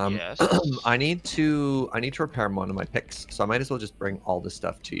 Yes. I need to repair one of my picks, so I might as well just bring all this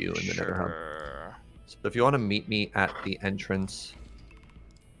stuff to you in the nether hub. Sure. So if you want to meet me at the entrance,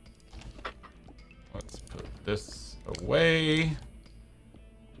 Let's put this away.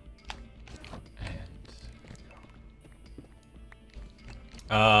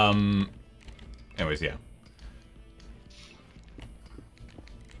 And anyways, yeah.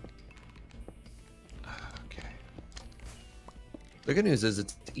 Okay. the good news is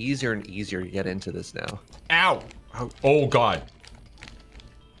it's easier and easier to get into this now. Ow! Oh god.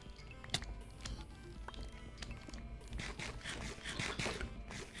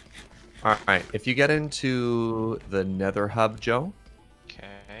 All right, if you get into the nether hub, Joe,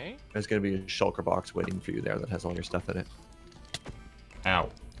 Okay. there's going to be a shulker box waiting for you there that has all your stuff in it. Ow.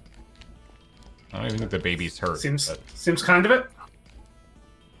 I don't even think the baby's hurt. Seems but- seems kind of it.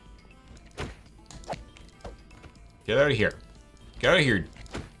 Get out of here. Get out of here.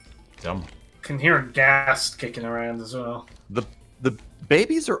 Dumb. Can hear a ghast kicking around as well. The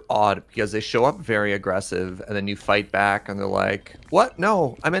babies are odd because they show up very aggressive, and then you fight back, and they're like, "What?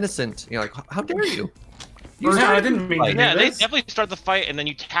 No, I'm innocent." And you're like, "How dare you?" Yeah, I started didn't mean the to fight. do Yeah, they this. definitely start the fight, and then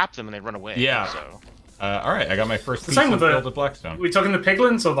you tap them, and they run away. Yeah. So. All right, I got my first piece Same of with the- build at Blackstone. We talking the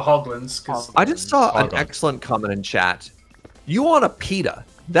piglins or the hoglins? 'Cause I just saw an Hog on. excellent comment in chat. You want a pita?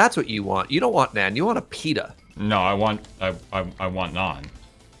 That's what you want. You don't want nan. You want a pita. No, I want non.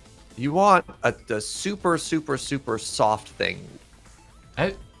 You want the super, super, super soft thing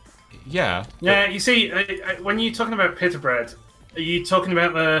Yeah. Yeah, you see, when you're talking about pita bread, are you talking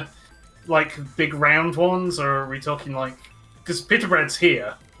about the like big round ones, or are we talking like because pita bread's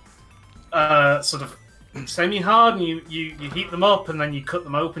here, sort of semi-hard, and you heat them up and then you cut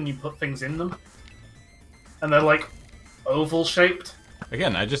them open, you put things in them, and they're like oval shaped.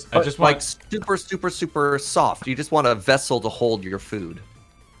 Again, I just But, want like super soft. You just want a vessel to hold your food.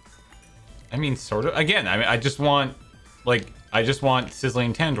 I mean, sort of. Again, I mean, I just want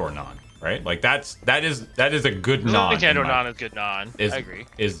sizzling tandoor naan, right? Like that is a good naan. Tandoor naan is good naan. I agree.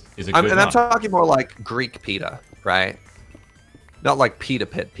 Is a good I'm naan. talking more like Greek pita, right? Not like pita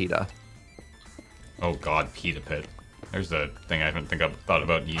pita. Oh God, pita pit. There's a thing I haven't thought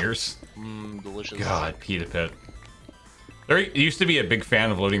about in years. Delicious. God, pita pit. There used to be a big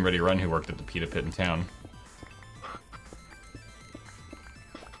fan of Loading Ready Run who worked at the pita pit in town.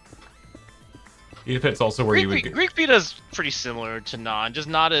 Pita pit's also where you would get... Greek pita's pretty similar to naan, just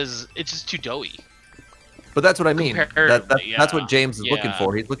not as it's just too doughy. But that's what I mean. That's what James is looking yeah.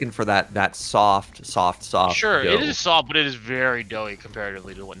 for. He's looking for that soft. Sure, dough. it is soft, but it is very doughy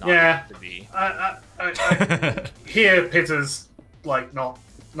comparatively to what naan Yeah. used to be. Here, pita's like not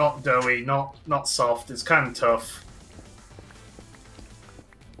doughy, not soft. It's kind of tough.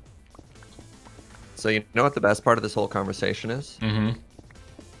 So you know what the best part of this whole conversation is? Mm-hmm.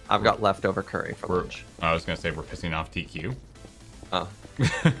 I've got leftover curry for lunch. I was gonna say we're pissing off TQ. Oh.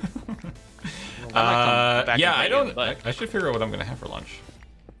 Yeah, I don't. I should figure out what I'm gonna have for lunch.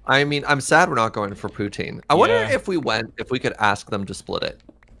 I mean, I'm sad we're not going for poutine. I wonder Yeah. if we could ask them to split it.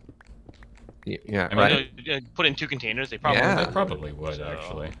 Yeah, I mean, right. Put in 2 containers. They probably Yeah. They probably would So-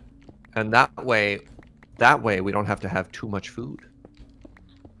 actually. And that way we don't have to have too much food.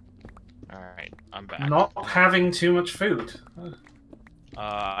 All right, I'm back. Not having too much food.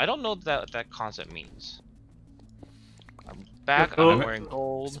 I don't know what that concept means. I'm back. Oh. I'm wearing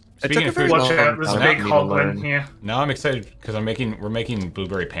gold. Speaking of food, long Watch out, there's a time big for me to hoglin learn. here. now I'm excited because we're making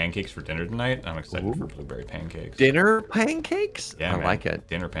blueberry pancakes for dinner tonight. I'm excited Ooh. for blueberry pancakes. Dinner pancakes? Yeah, I man. like it.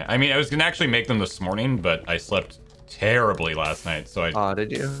 Dinner pan. I mean, I was gonna actually make them this morning, but I slept terribly last night, so I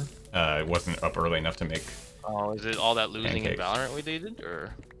Did you? wasn't up early enough to make. Oh, is it all that losing Pancakes. in Valorant we did,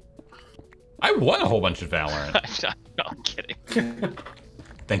 or? I won a whole bunch of Valorant. No, I'm kidding.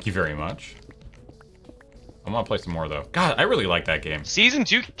 Thank you very much. I want to play some more though. God, I really like that game. Season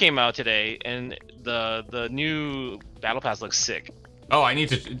 2 came out today, and the new battle pass looks sick. Oh, I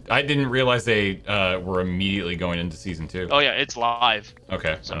didn't realize they were immediately going into season 2. Oh yeah, it's live.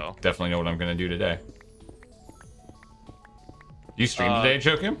 Okay, So- I definitely know what I'm gonna do today. You stream today,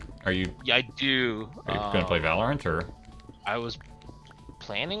 Joakim? Are you Yeah, I do. gonna play Valorant or? I was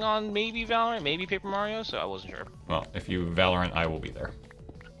planning on maybe Valorant, maybe Paper Mario, so I wasn't sure. Well, if you Valorant, I will be there.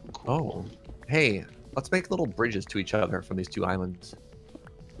 Oh. Hey, let's make little bridges to each other from these 2 islands.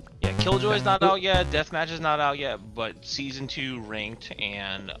 Yeah, Killjoy's not out yet, Deathmatch is not out yet, but Season 2 ranked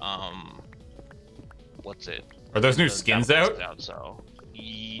and what's it? Are those new The skins Battle out? Pass is so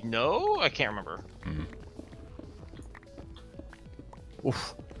no, I can't remember.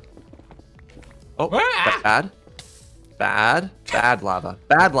 Oof. Oh, Ah! bad lava.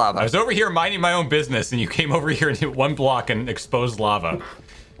 Bad lava. I was over here minding my own business, and you came over here and hit one block and exposed lava.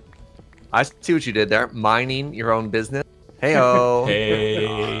 I see what you did there. Mining your own business. Hey-oh. Hey.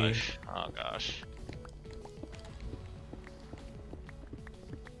 Gosh. Oh gosh.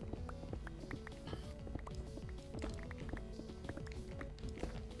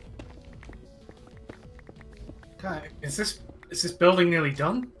 God, is this building nearly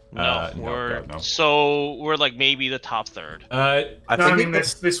done? No, No, we're God, no. so we're like maybe the top third. I No, I think mean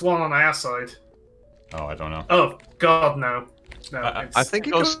this one on our side. Oh, I don't know. Oh God, no. No, I think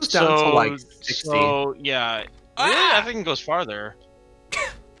it goes down to like 60. So yeah, really, I think it goes farther.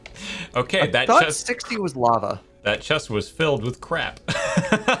 Okay, I that thought chest 60 was lava. that chest was filled with crap.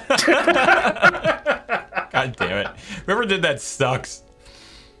 God damn it! Whoever did that sucks.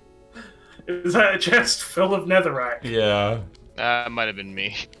 Is that a chest full of netherrack? Yeah. That might have been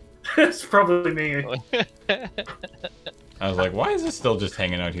me. It's probably me. I was like, why is this still just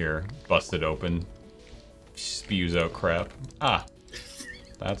hanging out here, busted open, spews out crap? Ah,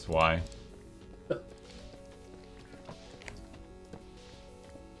 that's why.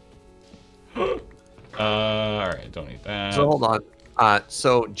 All right, don't need that. So hold on.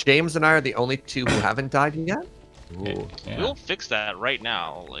 So James and I are the only 2 who haven't died yet? Ooh, yeah. We'll fix that right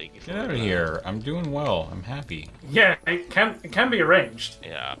now. Like, if Get we're out of gonna- here. I'm doing well. I'm happy. Yeah, it can be arranged.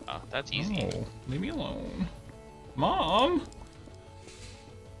 Yeah, that's easy. Oh, leave me alone. Mom!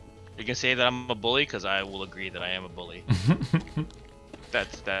 You can say that I'm a bully because I will agree that I am a bully.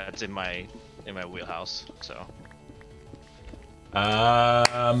 That's in my wheelhouse. So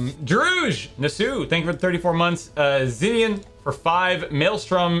Druge, Nasu, thank you for 34 months. Zinian for 5.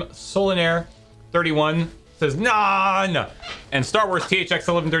 Maelstrom Solinaire, 31, says none. And Star Wars THX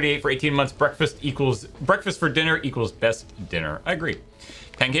 1138 for 18 months. Breakfast for dinner equals best dinner. I agree.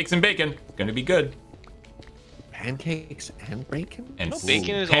 Pancakes and bacon, gonna be good. Pancakes and bacon? And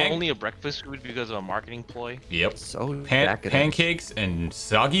Bacon is only a breakfast food because of a marketing ploy. Yep. So pancakes and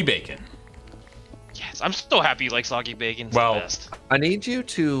soggy bacon. Yes, I'm so happy you like soggy bacon. It's Well, the best. I need you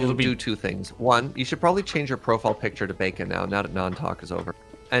to do 2 things. 1, you should probably change your profile picture to bacon now that non-talk is over.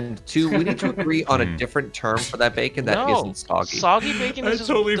 And 2, we need to agree on a different term for that bacon that isn't soggy. Soggy bacon I is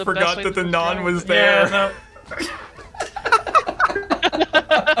totally the forgot best that the way to non describe was it. there. Yeah,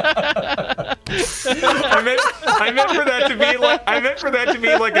 I meant for that to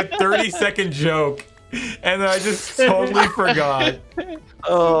be like a 30-second joke, and then I just totally forgot.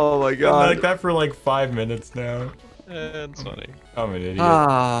 Oh my I'm god. like that for like 5 minutes now. That's funny. I'm an idiot.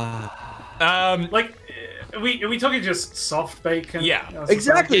 like, are we talking just soft bacon? Yeah.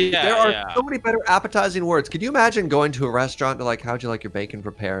 Exactly. Yeah, there are yeah. so many better appetizing words. Could you imagine going to a restaurant and like, how'd you like your bacon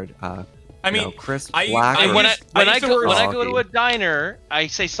prepared? I mean, crisp, I- black. I or- When used- I used to go work- when I go to a Soggy. diner, I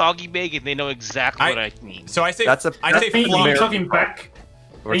say soggy bacon. They know exactly what I mean. So I say That's a- I that's say the Are you floppy. talking back?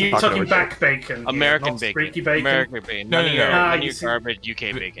 We're Are you talking talking over back bacon? American not bacon. Streaky bacon. American bacon. No, None of no, your- no. none of you your see- garbage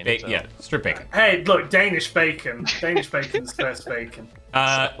UK bacon. so. Yeah, strip bacon. Hey, look, Danish bacon. Danish bacon's the best bacon.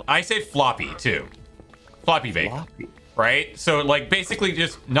 I say floppy too. Floppy bacon, Floppy. right? So like basically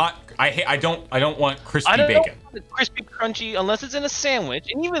just not. I don't want crispy I don't bacon. know if it's crispy, crunchy, unless it's in a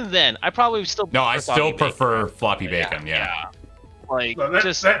sandwich. And even then, I probably still. No, I prefer still soggy bacon. prefer floppy bacon. Yeah. Like Look,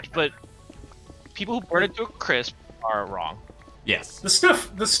 but people who burn it to a crisp are wrong. Yes. The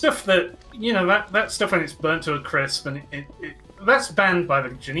stuff that that stuff when it's burnt to a crisp and that's banned by the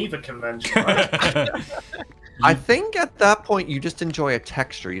Geneva Convention, right? I think at that point you just enjoy a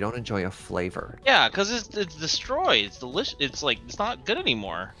texture. You don't enjoy a flavor. Yeah, because it's destroyed. It's delicious. It's like it's not good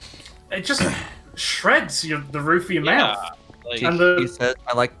anymore. It just shreds the roof of your Yeah. mouth. Like, And He says,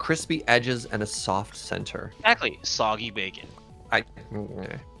 I like crispy edges and a soft center. exactly, soggy bacon. I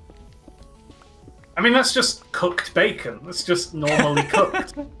I mean, that's just cooked bacon. That's just normally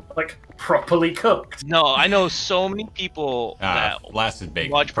cooked, like properly cooked. No, I know so many people that Flaccid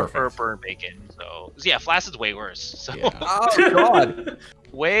bacon. much prefer Perfect. burnt bacon. So yeah, flaccid's way worse. So Yeah. Oh god.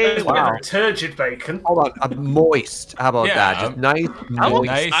 way Wow. worse. Turgid bacon. Hold on. Moist. How about Yeah, that? Just nice, I'm- moist.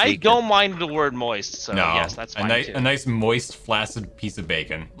 nice. I bacon. don't mind the word moist. So No, yes, that's fine too. a nice moist, flaccid piece of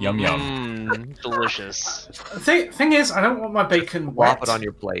bacon. Yum yum. Delicious. The thing is, I don't want my bacon Plop wet. it on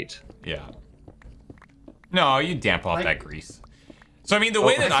your plate. Yeah. No, you damp off Like- that grease. So I mean, the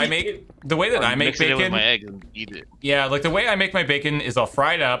way that I make Mix it in with bacon, my eggs and eat it. yeah, like the way I make my bacon is I'll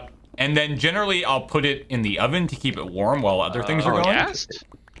fry it up, and then generally I'll put it in the oven to keep it warm while other things are going, Gassed?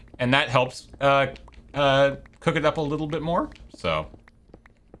 and that helps cook it up a little bit more. So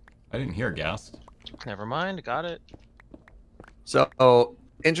I didn't hear gas. Never mind. Got it. So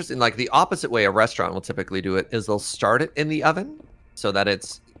interesting. Like the opposite way a restaurant will typically do it is they'll start it in the oven so that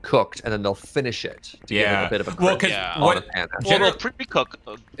it's cooked, and then they'll finish it to give it Yeah. a bit of a Well, crisp 'cause Yeah. on what- a pan. Well, General- they'll pre-cook.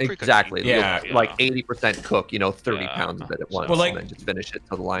 Exactly. Yeah. You'll, like 80% cook, 30 Yeah. pounds of it at once, Well, like- and then just finish it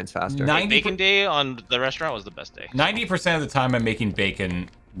so the line's faster. 90 Bacon day on the restaurant was the best day. 90% of the time I'm making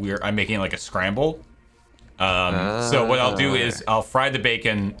bacon, I'm making like a scramble. So what I'll do is I'll fry the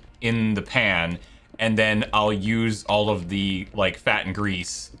bacon in the pan, and then I'll use all of the like fat and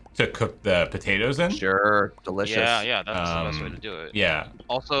grease to cook the potatoes in. Sure, delicious. Yeah, that's the best way to do it. Yeah.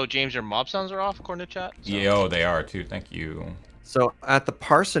 Also, James, your mob sounds are off according to chat. So. Yeah, oh, they are too. Thank you. So at the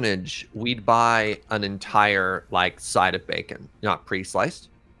parsonage, we'd buy an entire like side of bacon, not pre-sliced.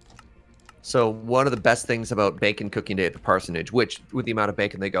 So one of the best things about bacon cooking day at the parsonage, which with the amount of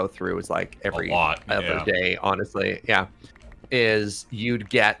bacon they go through is like every lot, other yeah. day, honestly, yeah, is you'd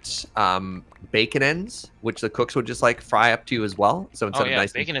get bacon ends, which the cooks would just like fry up to you as well. So instead Oh of yeah,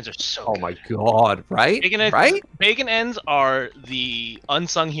 nice, bacon ends are so. oh good. my god, right? Bacon ends, right? Bacon ends are the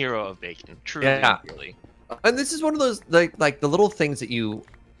unsung hero of bacon. Truly, Yeah. really. And this is one of those like the little things that you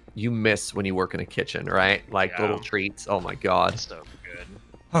miss when you work in a kitchen, right? Like Yeah. little treats. Oh my god. That's so good.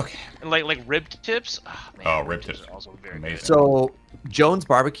 Okay. And like rib tips. Man, Oh, rib tips. are also very Amazing. good. So Jones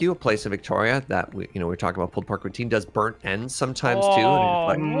Barbecue, a place in Victoria that we're talking about pulled pork routine, does burnt ends sometimes too. Oh,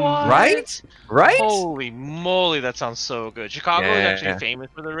 And it's like, what? right? Right? Holy moly, that sounds so good. Chicago is Yeah. actually famous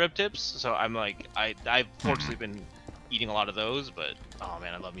for the rib tips, so I'm like, I've fortunately been eating a lot of those, but oh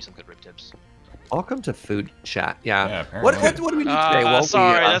man, I love me some good rib tips. Welcome to food chat. Yeah, Yeah. apparently. What do we do today? Well,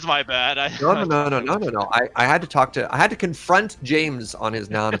 Sorry, we, that's my bad. no. I had to I had to confront James on his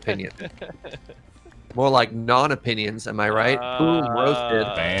non-opinion. More like non-opinions, am I right? Boom, roasted.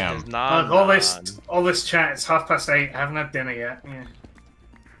 Bam. It's not all this chat. It's 8:30. I haven't had dinner yet. Yeah.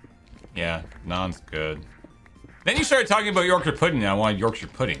 Yeah, non's good. Then you started talking about Yorkshire pudding, and I wanted Yorkshire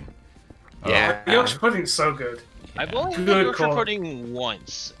pudding. Yeah. Yorkshire pudding's so good. I've only had Good Yorkshire call. pudding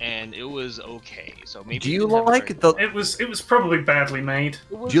once, and it was okay. So maybe. Do it you didn't have like very- the? It was probably badly made.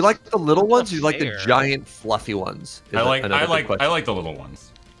 it was Do you like the little ones? Or do you like the fair. giant fluffy ones? Is I like another good question. the little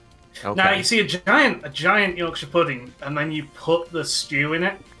ones. Okay. Now you see a giant Yorkshire pudding, and then you put the stew in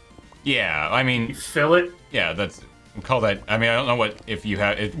it. Yeah, I You mean, fill it. yeah, that's we call that. I mean, I don't know what if you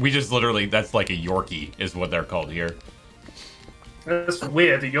have. We just literally that's like a Yorkie is what they're called here. That's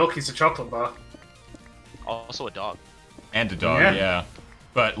weird. The Yorkie's a chocolate bar. Also a dog. And a dog, Yeah. yeah.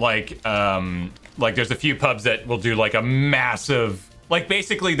 But like there's a few pubs that will do like a massive, like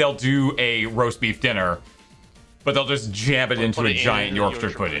basically they'll do a roast beef dinner, but they'll just jam it into Put a it in giant the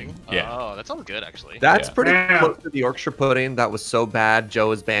Yorkshire pudding. Yeah. Oh, that sounds good actually. That's Yeah. pretty Yeah. close to the Yorkshire pudding. That was so bad, Joe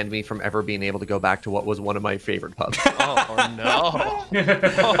has banned me from ever being able to go back to what was one of my favorite pubs. Oh no!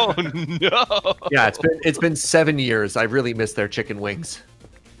 Oh no! Yeah, it's been 7 years. I really miss their chicken wings,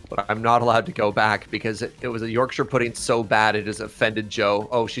 but I'm not allowed to go back because it was a Yorkshire pudding so bad it has offended Joe.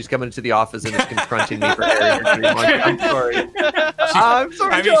 Oh, she's coming into the office and is confronting me for airing her dream. I'm sorry. I'm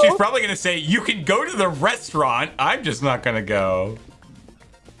sorry, I mean, Joe. she's probably gonna say you can go to the restaurant. I'm just not gonna go.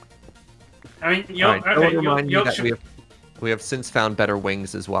 I mean, All right, I want to remind you that Yorkshire. we have since found better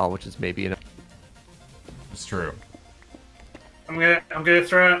wings as well, which is maybe an It's true. I'm gonna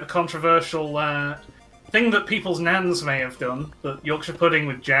throw out the controversial thing that people's nans may have done, but Yorkshire pudding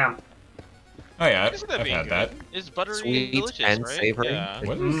with jam. Oh yeah, Isn't that I've being had good? that. It's buttery Sweet delicious, and right? savory. Yeah.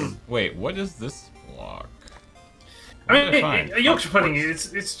 What is? Wait, what is this block? I What did mean, find? a Yorkshire pudding it's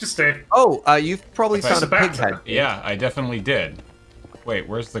just a you've probably It's found a a pig batter. head. Yeah, I definitely did. Wait,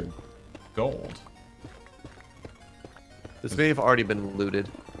 where's the gold? This may have already been looted.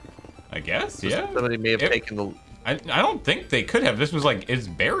 I guess, yeah. Somebody may have It- taken the. I don't think they could have. This was like, it's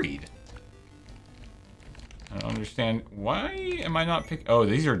buried. I don't understand. Why am I not picking? Oh,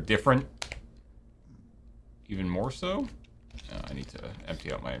 these are different. Even more so? I need to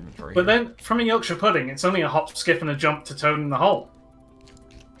empty out my inventory. But here. then from a Yorkshire pudding, it's only a hop, skip, and a jump to Toad in the hole.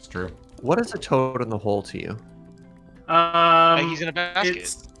 It's true. What is a toad in the hole to you? Hey, he's in a basket.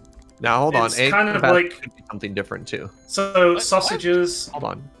 It's Now hold on. It's Egg kind in of the basket like- could be something different too. so What? sausages, Hold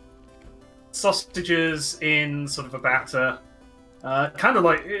on. sausages in sort of a batter. Kind of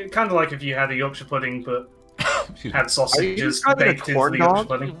like if you had a Yorkshire pudding, but Excuse me. had sausages describing a baked into corn the Yorkshire dog?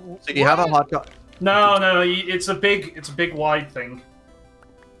 pudding. So you have a hot dog. No, it's a big wide thing.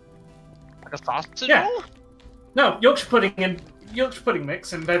 Like a sausage Yeah. roll? No, Yorkshire pudding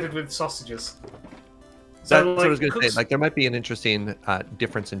mix embedded with sausages. That's So, what I was going to cooks- say. Like there might be an interesting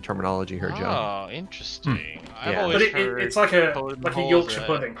difference in terminology here, Joe. Oh, interesting. I've Yeah. always but heard it's like a toad in the like a hole is Yorkshire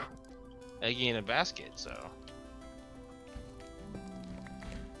pudding. eggy in a basket. So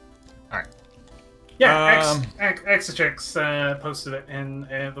Yeah, Um, Exachex posted it in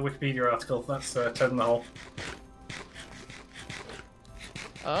the Wikipedia article. That's Toad in the Hole.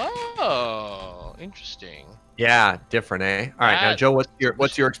 oh, interesting. Yeah, different, eh? All right, now That- Joe,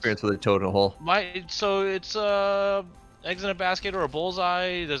 what's your experience with a toad in a hole? So it's eggs in a basket or a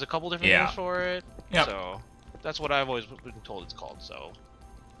bullseye. There's a couple different Yeah. names for it. Yep. So that's what I've always been told it's called. So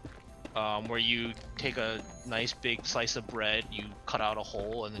where you take a nice big slice of bread, you cut out a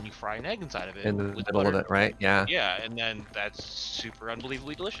hole, and then you fry an egg inside of it In the with middle butter. of it, right? Yeah. Yeah, and then that's super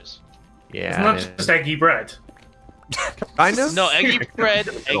unbelievably delicious. Yeah. It's not it just eggy bread. is. Kind of. No, eggy bread.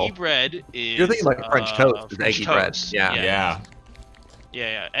 Middle. Eggy bread is. You're thinking like French toast is French eggy bread. toast. Yeah. Yeah.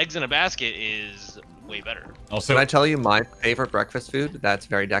 Yeah. Eggs in a basket is way better. Also, Can I tell you my favorite breakfast food? That's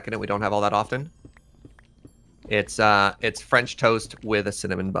very decadent. We don't have all that often. It's French toast with a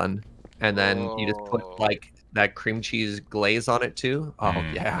cinnamon bun, and then you just Oh. put like that cream cheese glaze on it too. Oh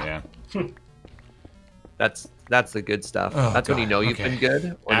mm, yeah. That's the good stuff. Oh, That's when you God, know you've okay. been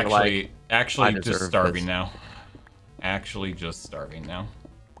good. When you're like, Actually, I just deserve starving this. now. Actually, just starving now.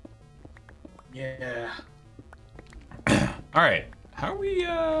 Yeah. All right, how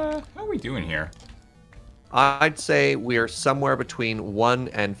are we doing here? I'd say we're somewhere between 1%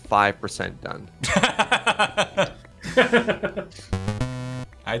 and 5% done.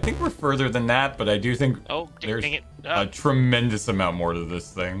 I think we're further than that, but I do think Oh, there's dang it. a tremendous amount more to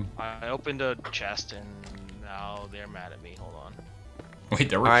this thing. I opened a chest and now they're mad at me. Hold on. Wait,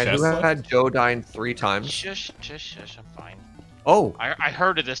 there All were right, chests who left? had Joe dying 3 times? Shush, shush, shush. I'm fine. Oh, I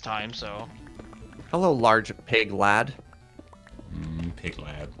heard it this time, so. hello, large pig lad. Pig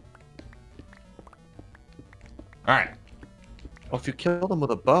lad. All right. Oh, if you killed him with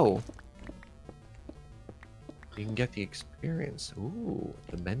a bow. You can get the experience. Ooh,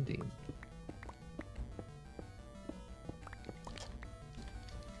 the mending.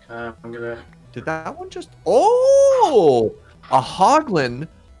 I'm gonna. Did that one just... Oh! A hoglin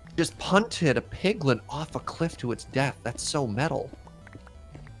just punted a piglin off a cliff to its death. That's so metal.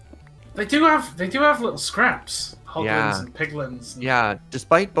 They do have little scraps. Hoglins Yeah. and piglins. And... Yeah,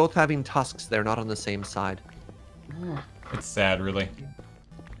 despite both having tusks, they're not on the same side. It's sad, really.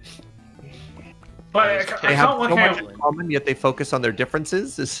 But I They can't have work so much out. in common, yet they focus on their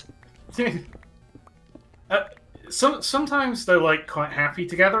differences. Sometimes they're like quite happy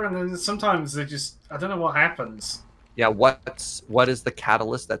together, and then sometimes they just I don't know what happens. Yeah, what is the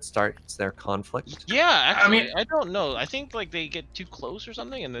catalyst that starts their conflict? Yeah, actually, mean- I don't know. I think like they get too close or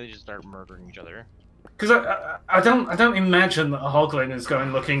something, and then they just start murdering each other. Because I don't imagine that a hoglin is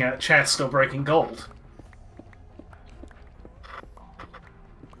going looking at chest or breaking gold.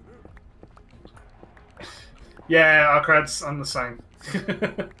 Yeah, Arkrad's I'm the same.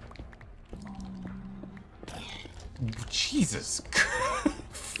 Jesus.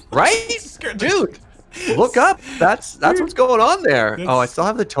 Right? Scared the- Dude, look up. That's what's going on there. That's- Oh, I still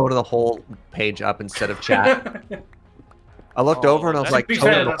have the toad of the hole page up instead of chat. I looked over and I was that's- like, to be toad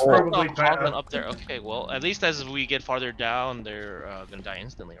fair, of the that's hole. probably Oh, better. Hoglin up there. Okay, well, at least as we get farther down, they're gonna die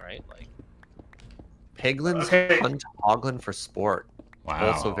instantly, right? Like, Piglins Okay. hunt hoglin for sport.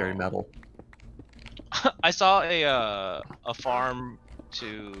 Wow. Also very metal. I saw a farm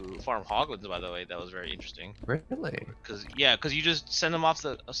to farm hoglins, by the way. That was very interesting. Really? Cause you just send them off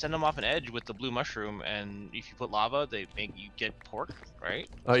an edge with the blue mushroom, and if you put lava, you get pork, right?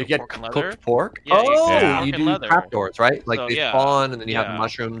 Oh, you So get pork and leather. cooked pork? Yeah, you Oh, get you pork and do leather. trapdoors, right? Like So, they yeah, spawn and then you have the yeah.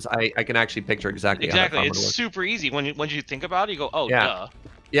 mushrooms. I can actually picture exactly how that Exactly, farm it's would work. super easy once you think about it. You go, oh, Yeah. duh.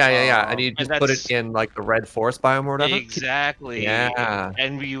 Yeah. And you and just put that's- it in like the red forest biome or whatever. Exactly. Yeah.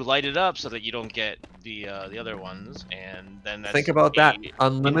 And you light it up so that you don't get the other ones, and then that's Think about that. a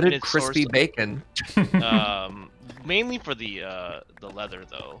Unlimited infinite source crispy of- bacon. Mainly for the leather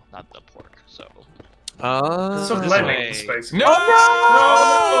though, not the pork. So. So this lemmings, way- basically. No!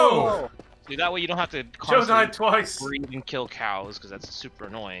 Oh, No! See, that way you don't have to Joe died constantly twice. breed and kill cows because that's super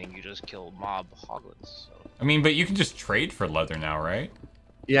annoying. You just kill mob hoglins. So. I mean, but you can just trade for leather now, right?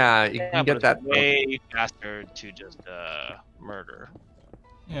 Yeah, you Yeah, can but get it's that. way faster to just murder.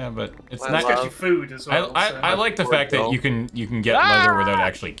 Yeah, but it's Well, not. It's got you food as well. so- I like the fact that Though. you can get leather without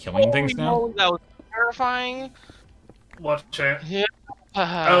actually killing things Holy now. moly, that was terrifying. Watch it. Yeah.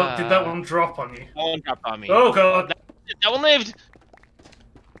 Oh, did that one drop on you? That one dropped on me. Oh god. That one lived.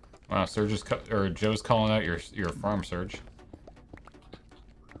 Wow, Surge is or Joe's calling out your farm, Surge.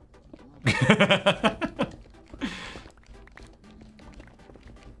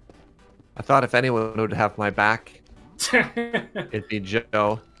 I thought if anyone would have my back, it'd be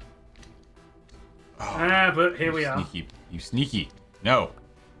Joe. But here we are. Sneaky, you sneaky. No.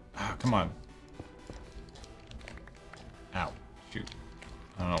 Ah, come on. Ow. Shoot.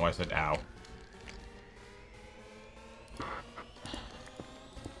 I don't know why I said ow.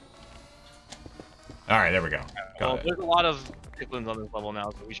 All right, there we go. Well, Got it. there's a lot of piglins on this level now,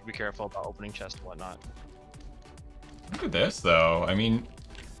 so we should be careful about opening chests and whatnot. Look at this, though. I mean,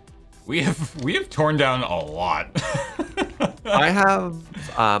 we have torn down a lot. I have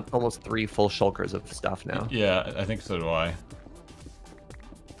almost 3 full shulkers of stuff now. Yeah, I think so do I.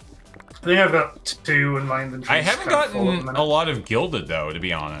 I think I've got 2 in my inventory. I haven't Kind of full at the gotten minute. a lot of gilded though, to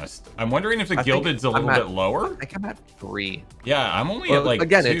be honest. I'm wondering if the I think gilded's a I'm little at- bit lower. I think I'm at 3. Yeah, I'm only Well, at like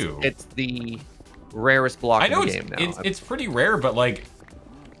again, 2. it's the rarest block I in know the it's, game now. it's pretty rare, but like,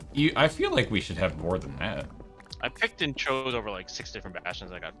 I feel like we should have more than that. I picked and chose over like 6 different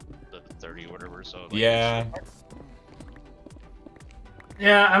bastions. I got the 30 or whatever. So like, Yeah.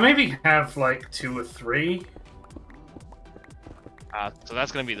 Yeah, I maybe have like 2 or 3. So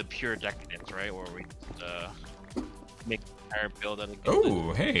that's gonna be the pure decadence, right? Where we make the entire build out of gilded.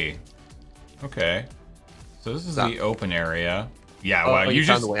 Oh, hey. Okay. So this is Stop. the open area. Yeah, Oh, wow. you found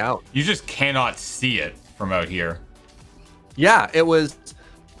just the way out. you just cannot see it from out here. Yeah, it was.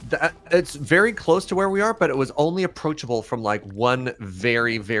 It's very close to where we are, but it was only approachable from like one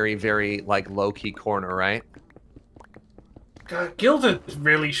very, very, very like low key corner, right? God, Gilded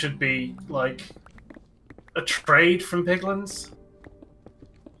really should be like a trade from piglins.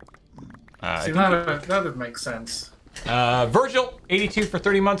 I See, think- that would make sense. Virgil, 82 for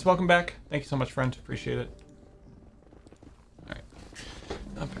 30 months. Welcome back. Thank you so much, friend. Appreciate it. All right.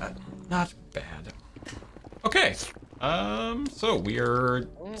 Not bad. Not bad. Okay. So we are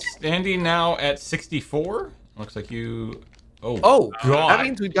standing now at 64. Looks like you. Oh. Oh, God. that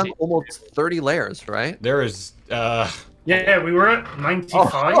means we've done almost 30 layers, right? There is. Yeah, we were at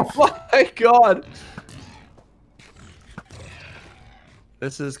 95. Oh, my god!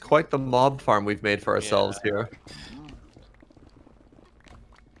 This is quite the mob farm we've made for ourselves here.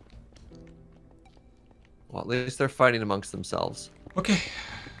 Well, at least they're fighting amongst themselves. Okay,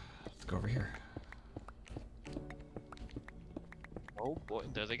 let's go over here. Oh boy,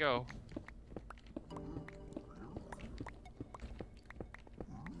 there they go.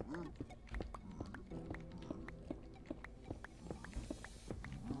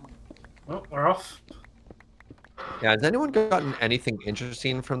 Oh, we're off. Yeah, has anyone gotten anything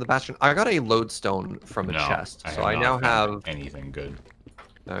interesting from the Bastion? I got a lodestone from a chest, so I now have anything good.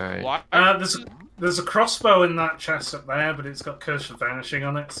 All right. Why? There's a crossbow in that chest up there, but it's got Curse of Vanishing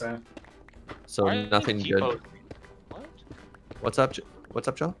on it, so... So Why are nothing they good. What? What's up? What's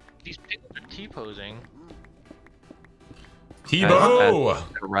up, Joe? These pigs are T-posing. T-Bow!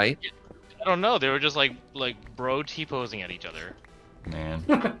 Right. I don't know. They were just like bro T-posing at each other. Man.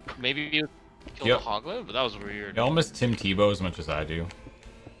 Maybe you killed the Hoglet, but that was weird. Y'all miss Tim Tebow as much as I do.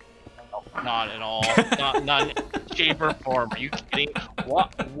 Not at all. not in shape or form. Are you kidding?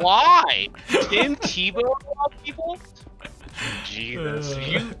 What? Why? Tim Tebow of all people? Jesus.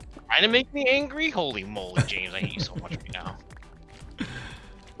 You trying to make me angry? Holy moly, James. I hate you so much right now.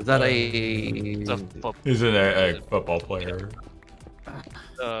 Is that It's a He's a football player.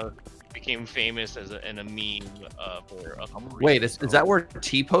 Became famous as in a meme for a couple Wait, reasons. is that where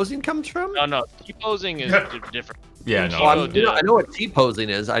T-posing comes from? No. T-posing is different. Yeah, no. I know what T-posing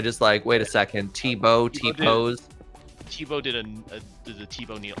is. I just like, wait a second. T-bow, T-pose. Tebow did a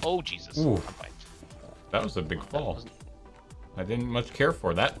Tebow kneel. Oh, Jesus. Ooh. I'm fine. That was a big fall. I didn't much care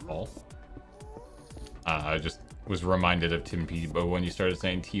for that fall. I just was reminded of Tim Tebow when you started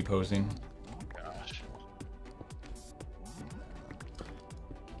saying T-posing. Gosh.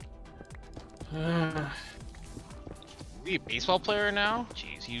 Uh, Is he a baseball player now?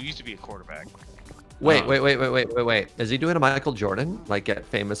 Jeez, he used to be a quarterback. Wait. Is he doing a Michael Jordan? Like get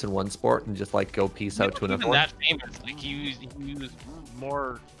famous in one sport and just like go peace out to He another wasn't one? that famous. Like he was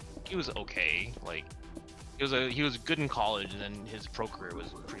more. He was okay. Like he was good in college, and then his pro career was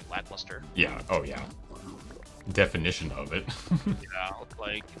pretty lackluster. Yeah. Oh yeah. Definition of it. Yeah,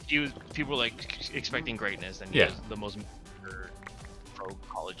 like people were like expecting greatness, and he Yeah. was the most pro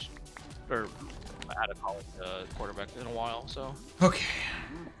college or out of college quarterback in a while. So Okay.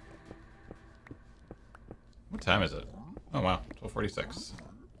 What time is it? Oh wow, 12:46.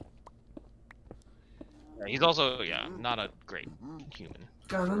 yeah, he's also not a great human.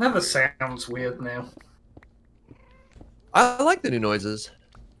 God, that never sounds weird now. I like the new noises.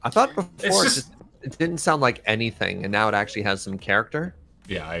 I thought before It's just- it didn't sound like anything, and now it actually has some character.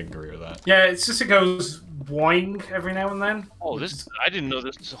 Yeah, I agree with that. Yeah, it's just it goes boing every now and then. Oh, I didn't know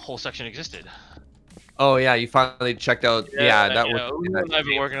this whole section existed. Oh yeah, you finally checked out. Yeah, that was. Uwe and I've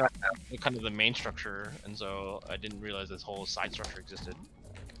been working on kind of the main structure, and so I didn't realize this whole side structure existed.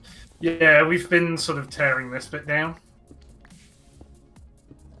 Yeah, we've been sort of tearing this bit down.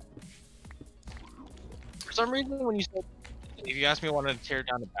 For some reason, when you said, if you asked me, I wanted to tear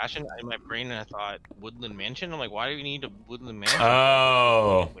down the Bastion, in my brain, I thought Woodland Mansion. I'm like, why do we need a Woodland Mansion?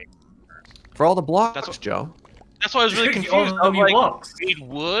 Oh. Wait, For all the blocks, That's what- Joe. that's why I was really All confused. the I was new like, blocks. need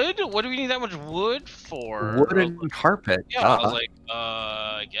wood? What do we need that much wood for? Wood I was and like- carpet. yeah, I was like,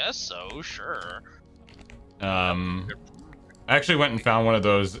 I guess so, sure. I actually went and found one of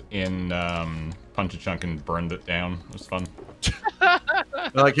those in Punch a Chunk and burned it down. It was fun.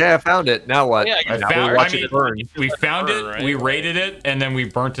 They're like, hey, I found it. Now what? Yeah, I Now found. we watch I mean, it burn. we found it, right? we rated it, and then we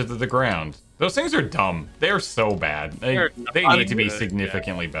burnt it to the ground. Those things are dumb. They are so bad. They They're need to be not good,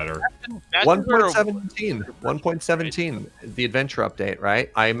 significantly better. Bastions are- 1.17. 1.17. The adventure update, right?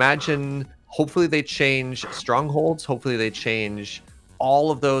 I imagine. Hopefully they change strongholds. Hopefully they change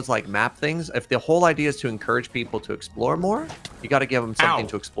all of those like map things. If the whole idea is to encourage people to explore more, you got to give them something Ow.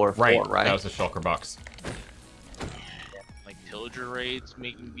 to explore Right. for, right? That was a shulker box. like pillager raids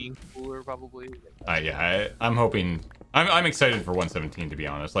being cooler, probably. Yeah, I'm hoping. I'm excited for 117 to be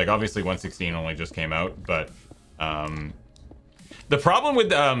honest. Like obviously 116 only just came out, but the problem with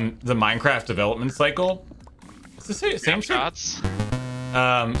the Minecraft development cycle, it's the same shit. Snapshots.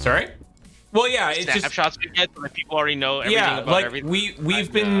 Sorry. Well, yeah, it's just Snapshots we get, so that people already know everything about like everything.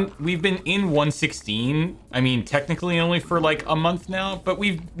 we've been in 116. I mean, technically only for like a month now, but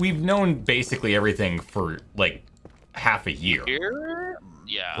we've known basically everything for like half a year, Here?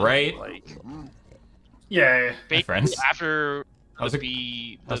 Yeah. right? Like, Yeah, My basically friends. after How's the it-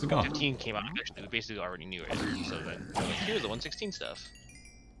 B, how's the it going? 15 came out, actually, we basically already knew it. So then, like, here's the 116 stuff.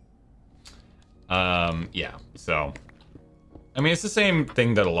 Yeah. So, I mean, it's the same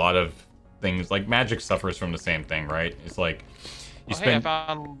thing that a lot of things like Magic suffers from the same thing, right? It's like You Oh, hey, I spend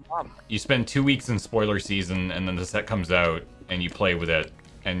found lava. you spend 2 weeks in spoiler season, and then the set comes out, and you play with it,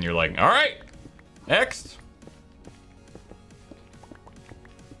 and you're like, all right, next.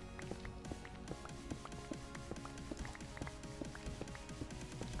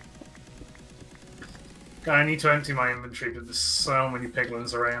 God, I need to empty my inventory, but there's so many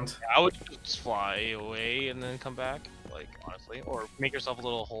piglins around. I would just fly away and then come back, like, honestly. Or make yourself a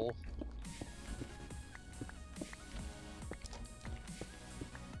little hole.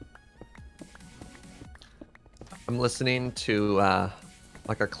 I'm listening to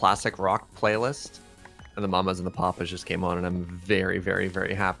like a classic rock playlist, and the Mamas and the Papas just came on, and I'm very, very,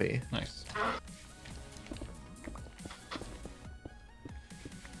 very happy. Nice.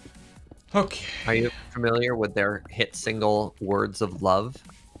 Okay. Are you familiar with their hit single "Words of Love"?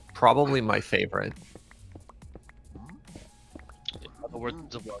 Probably my favorite. The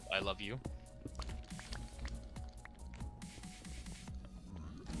words of love, I love you.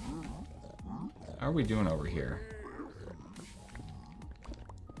 How are we doing over here?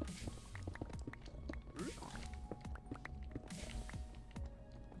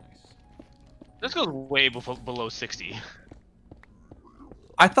 This goes way below 60.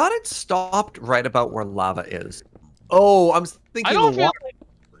 I thought it stopped right about where lava is. Oh, I'm I thinking don't the feel water. like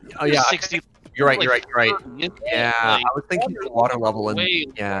Oh yeah, 60. you're right. like You're right. You're right. 30, isn't it? Yeah, Like, I was thinking the water level in. way-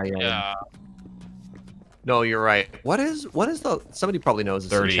 Yeah. yeah. No, you're right. What is the? Somebody probably knows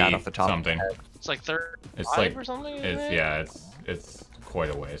this in 30 chat off the top. something. It's like 35 It's like or something. isn't it's it? yeah, it's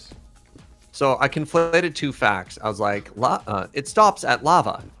quite a ways. So I conflated two facts. I was like, it stops at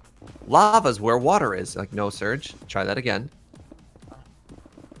lava. Lava's where water is. Like, no, Surge. Try that again.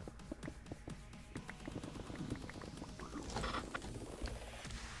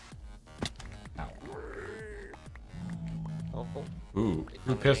 Ow. Oh, Ooh,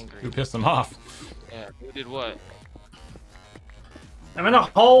 I'm angry. who pissed them off? yeah. Who did what? I'm in a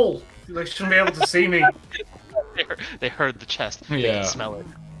hole! They shouldn't be able to see me. They heard the chest. They Yeah. can smell it.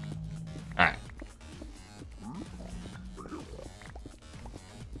 All right.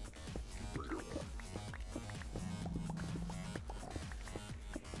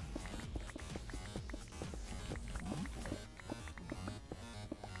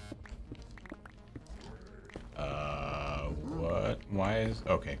 What? Why is...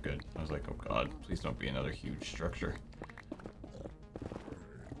 Okay, good. I was like, oh god, please don't be another huge structure.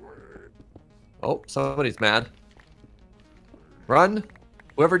 Oh, somebody's mad. Run!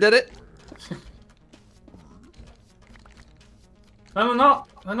 Whoever did it. No, they're not.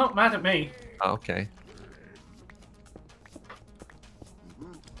 They're not mad at me. Oh, okay.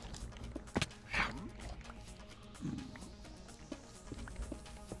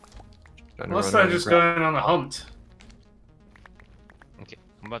 Trying to Unless run they're around just and grab- going on a hunt. Okay,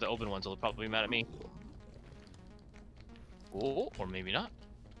 I'm about to open one, so they'll probably be mad at me. Oh, or maybe not.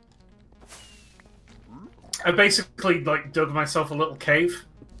 I basically like dug myself a little cave.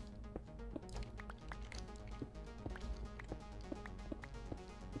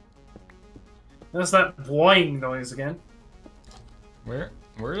 There's that whining noise again.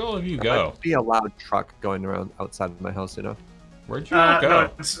 Where'd all of you There go? might be a loud truck going around outside of my house, you know. Where'd you all go?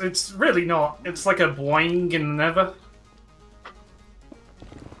 No, it's really not. It's like a boing in the nether.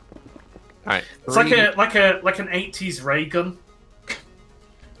 All right. It's like an 80s ray gun.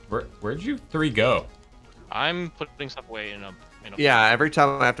 Where'd you three go? I'm putting stuff away in a. Yeah, every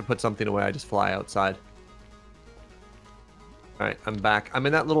time I have to put something away, I just fly outside. All right, I'm back. I'm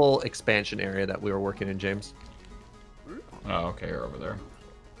in that little expansion area that we were working in, James. Oh, okay, you're over there.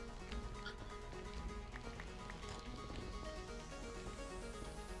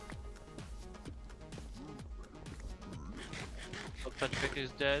 Touch pick is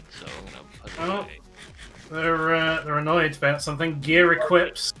dead, so I'm gonna put it Oh. away. They're annoyed about something. Gear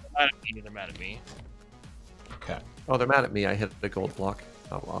equips. They're mad at me. Okay. Oh, they're mad at me. I hit the gold block.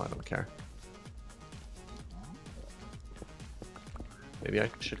 Oh, well, I don't care. Maybe I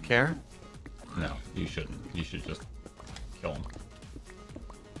should care. No, you shouldn't. You should just kill him.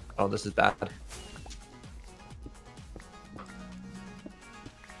 Oh, this is bad.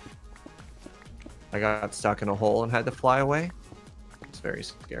 I got stuck in a hole and had to fly away. It's very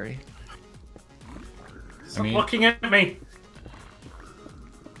scary. Stop mean- looking at me.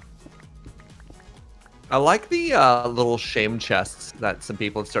 I like the little shame chests that some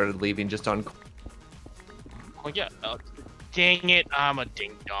people have started leaving just on. Oh yeah. Dang it! I'm a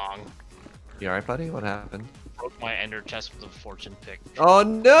ding dong. You alright, buddy? What happened? Broke my ender chest with a fortune pick. Oh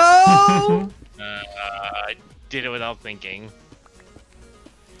no! I did it without thinking.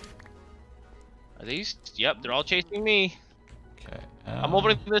 Are these? Yep, they're all chasing me. Okay. I'm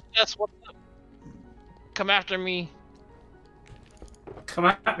opening this chest. What? Come after me. Come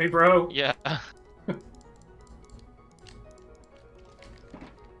at me, bro. Yeah.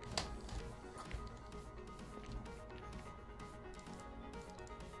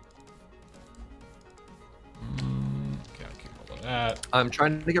 Okay, I'll keep all of that. I'm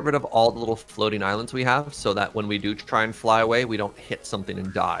trying to get rid of all the little floating islands we have so that when we do try and fly away, we don't hit something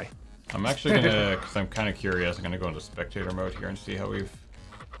and die. I'm actually gonna, because I'm kind of curious, I'm gonna go into spectator mode here and see how we've...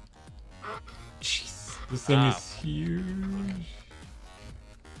 Jeez, this thing is huge.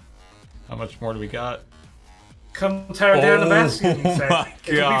 How much more do we got? Come tear down the basket, he said. My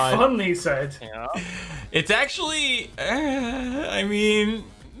It'll God. be fun, he said. Yeah. It's actually, I mean...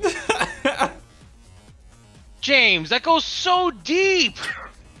 James, that goes so deep.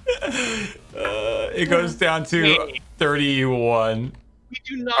 it goes down to 31. We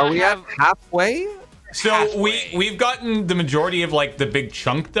do not Are we at have. halfway? So Halfway. we've gotten the majority of like the big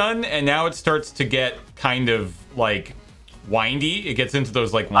chunk done, and now it starts to get kind of like windy. It gets into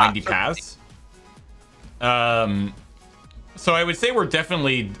those like windy paths. So I would say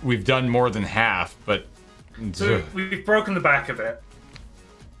we've done more than half, but So we've broken the back of it.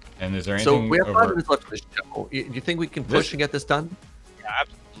 and is there So anything we have 5 over... minutes left of this show. Do you think we can push This- and get this done? Yeah,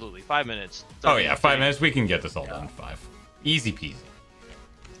 absolutely. 5 minutes. Oh yeah, 5 minutes. We can get this all done in 5. Easy peasy.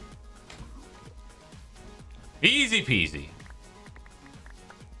 Easy peasy.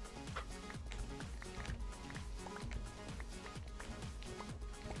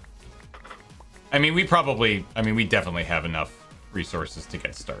 I mean, we definitely have enough resources to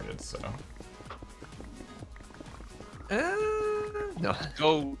get started, so. No.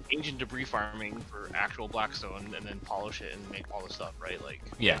 Go ancient debris farming for actual blackstone and then polish it and make all the stuff, right? Like.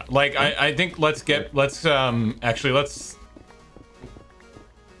 Yeah, like, I think let's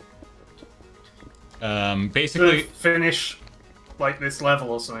basically... To finish like this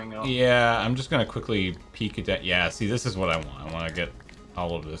level or something. Or... Yeah, I'm just gonna quickly peek at that. Yeah, see, this is what I want. I want to get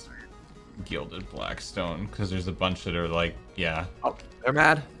all of this gilded blackstone, because there's a bunch that are like, yeah, Oh, they're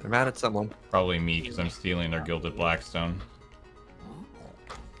mad. They're mad at someone. probably me, because I'm stealing their gilded blackstone.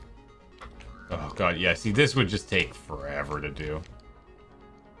 Oh god, yeah, see, this would just take forever to do.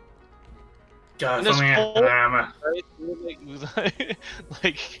 God, And if this only I had whole- armor.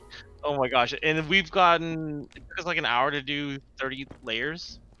 like, oh my gosh! And we've gotten it took us like an hour to do 30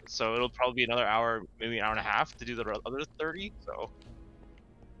 layers, so it'll probably be another hour, maybe an hour and a half to do the other 30. So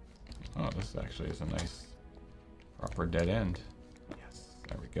Oh, this actually is a nice, proper dead end. Yes,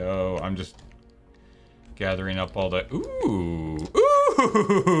 there we go. I'm just gathering up all the... Ooh!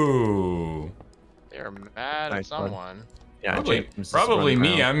 they're mad at Nice one. someone. Yeah, Probably, James is probably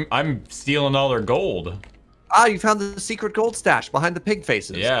running me. around. I'm stealing all their gold. Ah, you found the secret gold stash behind the pig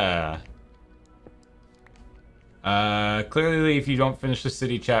faces. Yeah. Clearly, if you don't finish the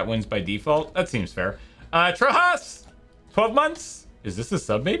city, chat wins by default. That seems fair. Trajas! 12 months? Is this a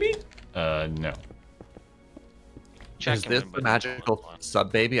sub, maybe? No. Check Is him this in, the but- magical sub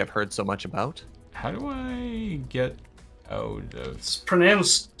baby I've heard so much about? How do I get out of... It's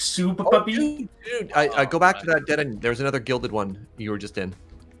pronounced super Oh, puppy. dude, I go back to that dead end. There's another gilded one you were just in.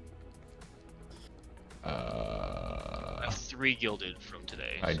 I have 3 gilded from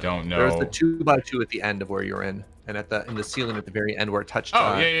today. I so- don't know. There's the 2x2 at the end of where you're in, and at the in the ceiling at the very end where it touched.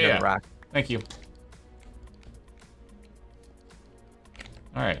 Oh, yeah. Rack. Thank you.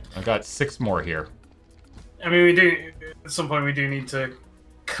 Alright, I've got 6 more here. I mean, we do. At some point, we do need to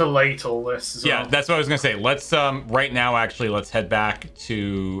collate all this. As Yeah, well. that's what I was gonna say. Let's right now actually let's head back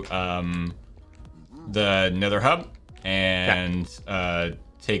to the Nether Hub and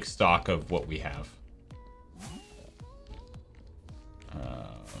take stock of what we have.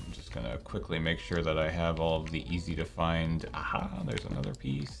 I'm just gonna quickly make sure that I have all of the easy to find. Aha, there's another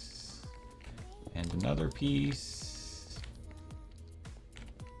piece and another piece.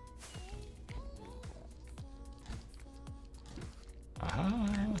 Aha.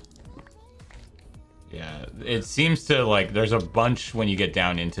 Yeah, it seems to like there's a bunch when you get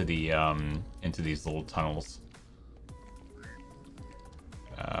down into the into these little tunnels.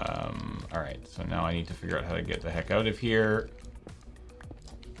 All right, so now I need to figure out how to get the heck out of here.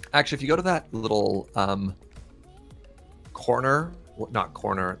 Actually, if you go to that little corner, not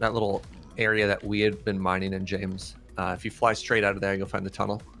corner, that little area that we had been mining in, James. If you fly straight out of there, you'll find the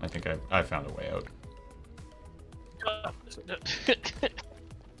tunnel. I think I found a way out.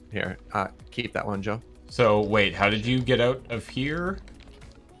 Here, keep that one, Joe. So wait, how did you get out of here?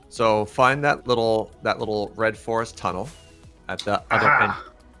 So find that little red forest tunnel at the other end. Ah,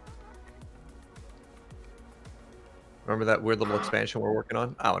 Remember that weird little expansion we're working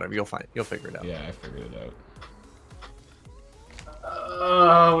on? Oh, whatever. You'll figure it out. Yeah, I figured it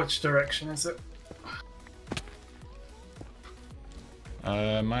out. which direction is it?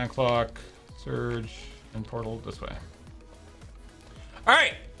 Mind clock, surge, and portal this way. All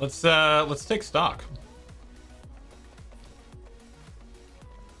right, let's take stock.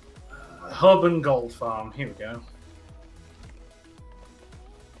 Hub and gold farm. Here we go.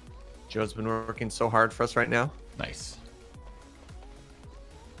 Joe's been working so hard for us right now. Nice.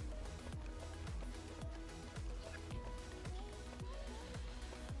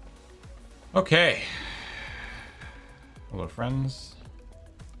 Okay. Hello, friends.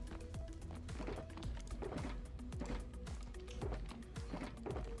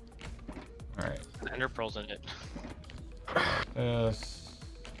 All right. Ender pearls in it. This.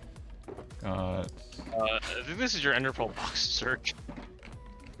 Got. I think this is your ender pearl box search.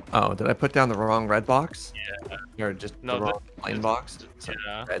 Oh, did I put down the wrong red box? Yeah. Or just No, the wrong plain box?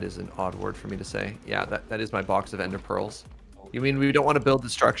 Yeah. Red is an odd word for me to say. Yeah, that is my box of ender pearls. You mean we don't want to build the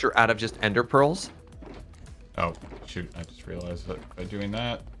structure out of just ender pearls? Oh, shoot. I just realized that by doing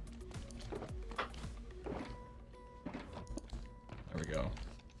that. There we go.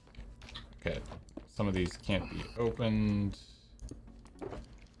 Okay. Some of these can't be opened.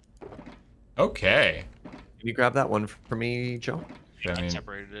 Okay. Can you grab that one for me, Joe? I I mean,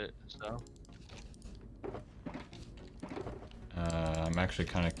 separated it, so. I'm actually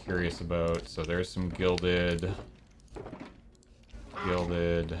kind of curious about. So there's some gilded.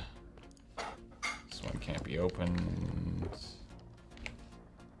 Gilded. This one can't be opened.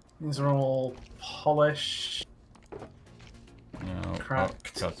 These are all polished. No.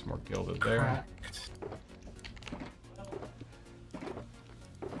 Cracked. Oh, got some more gilded there. Cracked.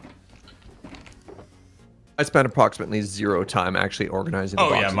 I spent approximately 0 time actually organizing the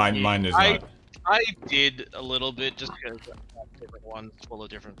Oh yeah, boxes. mine is not. I did a little bit just because I had different ones full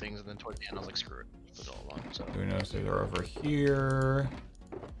of different things, and then towards the end I was like, screw it, put it all on. So. Who knows? So they're over here.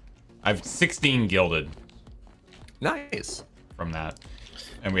 I've 16 gilded Nice. from that,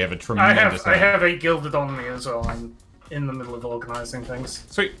 and we have a I tremendous. have 8 gilded on me as well. I'm in the middle of organizing things.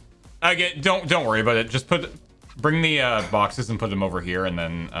 Sweet. I get. Don't worry about it. Just bring the boxes and put them over here, and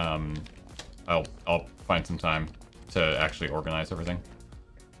then I'll find some time to actually organize everything.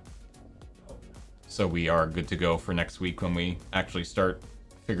 So we are good to go for next week when we actually start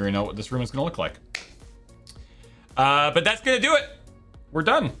figuring out what this room is going to look like. But that's going to do it. We're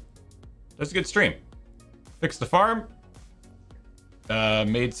done. That's a good stream. Fixed the farm.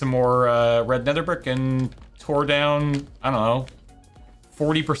 Made some more red nether brick and tore down, I don't know,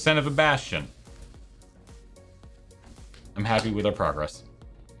 40% of a bastion. I'm happy with our progress.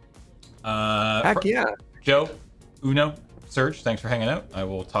 Heck yeah. Joe, Uno, Serge, thanks for hanging out. I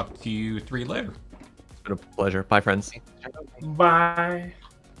will talk to you 3 later. It's been a pleasure. Bye, friends. Bye.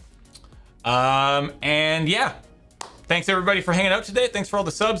 And yeah, thanks everybody for hanging out today. Thanks for all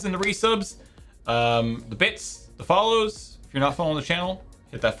the subs and the resubs, the bits, the follows. If you're not following the channel,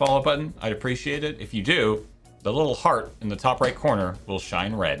 hit that follow button. I'd appreciate it. If you do, the little heart in the top right corner will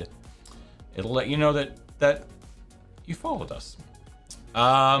shine red. It'll let you know that you followed us.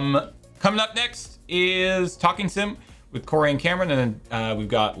 Coming up next is Talking Sim with Corey and Cameron, and then we've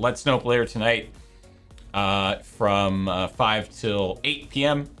got Let's Nope later tonight from 5 till 8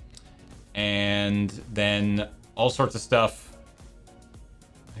 p.m. And then all sorts of stuff.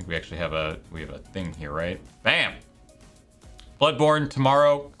 I think we actually have a thing here, right? Bam! Bloodborne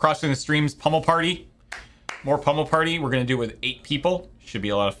tomorrow. Crossing the Streams Pummel Party. More Pummel Party. We're gonna do it with 8 people. Should be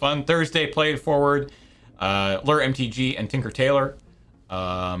a lot of fun. Thursday, Play It Forward. Lure MTG and Tinker Tailor.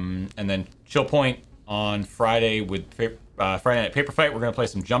 And then Chill Point on Friday with Friday Night Paper Fight. We're gonna play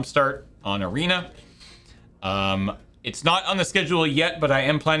some Jumpstart on Arena. It's not on the schedule yet, but I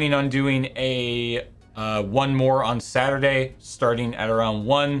am planning on doing a one more on Saturday, starting at around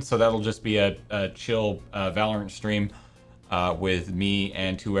 1. So that'll just be a chill Valorant stream with me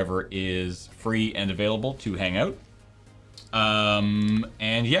and whoever is free and available to hang out.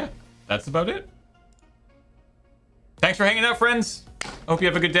 And yeah, that's about it. Thanks for hanging out, friends. Hope you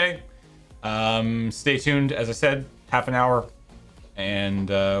have a good day. Stay tuned, as I said, half an hour. And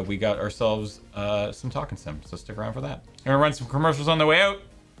we got ourselves some Talking Sim, so stick around for that. I'm gonna run some commercials on the way out.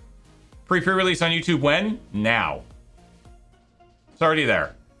 Pre-release on YouTube when? Now. It's already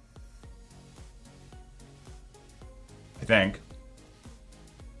there. I think.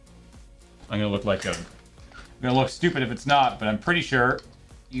 I'm gonna look like I'm gonna look stupid if it's not, but I'm pretty sure.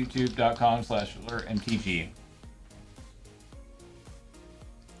 YouTube.com/LureMTG.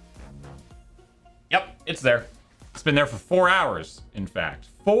 Yep, it's there. It's been there for 4 hours, in fact.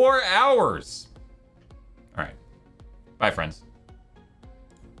 4 hours! All right. Bye, friends.